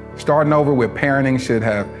 Starting over with parenting should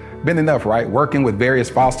have been enough, right? Working with various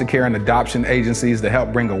foster care and adoption agencies to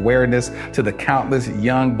help bring awareness to the countless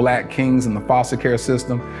young Black kings in the foster care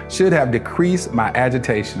system should have decreased my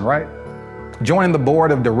agitation, right? Joining the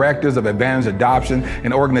board of directors of Advantage Adoption,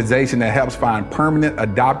 an organization that helps find permanent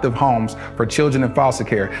adoptive homes for children in foster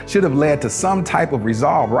care, should have led to some type of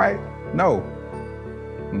resolve, right? No,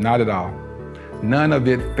 not at all. None of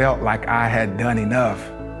it felt like I had done enough.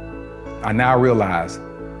 I now realize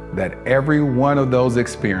that every one of those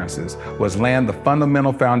experiences was laying the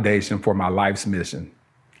fundamental foundation for my life's mission,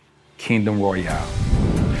 Kingdom Royale.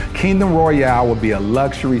 Kingdom Royale will be a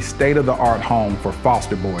luxury, state-of-the-art home for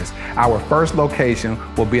foster boys. Our first location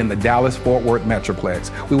will be in the Dallas-Fort Worth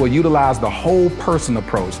Metroplex. We will utilize the whole person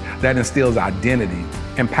approach that instills identity,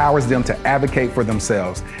 empowers them to advocate for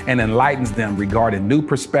themselves, and enlightens them regarding new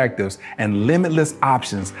perspectives and limitless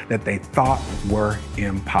options that they thought were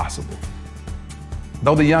impossible.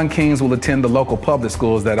 Though the young kings will attend the local public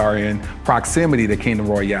schools that are in proximity to Kingdom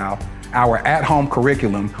Royale, our at-home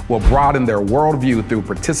curriculum will broaden their worldview through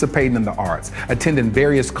participating in the arts, attending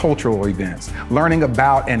various cultural events, learning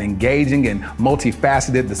about and engaging in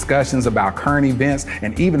multifaceted discussions about current events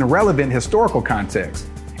and even relevant historical context,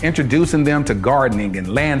 introducing them to gardening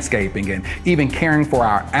and landscaping and even caring for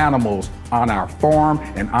our animals on our farm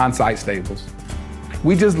and on-site stables.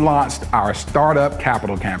 We just launched our Startup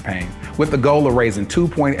Capital campaign with the goal of raising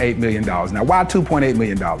 $2.8 million. Now, why $2.8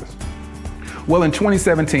 million? Well, in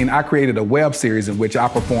 2017, I created a web series in which I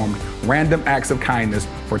performed random acts of kindness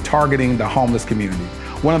for targeting the homeless community.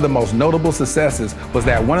 One of the most notable successes was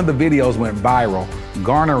that one of the videos went viral,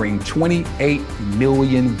 garnering 28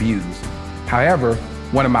 million views. However,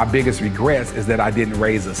 one of my biggest regrets is that I didn't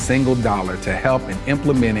raise a single dollar to help in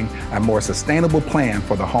implementing a more sustainable plan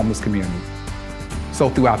for the homeless community. So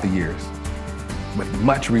throughout the years, with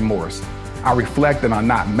much remorse, I reflected on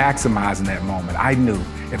not maximizing that moment. I knew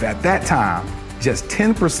if at that time, just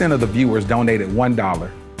 10% of the viewers donated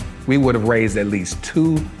 $1, we would have raised at least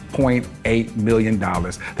 $2.8 million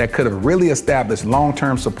that could have really established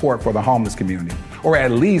long-term support for the homeless community, or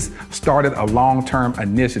at least started a long-term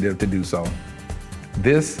initiative to do so.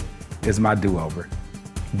 This is my do-over.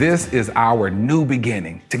 This is our new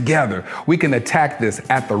beginning. Together, we can attack this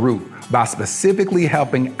at the root by specifically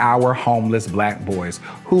helping our homeless Black boys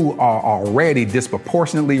who are already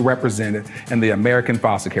disproportionately represented in the American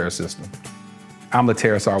foster care system. I'm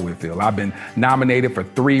Rahsaan Whitfield. I've been nominated for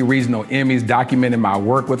 3 regional Emmys documenting my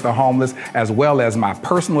work with the homeless as well as my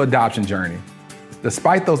personal adoption journey.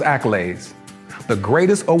 Despite those accolades, the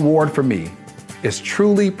greatest award for me is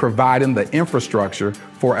truly providing the infrastructure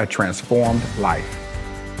for a transformed life.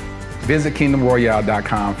 Visit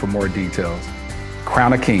kingdomroyale.com for more details.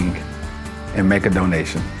 Crown a king and make a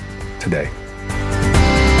donation today.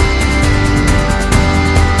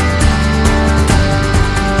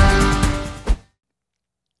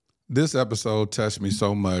 This episode touched me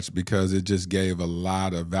so much because it just gave a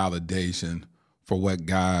lot of validation for what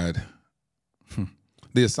God,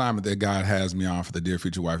 the assignment that God has me on for the Dear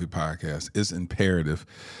Future Wifey podcast. It's imperative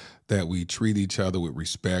that we treat each other with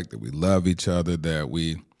respect, that we love each other, that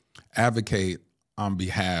we advocate on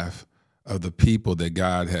behalf of the people that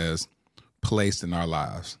God has placed in our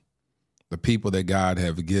lives, the people that God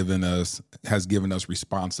has given us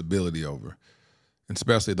responsibility over, and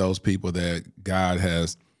especially those people that God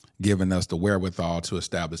has given us the wherewithal to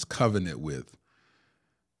establish covenant with,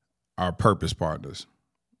 our purpose partners,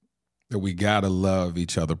 that we got to love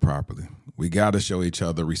each other properly. We got to show each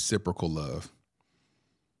other reciprocal love.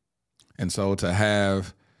 And so to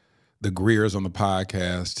have the Griers on the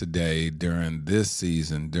podcast today during this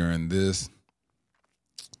season, during this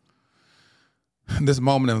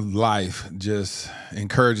moment of life, just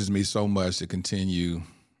encourages me so much to continue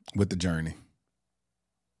with the journey.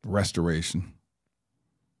 Restoration.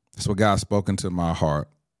 That's what God's spoken to my heart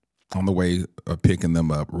on the way of picking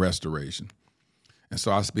them up, restoration. And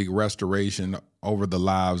so I speak restoration over the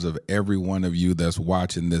lives of every one of you that's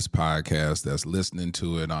watching this podcast, that's listening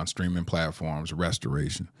to it on streaming platforms,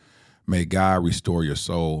 restoration. May God restore your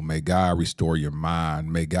soul. May God restore your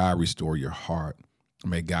mind. May God restore your heart.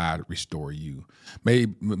 May God restore you.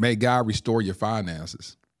 May God restore your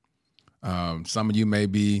finances. Some of you may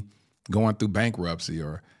be going through bankruptcy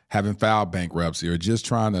or having filed bankruptcy or just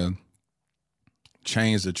trying to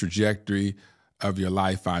change the trajectory of your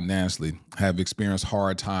life financially, have experienced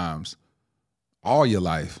hard times all your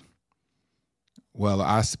life. Well,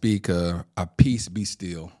 I speak a peace be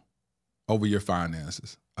still over your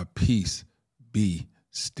finances. A peace be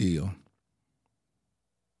still.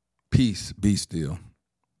 Peace be still.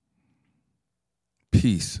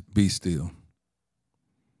 Peace be still.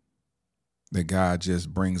 That God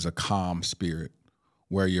just brings a calm spirit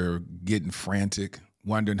where you're getting frantic,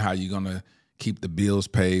 wondering how you're going to keep the bills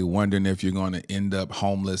paid, wondering if you're going to end up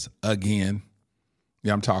homeless again.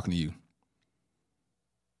 Yeah, I'm talking to you.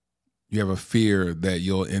 You have a fear that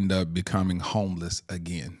you'll end up becoming homeless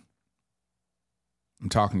again. I'm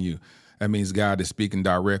talking to you. That means God is speaking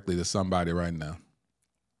directly to somebody right now.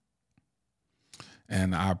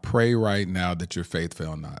 And I pray right now that your faith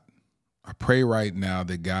fail not. I pray right now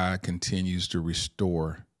that God continues to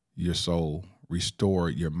restore your soul, restore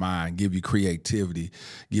your mind, give you creativity,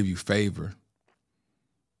 give you favor.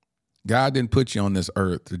 God didn't put you on this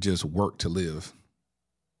earth to just work to live.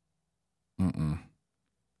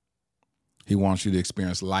 He wants you to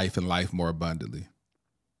experience life and life more abundantly.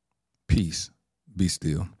 Peace, be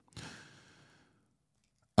still.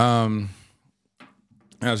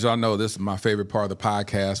 As y'all know, this is my favorite part of the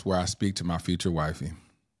podcast where I speak to my future wifey.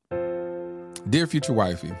 Dear future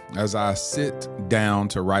wifey, as I sit down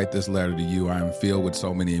to write this letter to you, I am filled with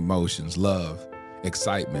so many emotions: love,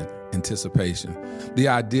 excitement, anticipation. The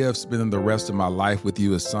idea of spending the rest of my life with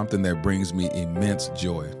you is something that brings me immense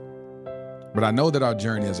joy. But I know that our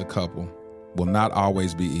journey as a couple will not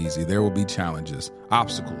always be easy. There will be challenges,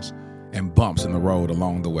 obstacles, and bumps in the road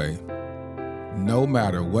along the way. No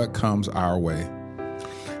matter what comes our way,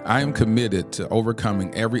 I am committed to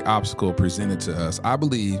overcoming every obstacle presented to us. I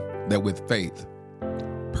believe that with faith,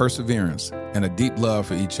 perseverance, and a deep love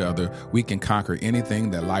for each other, we can conquer anything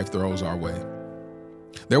that life throws our way.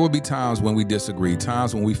 There will be times when we disagree,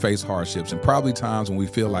 times when we face hardships, and probably times when we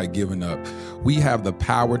feel like giving up. We have the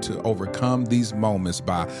power to overcome these moments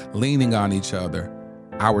by leaning on each other,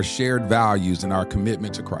 our shared values, and our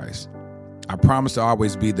commitment to Christ. I promise to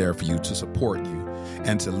always be there for you, to support you,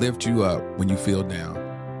 and to lift you up when you feel down.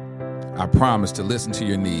 I promise to listen to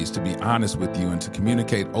your needs, to be honest with you, and to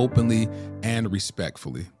communicate openly and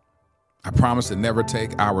respectfully. I promise to never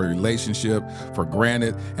take our relationship for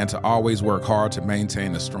granted and to always work hard to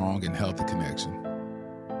maintain a strong and healthy connection.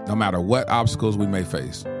 No matter what obstacles we may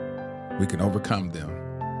face, we can overcome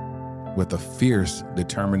them with a fierce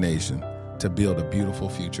determination to build a beautiful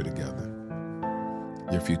future together.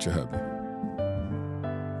 Your future hubby.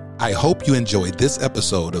 I hope you enjoyed this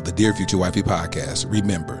episode of the Dear Future Wifey podcast.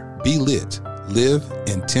 Remember, be lit, live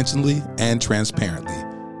intentionally and transparently,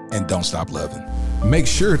 and don't stop loving. Make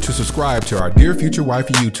sure to subscribe to our Dear Future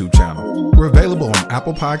Wifey YouTube channel. We're available on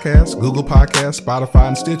Apple Podcasts, Google Podcasts, Spotify,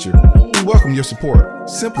 and Stitcher. We welcome your support.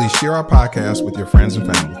 Simply share our podcast with your friends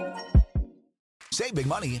and family. Save big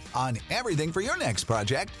money on everything for your next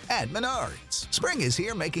project at Menards. Spring is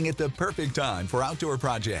here, making it the perfect time for outdoor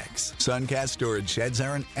projects. Suncast storage sheds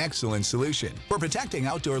are an excellent solution for protecting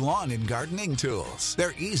outdoor lawn and gardening tools.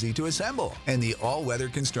 They're easy to assemble, and the all-weather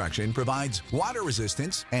construction provides water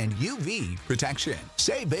resistance and UV protection.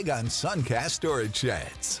 Save big on Suncast storage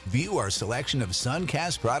sheds. View our selection of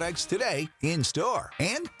Suncast products today in store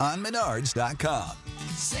and on Menards.com.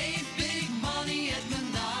 Save